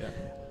Pressure," Yeah.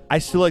 I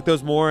still like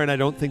those more, and I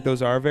don't think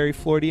those are very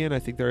Floydian. I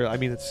think they're, I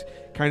mean, it's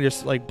kind of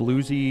just like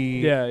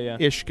bluesy Yeah.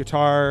 ish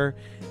guitar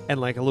and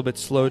like a little bit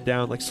slowed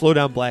down, like slow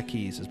down Black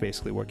Keys is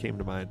basically what came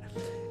to mind.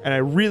 And I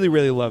really,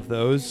 really love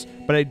those,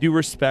 but I do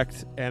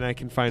respect and I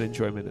can find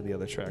enjoyment in the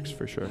other tracks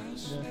for sure.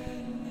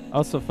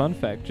 Also, fun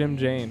fact: Jim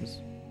James,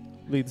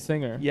 lead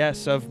singer.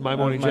 Yes, of My of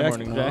Morning, My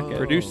Morning Jacket,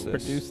 produced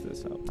this. produced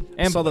this album,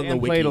 I and, saw that in the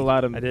and played a wiki.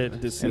 lot of. I did. I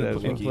did see and, that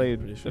as and well. played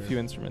Pretty sure. a few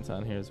instruments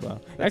on here as well.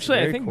 That's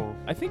Actually, very cool.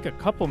 I think a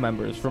couple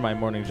members for My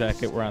Morning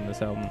Jacket were on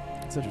this album.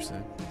 It's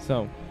interesting.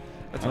 So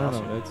That's I don't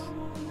awesome. know.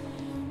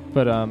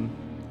 But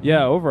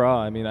yeah. Overall,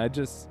 I mean, I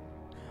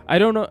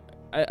don't know.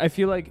 I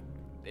feel like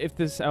if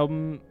this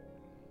album,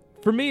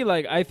 for me,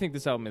 like I think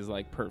this album is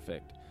like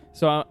perfect.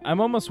 So I'm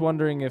almost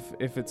wondering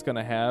if it's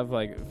gonna have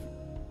like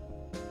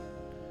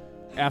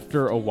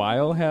after a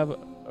while have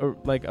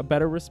a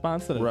better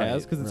response than it Right,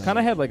 has, because it's right. kind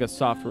of had like a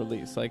soft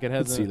release. Like it I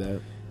could see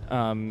hasn't.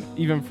 that.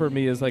 Even for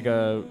me as like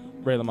a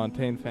Ray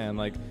LaMontagne fan,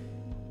 like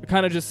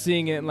kind of just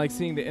seeing it and like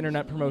seeing the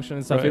internet promotion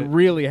and stuff, it Right.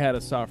 really had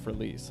a soft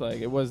release.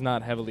 Like it was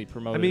not heavily I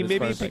promoted. mean, as maybe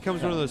far it as, like,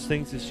 becomes one of those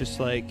things. It's just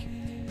like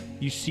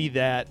you see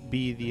that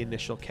be the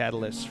initial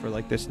catalyst for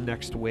like this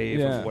next wave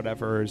Yeah. of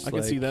whatever is. I can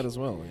like, see that as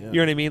well. Yeah. You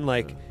know what I mean?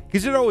 Like,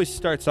 because it always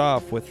starts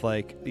off with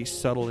like these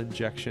subtle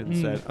injections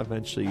Mm. that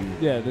eventually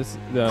Yeah, this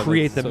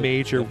create that's the so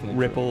major definitely true.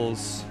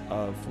 ripples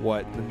of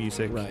what the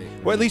music, Right.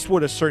 or at least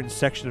what a certain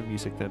section of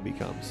music then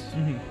becomes.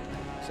 Mhm.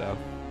 So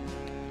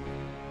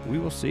we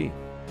will see.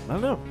 I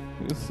don't know.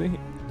 We'll see.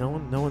 No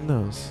one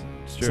knows.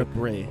 It's true. Except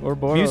Ray. Or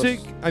Boros. Music.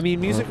 I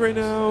mean, music right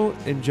now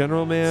in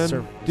general, man.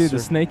 Dude, the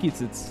snake eats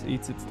its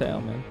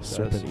tail, man.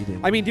 serpent eating.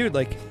 I mean, dude,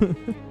 like,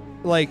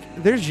 like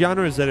there's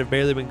genres that have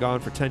barely been gone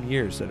for 10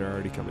 years that are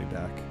already coming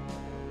back,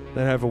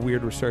 that have a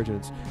weird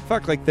resurgence.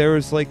 Fuck, like there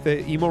was like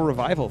the emo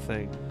revival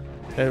thing,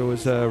 that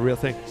was a real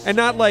thing, and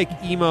not like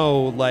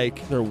emo,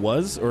 like there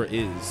was or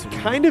is.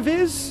 kind of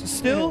is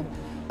still.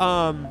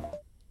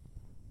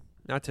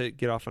 Not to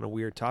get off on a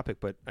weird topic,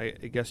 but I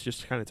guess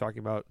just kind of talking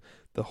about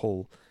the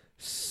whole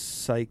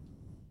the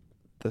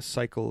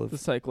cycle The of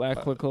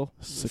cyclical.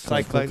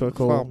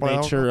 cyclical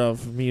nature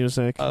of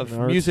music. and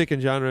art. music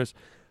and genres,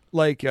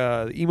 like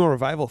the emo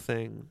revival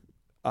thing,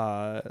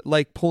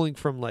 like pulling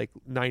from like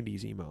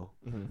 90s emo,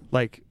 Mhm.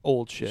 like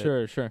old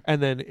shit, Sure.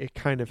 and then it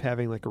kind of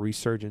having like a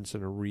resurgence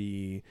and a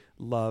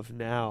re-love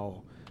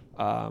now.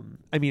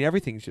 I mean,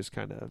 everything's just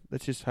kind of,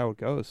 that's just how it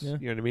goes. Yeah.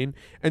 You know what I mean?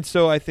 And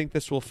so I think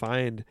this will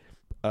find,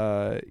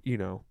 a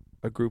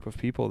group of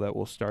people that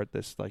will start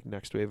this like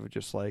next wave of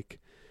just like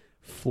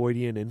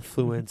Floydian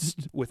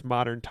influenced with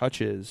modern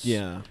touches.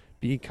 Yeah.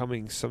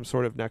 Becoming some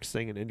sort of next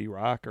thing in indie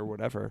rock or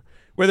whatever.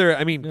 Whether,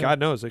 I mean, Yeah. God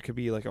knows, it could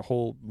be like a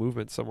whole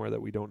movement somewhere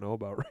that we don't know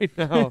about right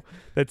now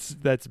that's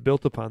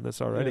built upon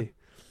this already.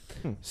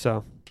 Hmm.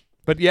 So,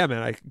 but yeah,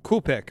 man,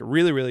 cool pick.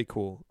 Really, really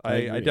cool. I I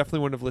agree. definitely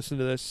wouldn't have listened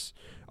to this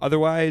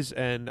otherwise,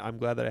 and I'm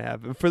glad that I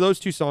have. And for those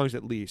two songs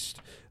at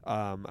least,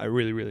 I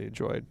really, really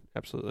enjoyed.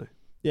 Absolutely.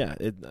 Yeah.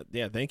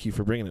 Thank you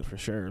for bringing it for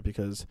sure,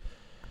 because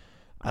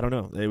I don't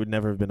know, they would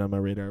never have been on my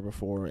radar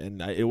before, and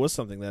it was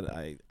something that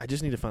I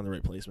just need to find the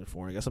right placement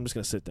for. I guess I'm just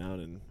gonna sit down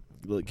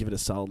and give it a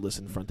solid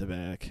listen front to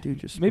back. Dude,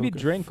 just Maybe smoke a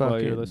drink while you're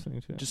fucking-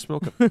 listening to it. Just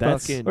smoke a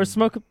That's- fucking... Or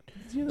smoke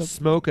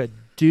Smoke a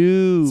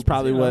dude. That's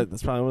probably you know?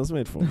 what it's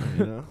made for.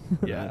 You know.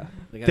 Yeah.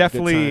 They got a good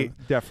Definitely, time.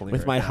 definitely.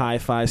 With heard my that.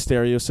 hi-fi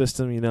stereo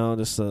system,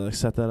 just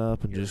set that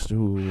up and just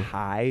ooh.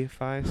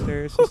 Hi-fi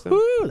stereo system.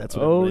 Woo-hoo, that's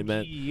what I really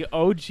meant.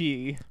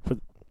 OG.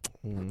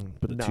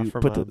 Not for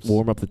moms.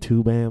 Warm up the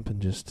tube amp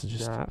and just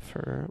Not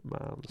for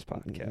Mom's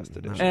podcast Mm,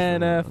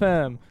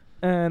 edition.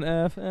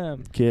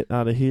 NFM. get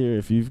out of here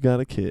if you've got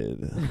a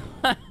kid.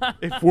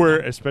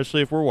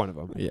 Especially if we're one of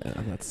them. Yeah,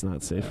 that's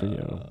not safe for you.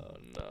 No.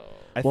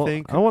 I Well,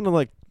 think I want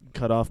to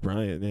cut off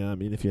Brian. Yeah, I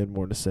mean, if you had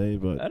more to say,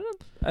 but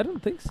I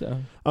don't think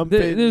so.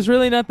 Fade- There's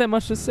really not that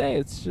much to say.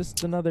 It's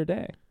just another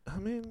day. I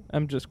mean,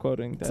 I'm just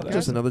quoting it's that. not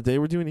just another day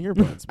we're doing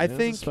earbuds. I man.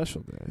 think- it's a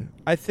special day.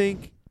 I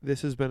think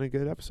this has been a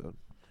good episode.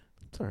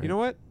 It's all right. You know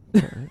what?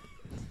 It's all right.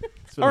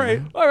 It's All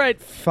right. All right.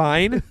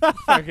 Fine.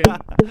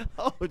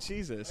 Oh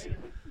Jesus.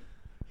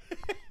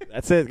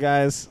 That's it,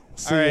 guys.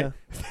 See All ya.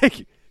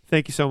 right.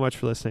 Thank you so much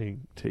for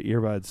listening to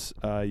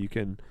Earbuds. You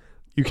can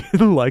You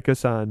can like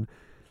us on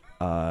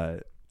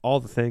all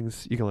the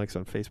things. You can like us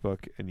on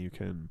Facebook, and you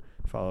can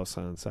follow us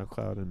on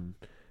SoundCloud and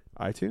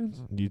iTunes,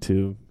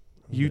 YouTube.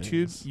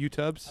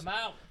 YouTubes. I'm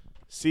out.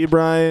 See you,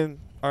 Brian.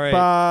 All right,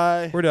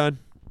 Bye. we're done.